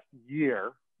last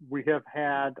year, we have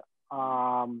had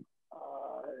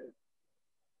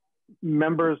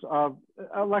members of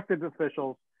elected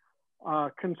officials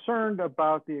concerned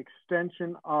about the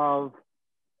extension of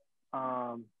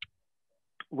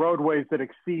roadways that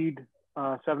exceed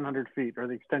 700 feet, or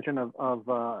the extension of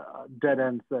dead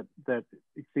ends that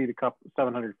exceed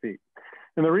 700 feet.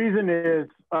 And the reason is,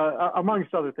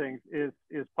 amongst other things, is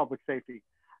public safety.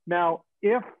 Now,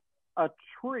 if a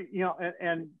tree, you know,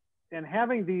 and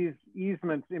having these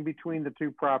easements in between the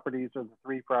two properties or the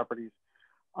three properties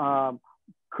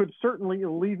could certainly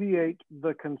alleviate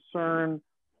the concern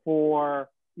for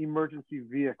emergency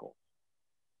vehicles.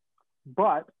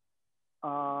 But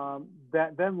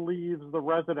that then leaves the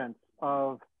residents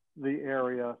of the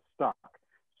area stuck.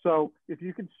 So if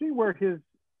you can see where his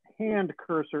hand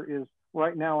cursor is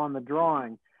right now on the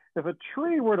drawing, if a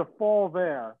tree were to fall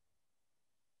there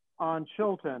on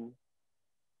Chilton,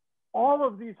 all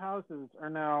of these houses are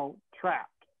now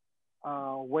trapped,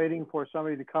 waiting for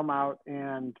somebody to come out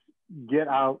and get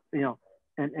out, you know,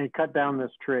 and cut down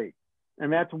this tree.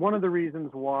 And that's one of the reasons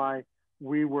why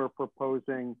we were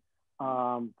proposing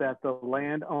that the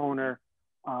landowner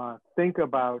think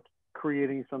about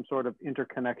creating some sort of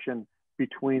interconnection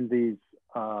between these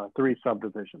three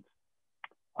subdivisions.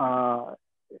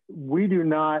 We do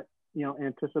not, you know,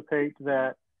 anticipate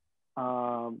that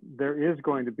there is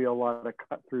going to be a lot of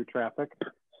cut through traffic,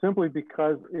 simply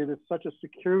because it is such a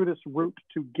circuitous route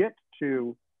to get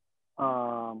to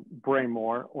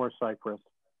Braymore or Cypress,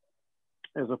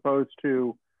 as opposed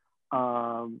to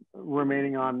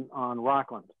remaining on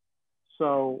Rockland.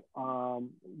 So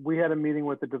we had a meeting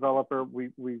with the developer.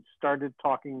 We started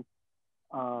talking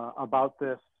about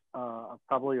this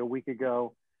probably a week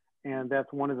ago, and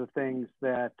that's one of the things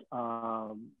that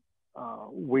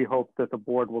we hope that the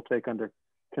board will take under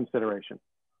consideration.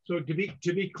 So to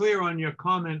be clear on your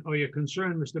comment or your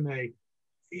concern, Mr. May,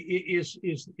 is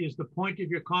the point of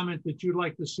your comment that you'd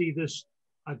like to see this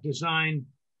design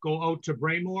go out to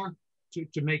Braymore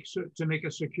to make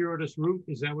a circuitous route?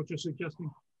 Is that what you're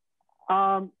suggesting?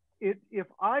 If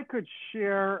I could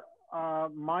share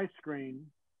my screen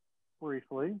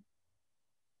briefly.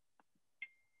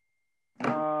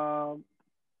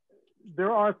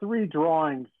 There are three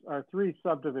drawings, or three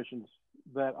subdivisions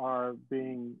that are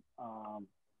being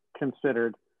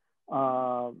considered.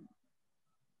 Let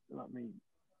me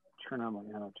turn on my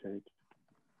annotate.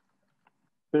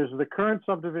 There's the current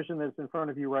subdivision that's in front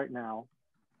of you right now.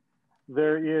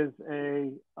 There is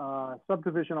a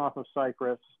subdivision off of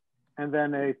Cypress, and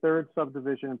then a third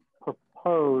subdivision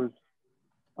proposed,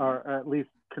 or at least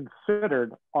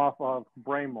considered, off of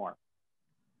Braymore.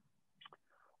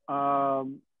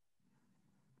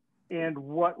 And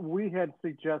what we had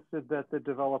suggested that the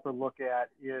developer look at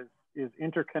is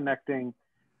interconnecting,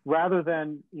 rather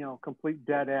than, you know, complete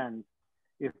dead ends.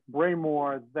 If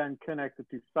Braymore then connected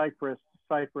to Cypress,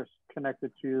 Cypress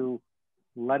connected to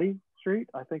Letty Street,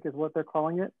 I think is what they're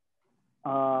calling it,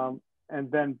 and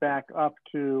then back up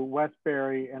to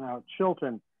Westbury and out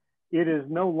Chilton, it is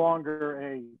no longer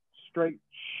a straight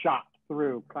shot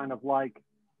through, kind of like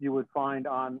you would find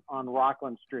on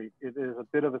Rockland Street. It is a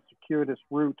bit of a circuitous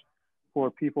route for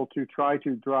people to try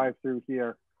to drive through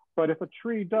here. But if a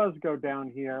tree does go down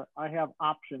here, I have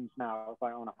options now if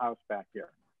I own a house back here.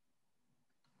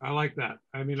 I like that.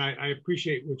 I mean, I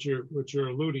appreciate what you're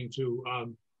alluding to.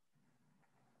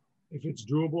 If it's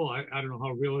doable, I don't know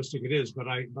how realistic it is, but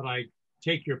I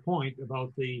take your point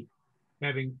about the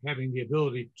having the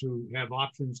ability to have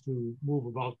options to move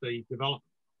about the development.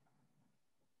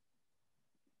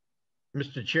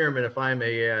 Mr. Chairman, if I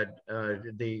may add,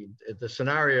 the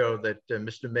scenario that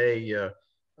Mr. May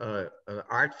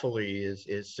artfully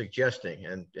is suggesting,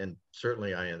 and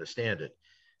certainly I understand it,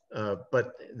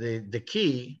 but the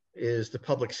key is the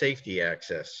public safety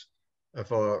access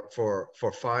for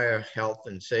fire, health,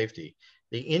 and safety.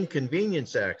 The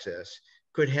inconvenience access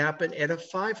could happen at a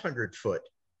 500-foot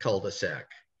cul-de-sac.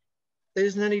 It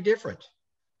isn't any different.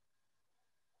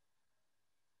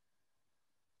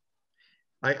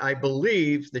 I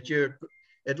believe that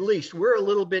at least we're a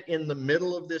little bit in the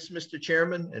middle of this, Mr.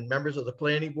 Chairman and members of the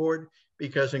planning board,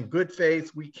 because in good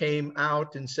faith, we came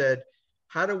out and said,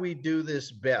 how do we do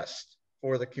this best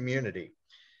for the community?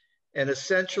 And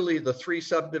essentially the three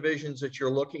subdivisions that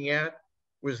you're looking at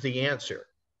was the answer.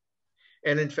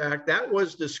 And in fact, that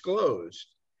was disclosed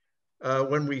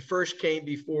when we first came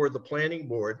before the planning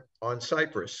board on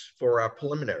Cypress for our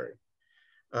preliminary.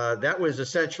 That was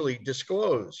essentially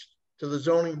disclosed to the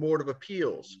Zoning Board of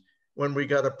Appeals when we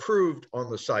got approved on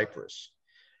the Cypress.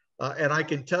 And I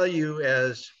can tell you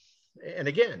and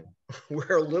again,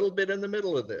 we're a little bit in the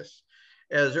middle of this.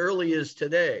 As early as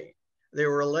today,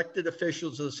 there were elected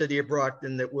officials of the city of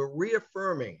Brockton that were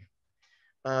reaffirming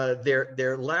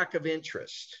their lack of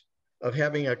interest of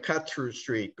having a cut-through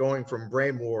street going from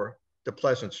Braymore to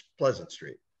Pleasant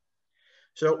Street.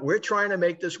 So we're trying to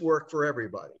make this work for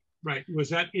everybody. Right. Was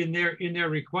that in their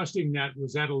requesting that?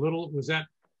 Was that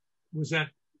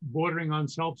bordering on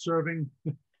self-serving?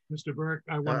 Mr. Burke,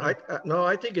 I wonder. No,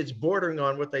 I think it's bordering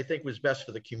on what they think was best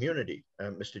for the community,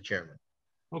 Mr. Chairman.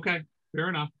 Okay, fair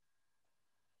enough.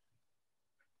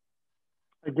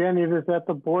 Again, it is at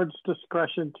the board's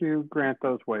discretion to grant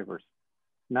those waivers,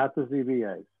 not the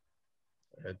ZBA's.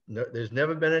 No, there's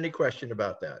never been any question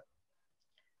about that.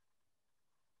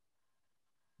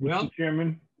 Well, Mr.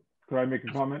 Chairman, could I make a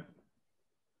comment?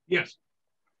 Yes.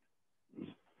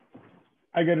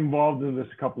 I got involved in this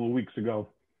a couple of weeks ago,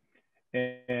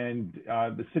 and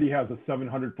the city has a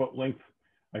 700-foot length.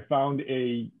 I found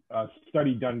a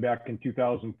study done back in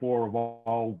 2004 of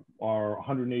all our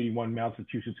 181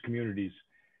 Massachusetts communities.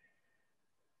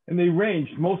 And they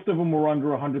ranged, most of them were under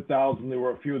 100,000. There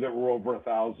were a few that were over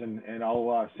 1,000, and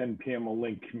I'll send Pam a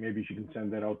link. Maybe she can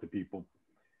send that out to people.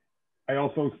 I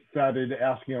also started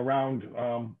asking around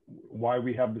why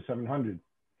we have the 700.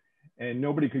 And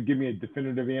nobody could give me a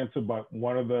definitive answer, but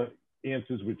one of the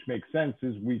answers which makes sense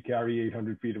is we carry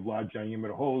 800 feet of large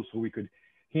diameter hose, so we could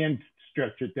hand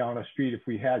stretch it down a street if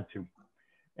we had to.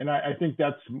 And I think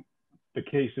that's the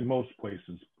case in most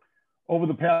places. Over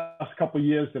the past couple of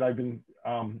years that I've been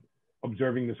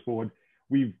observing this board,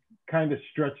 we've kind of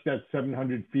stretched that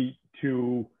 700 feet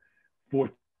to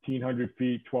 1,400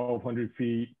 feet, 1,200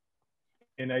 feet.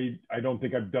 And I don't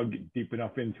think I've dug deep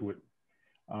enough into it.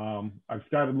 I've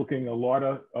started looking a lot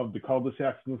of the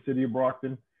cul-de-sacs in the city of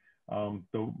Brockton.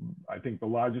 I think the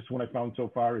largest one I found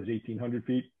so far is 1,800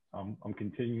 feet. I'm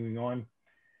continuing on.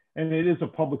 And it is a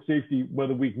public safety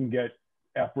whether we can get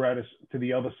apparatus to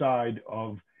the other side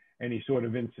of any sort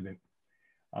of incident.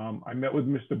 I met with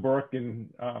Mr. Burke and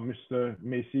Mr.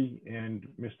 Macy and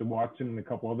Mr. Watson and a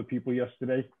couple other people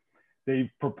yesterday.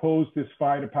 They proposed this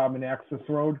fire department access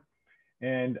road,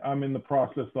 and I'm in the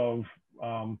process of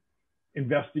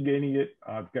investigating it.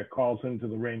 I've got calls into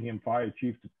the Rainham Fire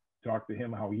Chief to talk to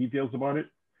him how he feels about it.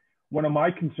 One of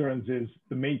my concerns is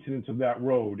the maintenance of that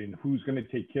road and who's going to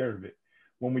take care of it.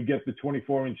 When we get the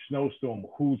 24-inch snowstorm,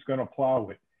 who's going to plow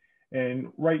it?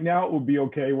 And right now it would be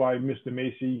okay while Mr.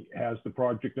 Macy has the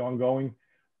project ongoing.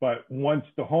 But once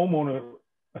the homeowner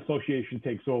association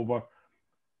takes over,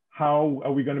 how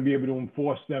are we going to be able to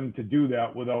enforce them to do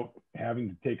that without having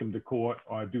to take them to court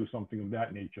or do something of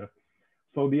that nature?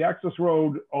 So the access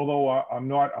road, although I'm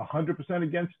not 100%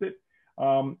 against it,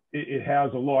 it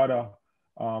has a lot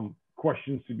of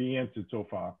questions to be answered so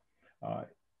far.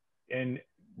 And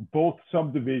both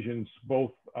subdivisions,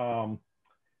 both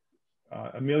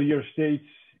Amelia Estates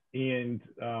and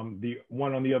the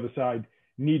one on the other side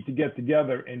need to get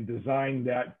together and design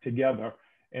that together.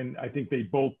 And I think they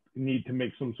both need to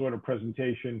make some sort of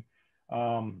presentation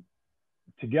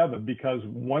together, because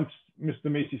once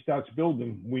Mr. Macy starts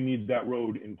building, we need that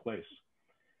road in place.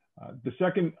 The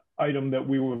second item that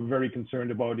we were very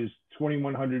concerned about is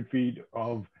 2,100 feet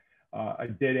of a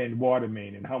dead end water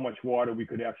main and how much water we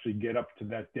could actually get up to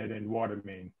that dead end water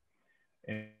main.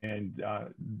 And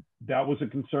that was a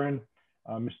concern.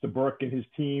 Mr. Burke and his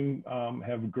team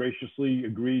have graciously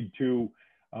agreed to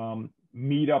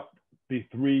meet up the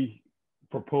 3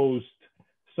 proposed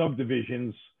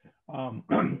subdivisions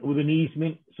with an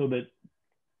easement so that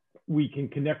we can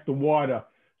connect the water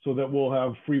so that we'll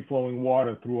have free flowing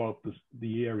water throughout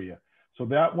the area. So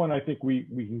that one, I think we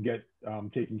can get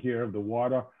taken care of, the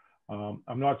water.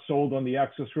 I'm not sold on the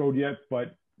access road yet,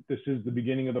 but this is the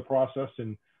beginning of the process,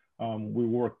 and we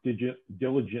work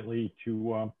diligently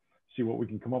to see what we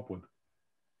can come up with.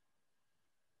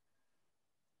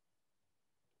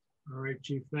 All right,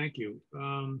 Chief, thank you.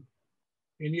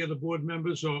 Any other board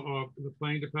members or the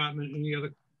planning department, any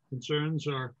other concerns?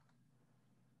 Or,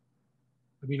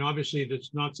 I mean, obviously that's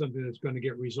not something that's going to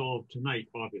get resolved tonight,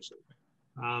 obviously.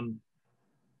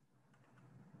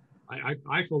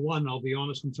 I, for one, I'll be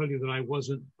honest and tell you that I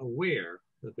wasn't aware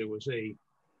that there was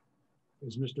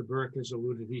as Mr. Burke has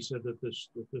alluded, he said that this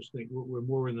thing, we're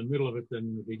more in the middle of it than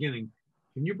in the beginning.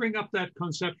 Can you bring up that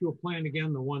conceptual plan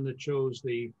again, the one that shows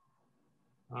the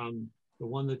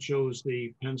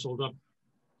penciled up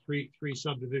three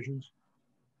subdivisions?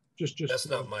 Just That's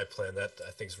not my plan. That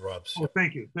I think is Rob's. Oh,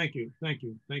 thank you.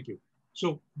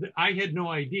 So I had no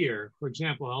idea. For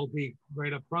example, I'll be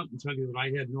right up front and tell you that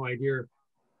I had no idea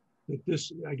that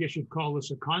this, I guess you'd call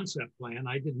this a concept plan.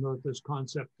 I didn't know that this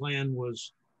concept plan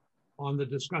was on the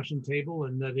discussion table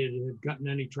and that it had gotten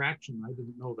any traction. I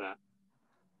didn't know that.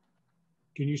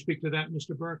 Can you speak to that,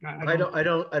 Mr. Burke? I don't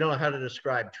know how to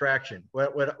describe traction.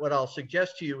 What I'll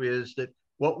suggest to you is that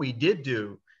what we did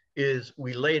do is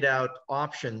we laid out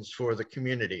options for the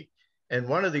community. And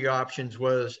one of the options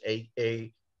was a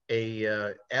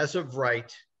as of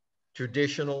right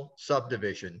traditional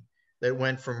subdivision that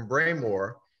went from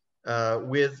Braymore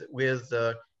with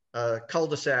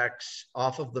cul-de-sacs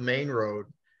off of the main road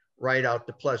right out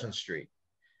to Pleasant Street.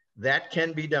 That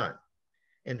can be done.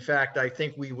 In fact, I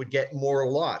think we would get more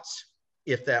lots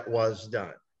if that was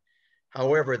done.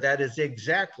 However, that is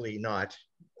exactly not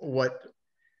what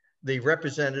the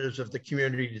representatives of the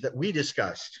community that we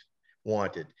discussed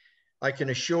wanted. I can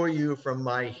assure you from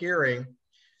my hearing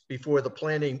before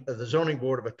the Zoning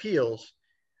Board of Appeals,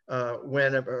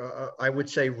 when I would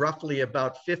say roughly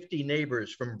about 50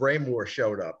 neighbors from Braemore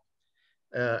showed up.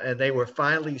 And they were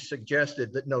finally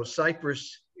suggested that no,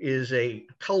 Cypress is a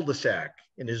cul-de-sac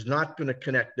and is not going to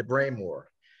connect to Braemore.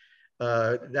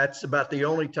 That's about the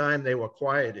only time they were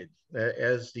quieted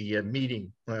as the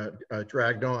meeting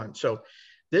dragged on. So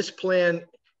this plan,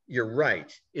 you're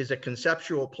right, is a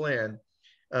conceptual plan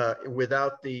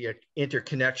without the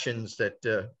interconnections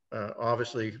that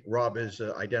obviously Rob has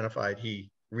identified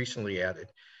he recently added.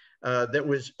 That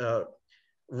was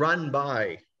run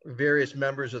by various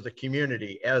members of the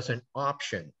community as an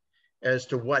option as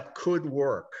to what could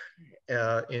work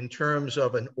in terms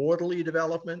of an orderly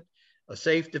development, a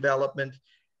safe development,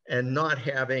 and not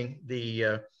having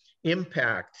the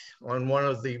impact on one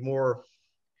of the more,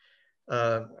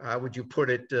 how would you put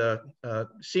it,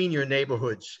 senior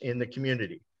neighborhoods in the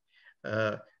community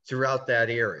throughout that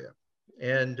area.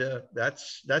 And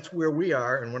that's where we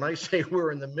are. And when I say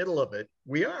we're in the middle of it,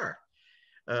 we are.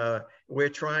 We're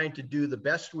trying to do the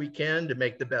best we can to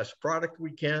make the best product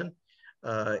we can,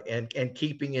 and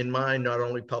keeping in mind not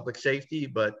only public safety,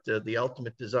 but the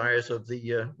ultimate desires of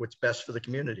the what's best for the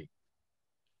community.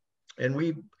 And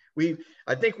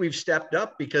I think we've stepped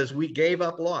up because we gave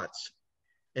up lots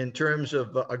in terms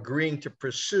of agreeing to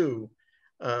pursue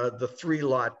the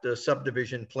 3-lot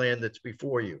subdivision plan that's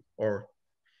before you, or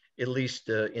at least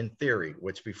in theory,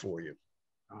 what's before you.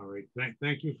 All right,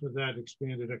 thank you for that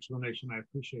expanded explanation. I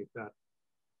appreciate that.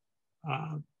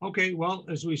 Okay, well,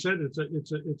 as we said,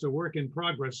 it's a work in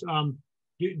progress. Do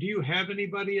you have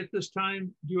anybody at this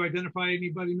time? Do you identify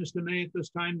anybody, Mr. May, at this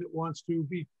time that wants to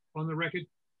be on the record?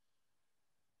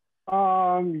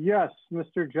 Yes,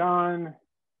 Mr. John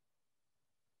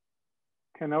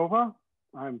Canova.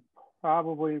 I'm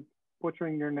probably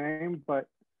butchering your name, but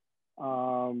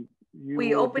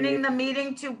we opening the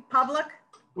meeting to public?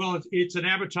 Well, it's an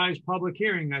advertised public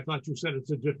hearing. I thought you said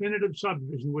it's a definitive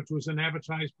subdivision, which was an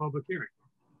advertised public hearing.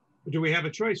 Do we have a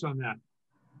choice on that?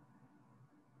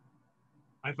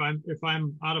 If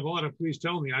I'm out of order, please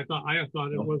tell me. I thought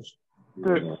it was.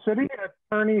 The city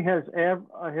attorney has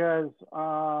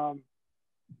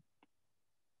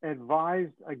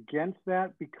advised against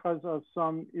that because of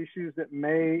some issues that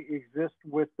may exist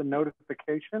with the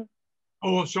notification.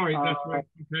 Oh, sorry, that's right.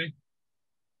 Okay.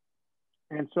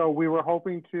 And so we were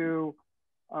hoping to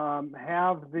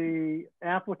have the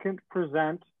applicant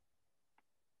present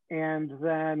and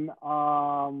then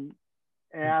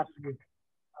ask,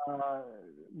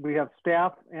 we have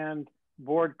staff and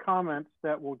board comments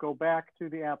that will go back to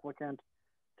the applicant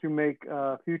to make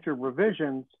future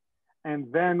revisions. And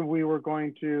then we were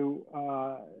going to,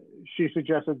 she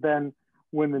suggested then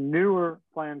when the newer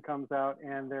plan comes out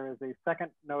and there is a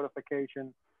second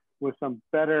notification with some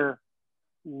better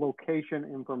location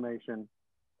information,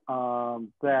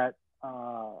 that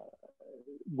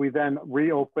we then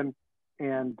reopen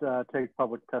and take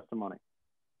public testimony.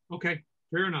 Okay,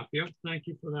 fair enough. Yep, thank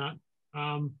you for that.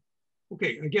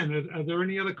 Okay, again, are there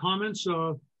any other comments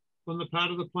from the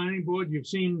part of the planning board? You've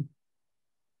seen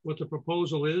what the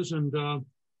proposal is, and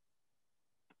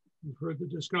you've heard the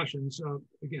discussions.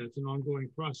 Again, it's an ongoing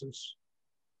process.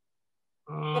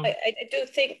 I do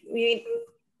think we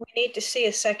need to see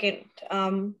a second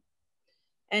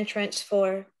entrance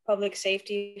for public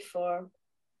safety, for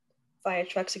fire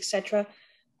trucks, etc.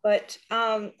 But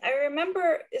I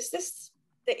remember, is this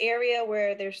the area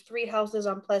where there's 3 houses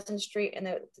on Pleasant Street and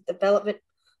the development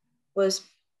was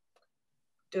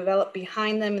developed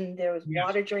behind them and there was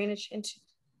water drainage into?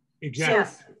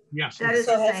 Exactly. Yes. That is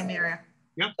the same area.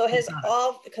 Yep. So has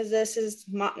all, because this is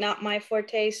not my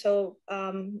forte, so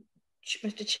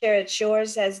Mr. Chair, it's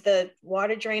yours. Has the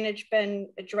water drainage been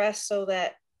addressed so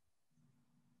that?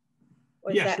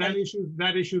 Yes, that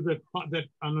issue that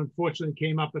unfortunately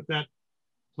came up at that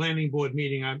planning board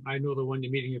meeting. I know the one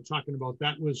meeting you're talking about.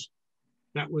 That was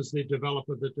the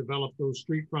developer that developed those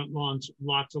streetfront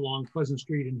lots along Pleasant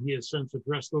Street, and he has since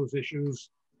addressed those issues,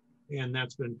 and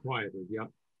that's been quieted. Yep.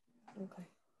 Okay.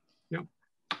 Yep.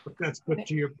 But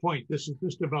to your point, this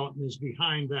development is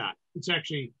behind that. It's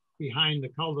actually behind the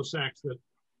cul-de-sacs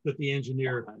that the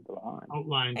engineer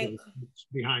outlined. It's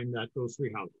behind those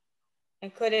 3 houses.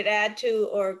 And could it add to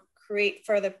or create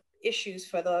further issues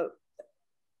for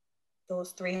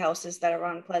those 3 houses that are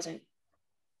on Pleasant?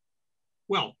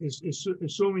 Well,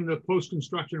 assuming the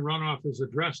post-construction runoff is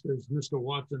addressed as Mr.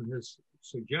 Watson has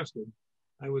suggested,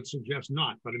 I would suggest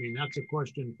not. But I mean, that's a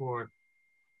question for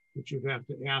which you'd have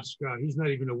to ask. He's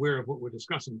not even aware of what we're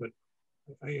discussing, but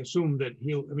I assume that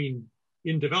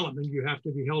in development, you have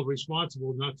to be held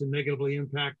responsible not to negatively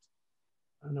impact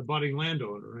an abutting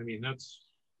landowner. I mean,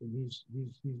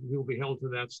 he'll be held to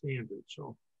that standard.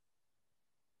 So.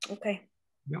 Okay.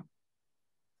 Yep.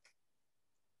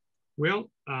 Well,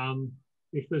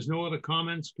 if there's no other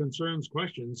comments, concerns,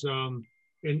 questions, and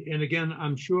again,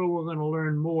 I'm sure we're going to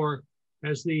learn more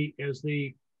as the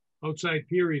outside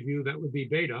peer review, that would be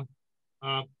Beta,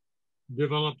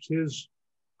 develops his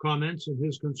comments and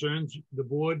his concerns. The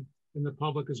board and the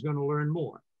public is going to learn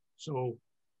more. So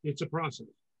it's a process.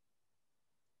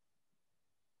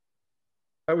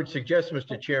 I would suggest,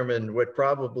 Mr. Chairman, what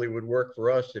probably would work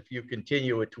for us if you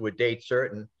continue it to a date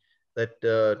certain that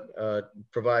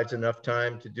provides enough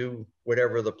time to do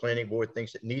whatever the planning board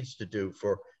thinks it needs to do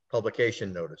for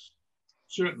publication notice.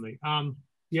 Certainly.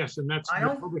 Yes, and that's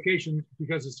the publication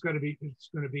because it's going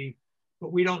to be,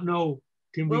 but we don't know.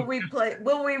 Will we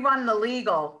run the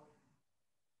legal?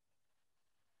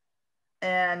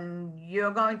 And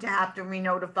you're going to have to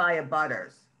re-notify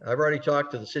abutters. I've already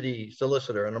talked to the city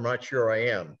solicitor, and I'm not sure I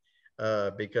am,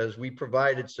 because we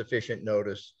provided sufficient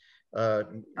notice. But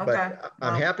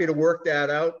I'm happy to work that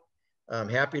out. I'm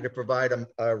happy to provide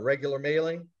a regular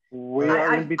mailing.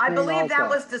 I believe that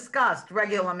was discussed,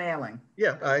 regular mailing.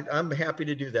 Yeah, I'm happy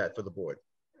to do that for the board.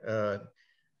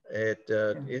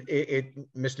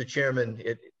 Mr. Chairman,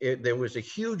 there was a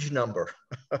huge number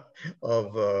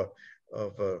of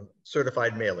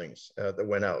certified mailings that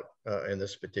went out in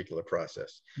this particular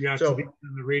process. Yeah, so in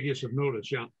the radius of notice,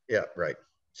 yeah. Yeah, right.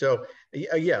 So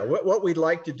yeah, what we'd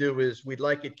like to do is we'd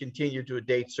like it continue to a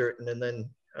date certain, and then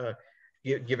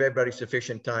give everybody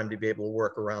sufficient time to be able to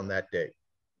work around that date.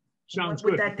 Sounds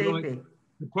good. What would that date be?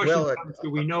 The question comes, do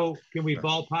we know, can we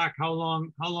ballpark how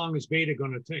long is Beta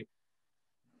going to take?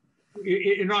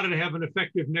 In order to have an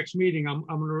effective next meeting, I'm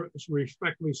going to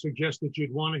respectfully suggest that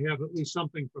you'd want to have at least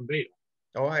something from Beta.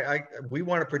 Oh, we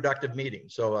want a productive meeting,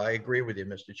 so I agree with you,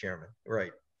 Mr. Chairman.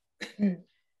 Right.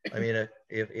 I mean,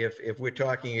 if we're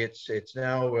talking, it's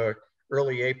now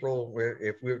early April.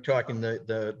 If we were talking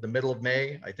the middle of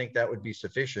May, I think that would be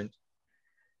sufficient.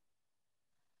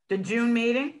 The June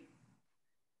meeting?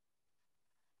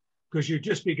 Because you've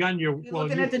just begun your. You're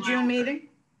looking at the June meeting?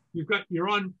 You're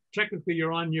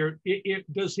on your.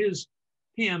 Does his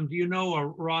Pam, do you know, or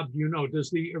Rob, do you know, does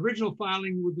the original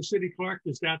filing with the city clerk,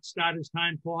 does that start his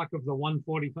time clock of the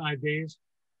 145 days?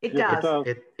 It does.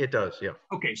 It does, yeah.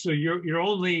 Okay, so you've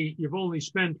only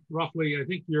spent roughly, I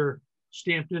think you're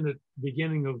stamped in at the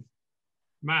beginning of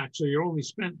March, so you only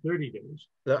spent 30 days.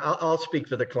 I'll speak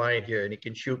for the client here, and he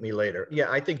can shoot me later.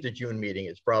 Yeah, I think the June meeting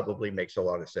probably makes a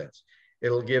lot of sense.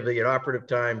 It'll give an operative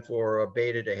time for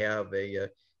Beta to have a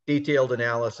detailed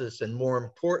analysis, and more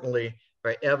importantly,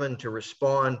 for Evan to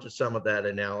respond to some of that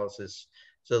analysis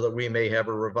so that we may have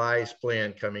a revised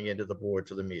plan coming into the board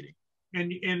for the meeting.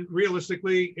 And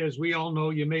realistically, as we all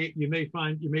know, you may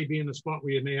be in a spot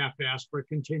where you may have to ask for a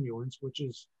continuance, which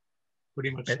is pretty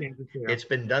much standard fare. It's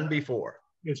been done before.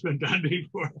 It's been done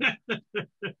before.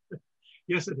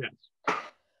 Yes, it has.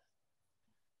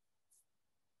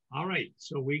 All right,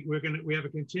 so we have a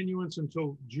continuance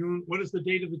until June. What is the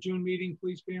date of the June meeting,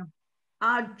 please, Pam?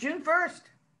 June 1st.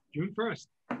 June 1st.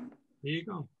 There you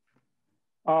go.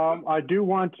 I do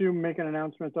want to make an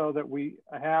announcement, though, that we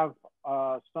have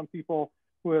some people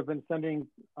who have been sending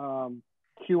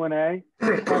Q&A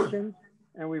questions,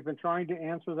 and we've been trying to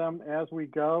answer them as we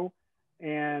go.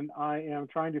 And I am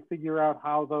trying to figure out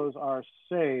how those are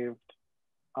saved.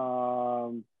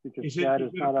 Because is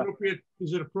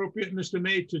it appropriate, Mr.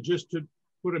 May, to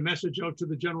put a message out to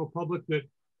the general public that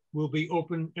will be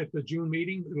open at the June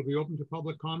meeting? It'll be open to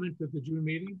public comment at the June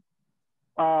meeting?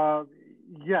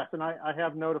 Yes, and I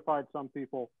have notified some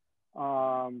people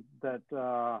that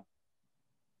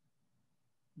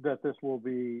this will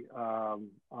be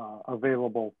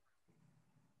available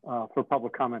for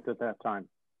public comment at that time.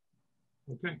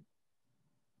 Okay.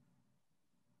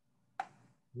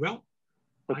 Well,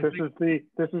 but this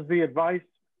is the advice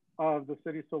of the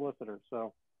city solicitor.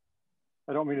 So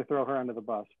I don't mean to throw her under the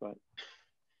bus, but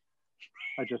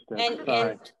I just did.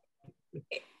 Sorry.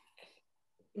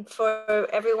 And for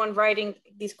everyone writing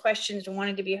these questions and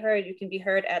wanting to be heard, you can be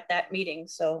heard at that meeting.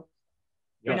 So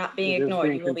you're not being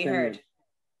ignored. You will be heard.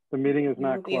 The meeting is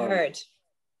not closed. You will be heard.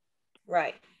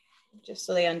 Right. Just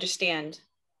so they understand.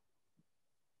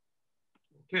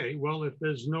 Okay. Well, if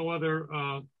there's no other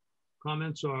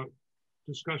comments or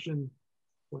discussion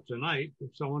for tonight,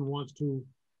 if someone wants to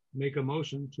make a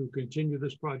motion to continue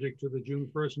this project to the June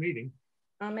 1st meeting.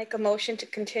 I'll make a motion to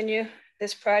continue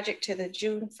this project to the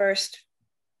June 1st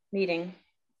meeting.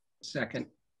 Second.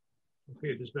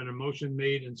 Okay, there's been a motion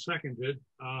made and seconded.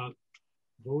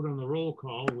 Vote on the roll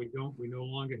call. We no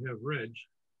longer have Reg.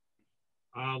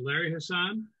 Larry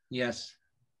Hassan? Yes.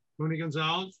 Tony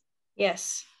Gonzalez?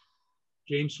 Yes.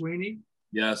 James Sweeney?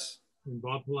 Yes. And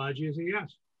Bob Pelagi is a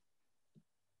yes.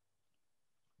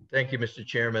 Thank you, Mr.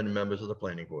 Chairman and members of the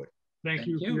Planning Board. Thank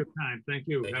you for your time. Thank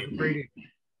you. Have a great evening.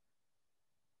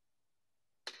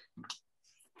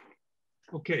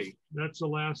 Okay, that's the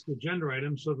last agenda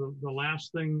item. So the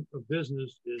last thing of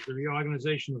business is the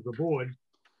reorganization of the board.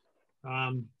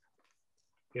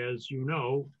 As you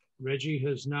know, Reggie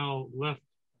has now left,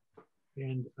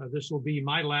 and this will be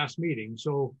my last meeting.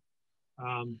 So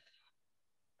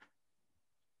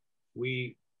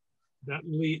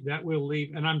that will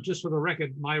leave, and I'm just for the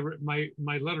record, my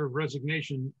letter of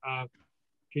resignation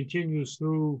continues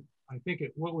through, I think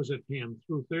what was it, Pam,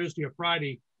 through Thursday or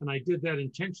Friday, and I did that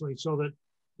intentionally so that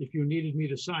if you needed me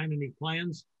to sign any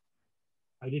plans,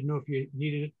 I didn't know if you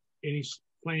needed any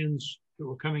plans that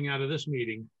were coming out of this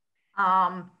meeting.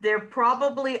 There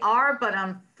probably are, but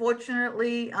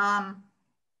unfortunately, I'm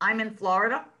in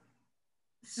Florida.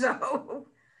 So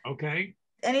okay,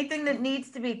 anything that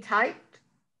needs to be typed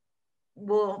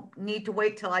will need to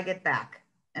wait till I get back.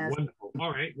 Wonderful.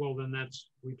 All right. Well, then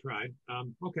we tried.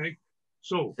 Okay.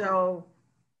 So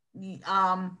you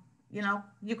know,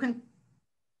 you can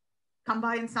come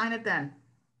by and sign it then.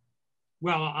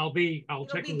 Well, It'll be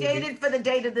dated for the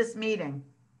date of this meeting.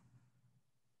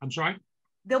 I'm sorry?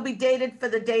 They'll be dated for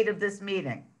the date of this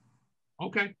meeting.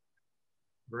 Okay.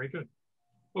 Very good.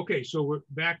 Okay, so we're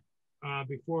back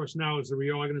before us now is the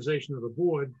reorganization of the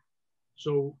board.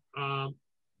 So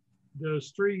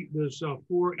there's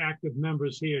 4 active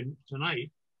members here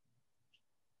tonight.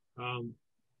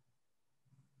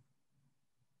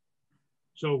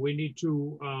 So we need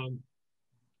to,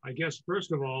 I guess,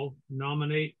 first of all,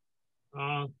 nominate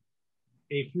a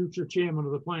future chairman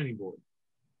of the planning board.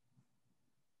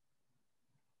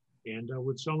 And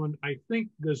would someone, I think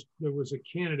there was a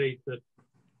candidate that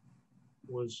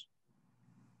was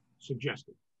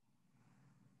suggested.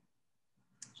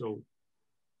 So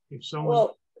if someone...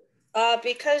 Well,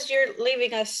 because you're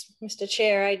leaving us, Mr.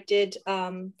 Chair, I did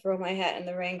throw my hat in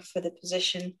the ring for the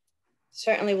position.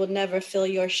 Certainly will never fill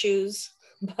your shoes,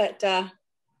 but I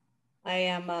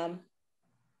am on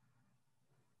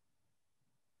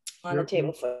the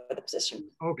table for the position.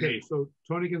 Okay, so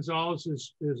Tony Gonzalez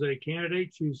is a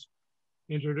candidate. She's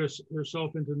entered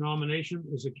herself into nomination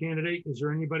as a candidate. Is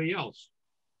there anybody else?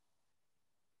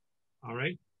 All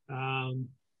right. I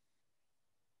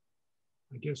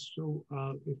guess so.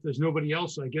 If there's nobody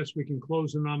else, I guess we can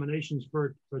close the nominations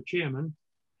for chairman.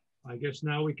 I guess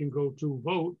now we can go to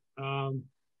vote.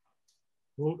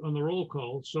 Vote on the roll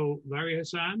call. So Larry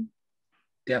Hassan?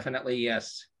 Definitely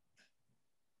yes.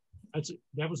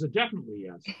 That was a definitely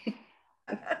yes.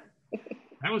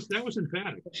 That was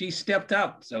emphatic. She stepped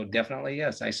up, so definitely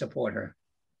yes. I support her.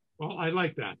 Well, I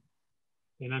like that,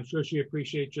 and I'm sure she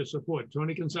appreciates your support.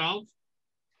 Tony Gonzalez?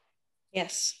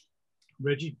 Yes.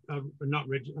 Reggie, not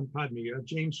Reggie. Pardon me.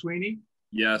 James Sweeney?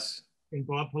 Yes. And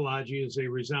Bob Pelagi is a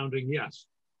resounding yes.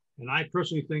 And I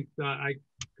personally think that I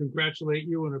congratulate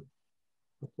you and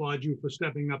applaud you for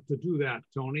stepping up to do that,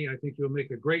 Tony. I think you'll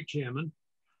make a great chairman.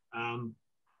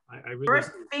 I really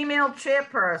First female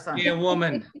chairperson.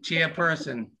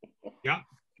 Chairperson. Yeah.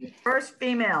 First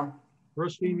female.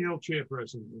 First female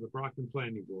chairperson of the Brockton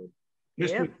Planning Board.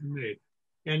 History made.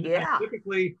 And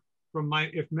typically,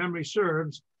 if memory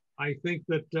serves, I think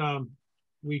that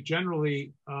we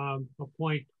generally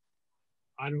appoint,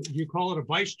 do you call it a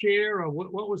vice chair, or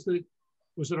what was it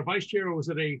a vice chair, or was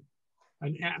it an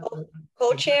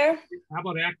co-chair? How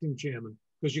about acting chairman?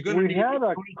 Because you're going to need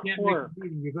a clerk.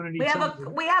 You're going to need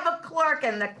we have a clerk,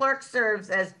 and the clerk serves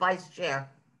as vice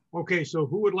chair. Okay, so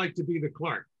who would like to be the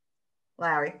clerk?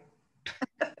 Larry.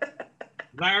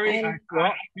 Larry,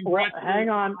 hang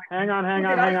on. I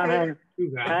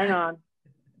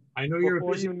know you're a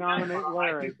busy man.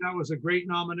 I think that was a great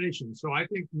nomination. So I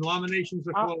think nominations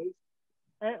are closed.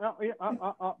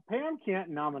 Pam can't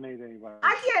nominate anybody.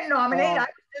 I can't nominate. I was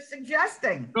just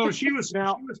suggesting. No,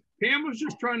 Pam was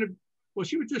just trying to. Well,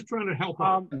 she was just trying to help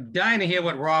out. I'm dying to hear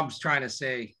what Rob's trying to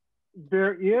say.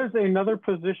 There is another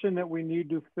position that we need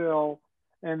to fill,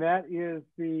 and that is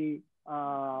the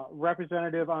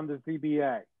representative on the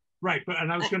ZBA. Right, and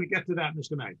I was going to get to that,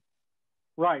 Mr. May.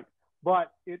 Right,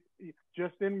 but it's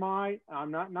just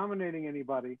I'm not nominating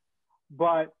anybody,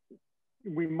 but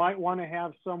we might want to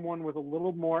have someone with a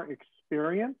little more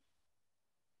experience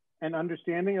and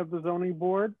understanding of the zoning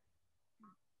board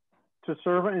to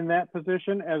serve in that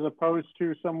position as opposed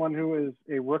to someone who is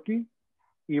a rookie,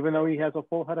 even though he has a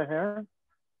full head of hair?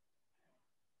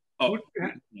 Oh,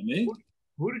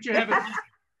 who did you have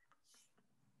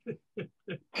it?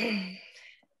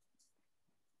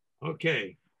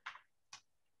 Okay.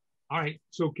 All right.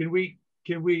 So can we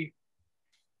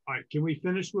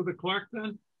finish with the clerk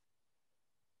then?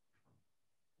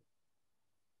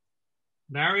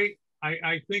 Larry,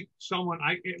 I think someone,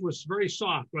 it was very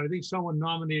soft, but I think someone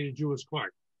nominated you as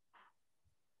clerk.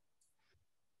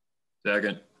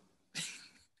 Second.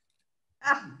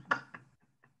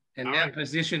 And all that right.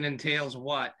 Position entails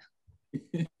what?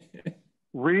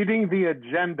 Reading the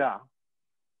agenda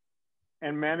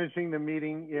and managing the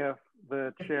meeting if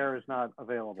the chair is not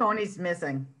available. Tony's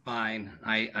missing. Fine,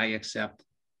 I accept.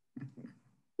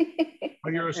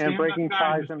 And breaking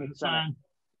ties in the Senate.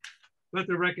 Let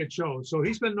the record show. So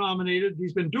he's been nominated.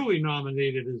 He's been duly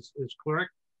nominated as clerk.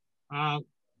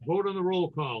 Vote on the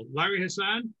roll call. Larry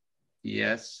Hassan?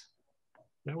 Yes.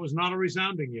 That was not a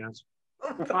resounding yes.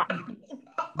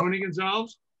 Tony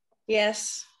Gonzalez?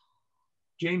 Yes.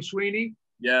 James Sweeney?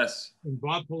 Yes. And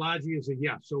Bob Pelagi is a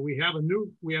yes. So we have a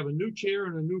new chair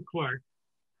and a new clerk.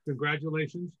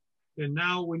 Congratulations. And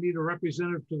now we need a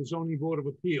representative to the Zoning Board of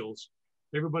Appeals.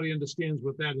 Everybody understands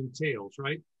what that entails,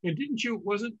 right? And didn't you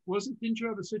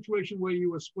have a situation where you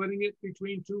were splitting it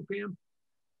between two, Pam?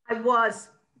 I was,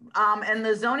 and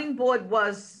the zoning board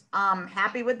was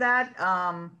happy with that.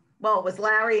 Well, it was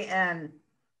Larry and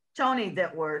Tony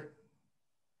that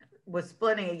was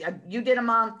splitting. You did a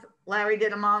month, Larry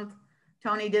did a month,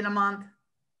 Tony did a month.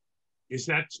 Is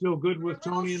that still good with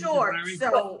Tony and Larry?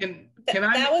 So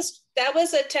that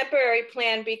was a temporary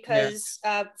plan because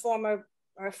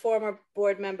our former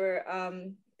board member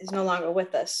is no longer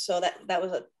with us. So that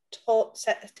was a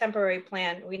temporary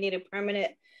plan. We need a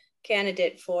permanent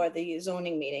candidate for the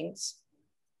zoning meetings.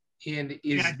 And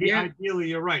ideally,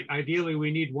 you're right. Ideally, we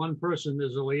need one person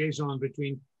as a liaison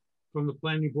from the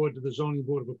planning board to the zoning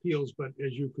board of appeals. But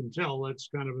as you can tell, that's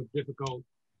kind of a difficult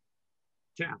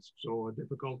task. So a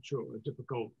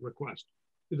difficult request.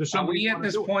 Are we at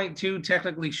this point too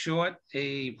technically short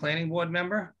a planning board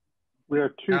member? We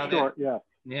are too short, yes.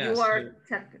 You are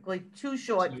technically too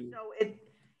short. So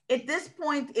at this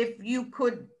point, if you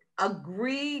could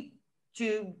agree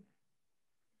to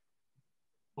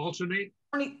alternate.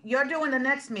 You're doing the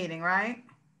next meeting, right?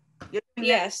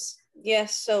 Yes.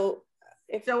 So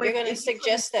if you're going to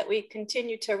suggest that we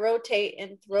continue to rotate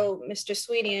and throw Mr.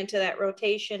 Sweeney into that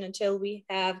rotation until we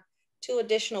have 2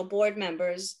 additional board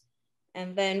members,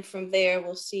 and then from there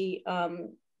we'll see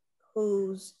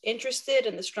who's interested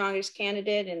in the strongest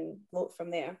candidate and vote from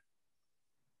there.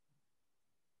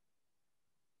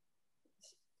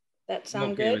 That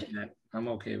sound good? I'm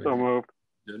okay with that. So moved.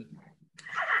 Good.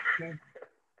 Okay.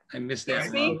 I missed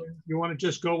that. You want to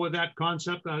just go with that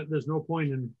concept? There's no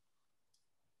point in.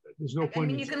 I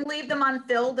mean, you can leave them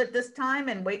unfilled at this time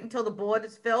and wait until the board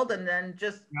is filled, and then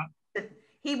just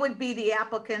he would be the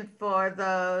applicant for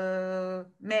the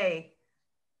May.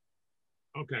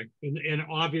 Okay, and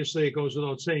obviously it goes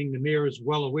without saying the mayor is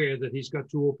well aware that he's got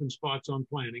 2 open spots on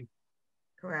planning.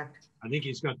 Correct. I think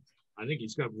he's got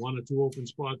 1 or 2 open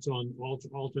spots on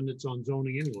alternates on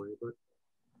zoning anyway. But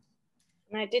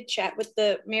and I did chat with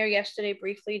the mayor yesterday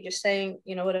briefly, just saying,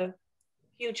 you know, what a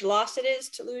huge loss it is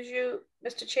to lose you,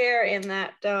 Mr. Chair, and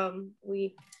that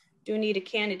we do need a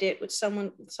candidate with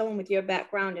someone with your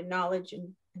background and knowledge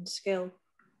and skill.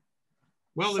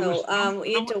 Well, so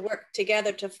we need to work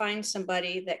together to find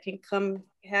somebody that can come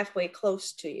halfway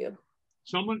close to you.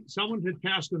 Someone had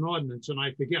passed an ordinance, and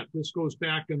I forget. This goes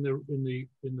back in the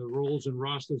roles and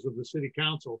rosters of the city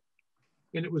council,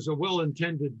 and it was a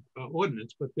well-intended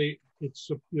ordinance. But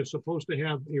you're supposed to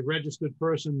have a registered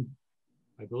person.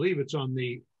 I believe it's on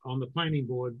the planning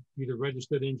board, either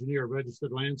registered engineer or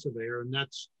registered land surveyor, and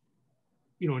that's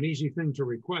an easy thing to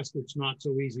request. It's not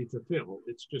so easy to fill.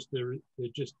 It's just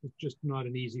not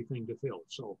an easy thing to fill.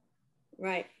 So,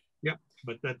 right. Yep.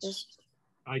 But that's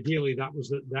ideally that was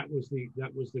the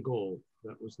goal.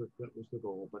 That was the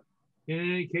goal. But in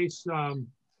any case, I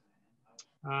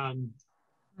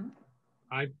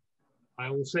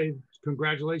will say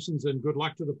congratulations and good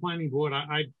luck to the planning board.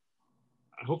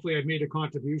 Hopefully I've made a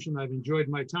contribution. I've enjoyed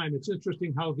my time. It's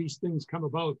interesting how these things come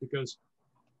about, because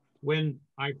when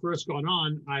I first got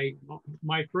on,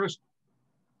 my first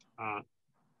I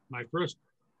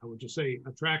would just say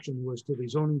attraction was to the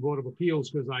Zoning Board of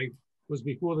Appeals, because I was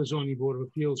before the Zoning Board of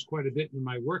Appeals quite a bit in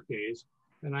my work days,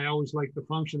 and I always liked the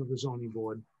function of the Zoning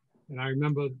Board. And I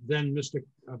remember then Mr.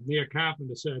 Mayor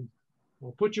Carpenter said,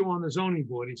 "I'll put you on the Zoning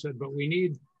Board." He said, "But we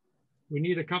need we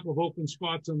need a couple of open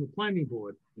spots on the planning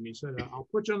board. And he said, I'll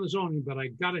put you on the zoning, but I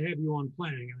got to have you on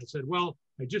planning. And I said, well,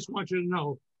 I just want you to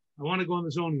know, I want to go on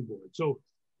the zoning board. So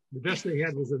the best they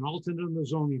had was an alternate on the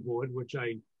zoning board, which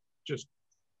I just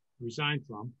resigned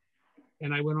from.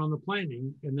 And I went on the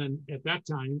planning. And then at that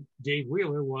time, Dave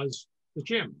Wheeler was the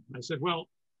chairman. I said, well,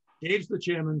 Dave's the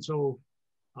chairman, so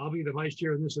I'll be the vice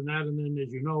chair and this and that. And then,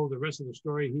 as you know, the rest of the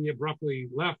story, he abruptly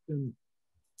left, and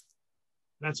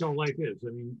that's how life is. I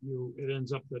mean, it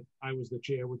ends up that I was the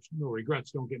chair, which no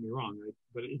regrets, don't get me wrong, right?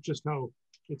 But it's just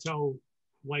it's how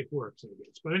life works, I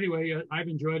guess. But anyway, I've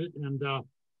enjoyed it, and I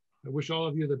wish all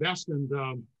of you the best. And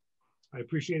I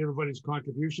appreciate everybody's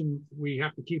contribution. We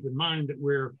have to keep in mind that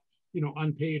we're,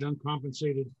 unpaid,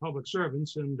 uncompensated public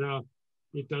servants, and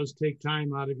it does take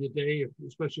time out of your day,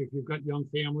 especially if you've got young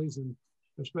families, and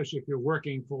especially if you're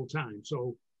working full time.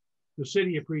 So the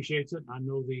city appreciates it. I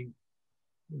know the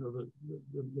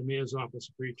mayor's office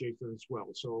appreciates it as well.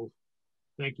 So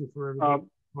thank you for everyone's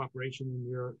cooperation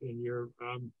in your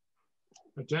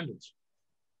attendance.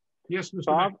 Yes, Mr.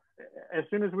 Bob, Mack. as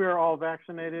soon as we are all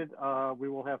vaccinated, we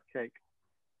will have cake.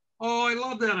 Oh, I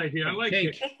love that idea. I like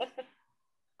Cake. it.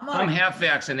 I'm half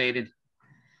vaccinated.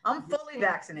 I'm fully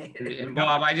vaccinated. And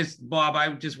Bob, I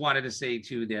just wanted to say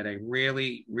too that I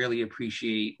really, really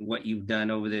appreciate what you've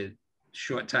done over the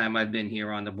short time I've been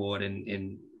here on the board,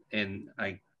 and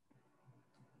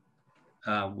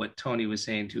what Tony was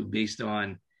saying too, based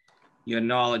on your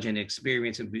knowledge and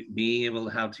experience of being able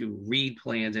to how to read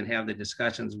plans and have the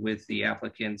discussions with the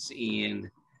applicants and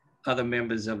other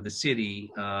members of the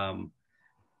city.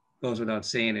 Goes without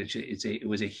saying, it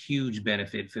was a huge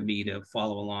benefit for me to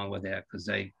follow along with that, because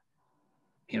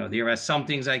there are some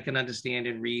things I can understand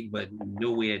and read, but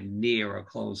nowhere near or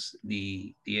close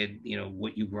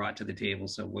what you brought to the table.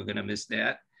 So we're gonna miss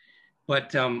that.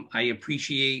 But I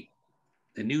appreciate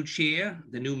the new chair,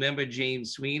 the new member,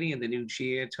 James Sweeney, and the new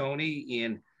chair, Tony,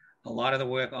 and a lot of the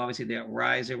work, obviously, that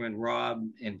Riser and Rob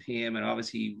and Pam, and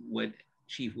obviously what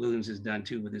Chief Williams has done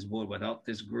too with his board. Without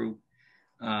this group,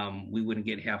 we wouldn't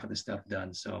get half of the stuff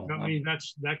done. So I mean,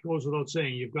 that goes without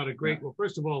saying. You've got a great, well,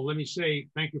 first of all, let me say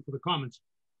thank you for the comments.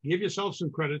 Give yourself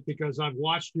some credit, because I've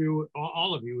watched you,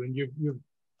 all of you, and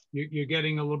you're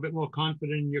getting a little bit more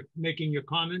confident. You're making your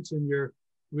comments and you're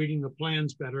reading the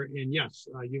plans better. And yes,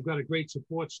 you've got a great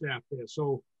support staff there.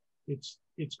 So it's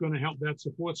going to help. That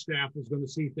support staff is going to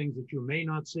see things that you may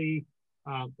not see.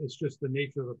 It's just the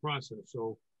nature of the process.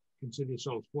 So consider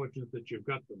yourselves fortunate that you've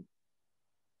got them.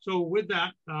 So with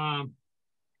that, I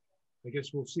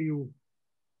guess we'll see you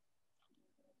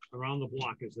around the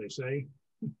block, as they say.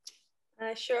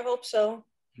 I sure hope so.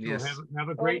 Yes. So have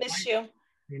a great night. Miss you.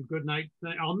 And good night.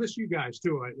 I'll miss you guys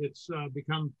too. It's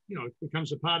become, it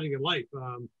becomes a part of your life.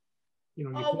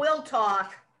 We'll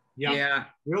talk. Yeah,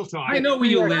 we'll talk. I know where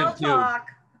you live too. Talk.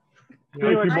 I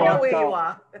know where you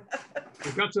are.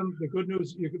 You've got the good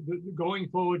news. Going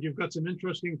forward, you've got some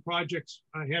interesting projects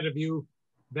ahead of you.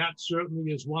 That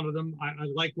certainly is one of them. I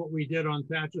like what we did on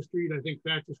Thatcher Street. I think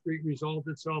Thatcher Street resolved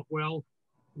itself well.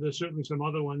 There's certainly some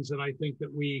other ones that I think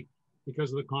that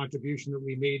because of the contribution that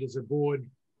we made as a board,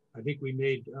 I think we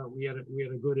had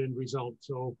a good end result.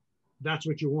 So that's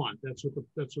what you want. That's what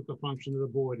the function of the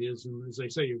board is. And as I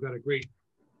say, you've got a great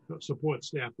support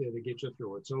staff there to get you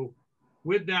through it. So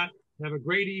with that, have a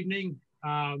great evening.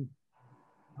 I'm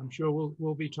sure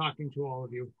we'll be talking to all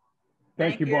of you.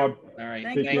 Thank you, Bob. All right.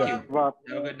 Thank you. Bob.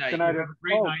 Have a good night. Good night. Have a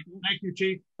great night. Thank you,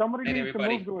 Chief. Somebody Night, needs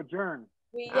everybody. to move to adjourn.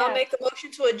 I'll make a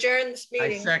motion to adjourn this I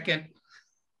meeting. second.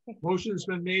 Motion's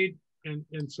been made and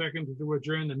seconded to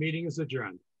adjourn. The meeting is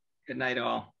adjourned. Good night,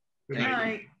 all. Good Good night.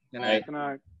 night. Good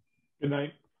night. Good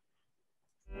night.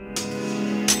 Good night.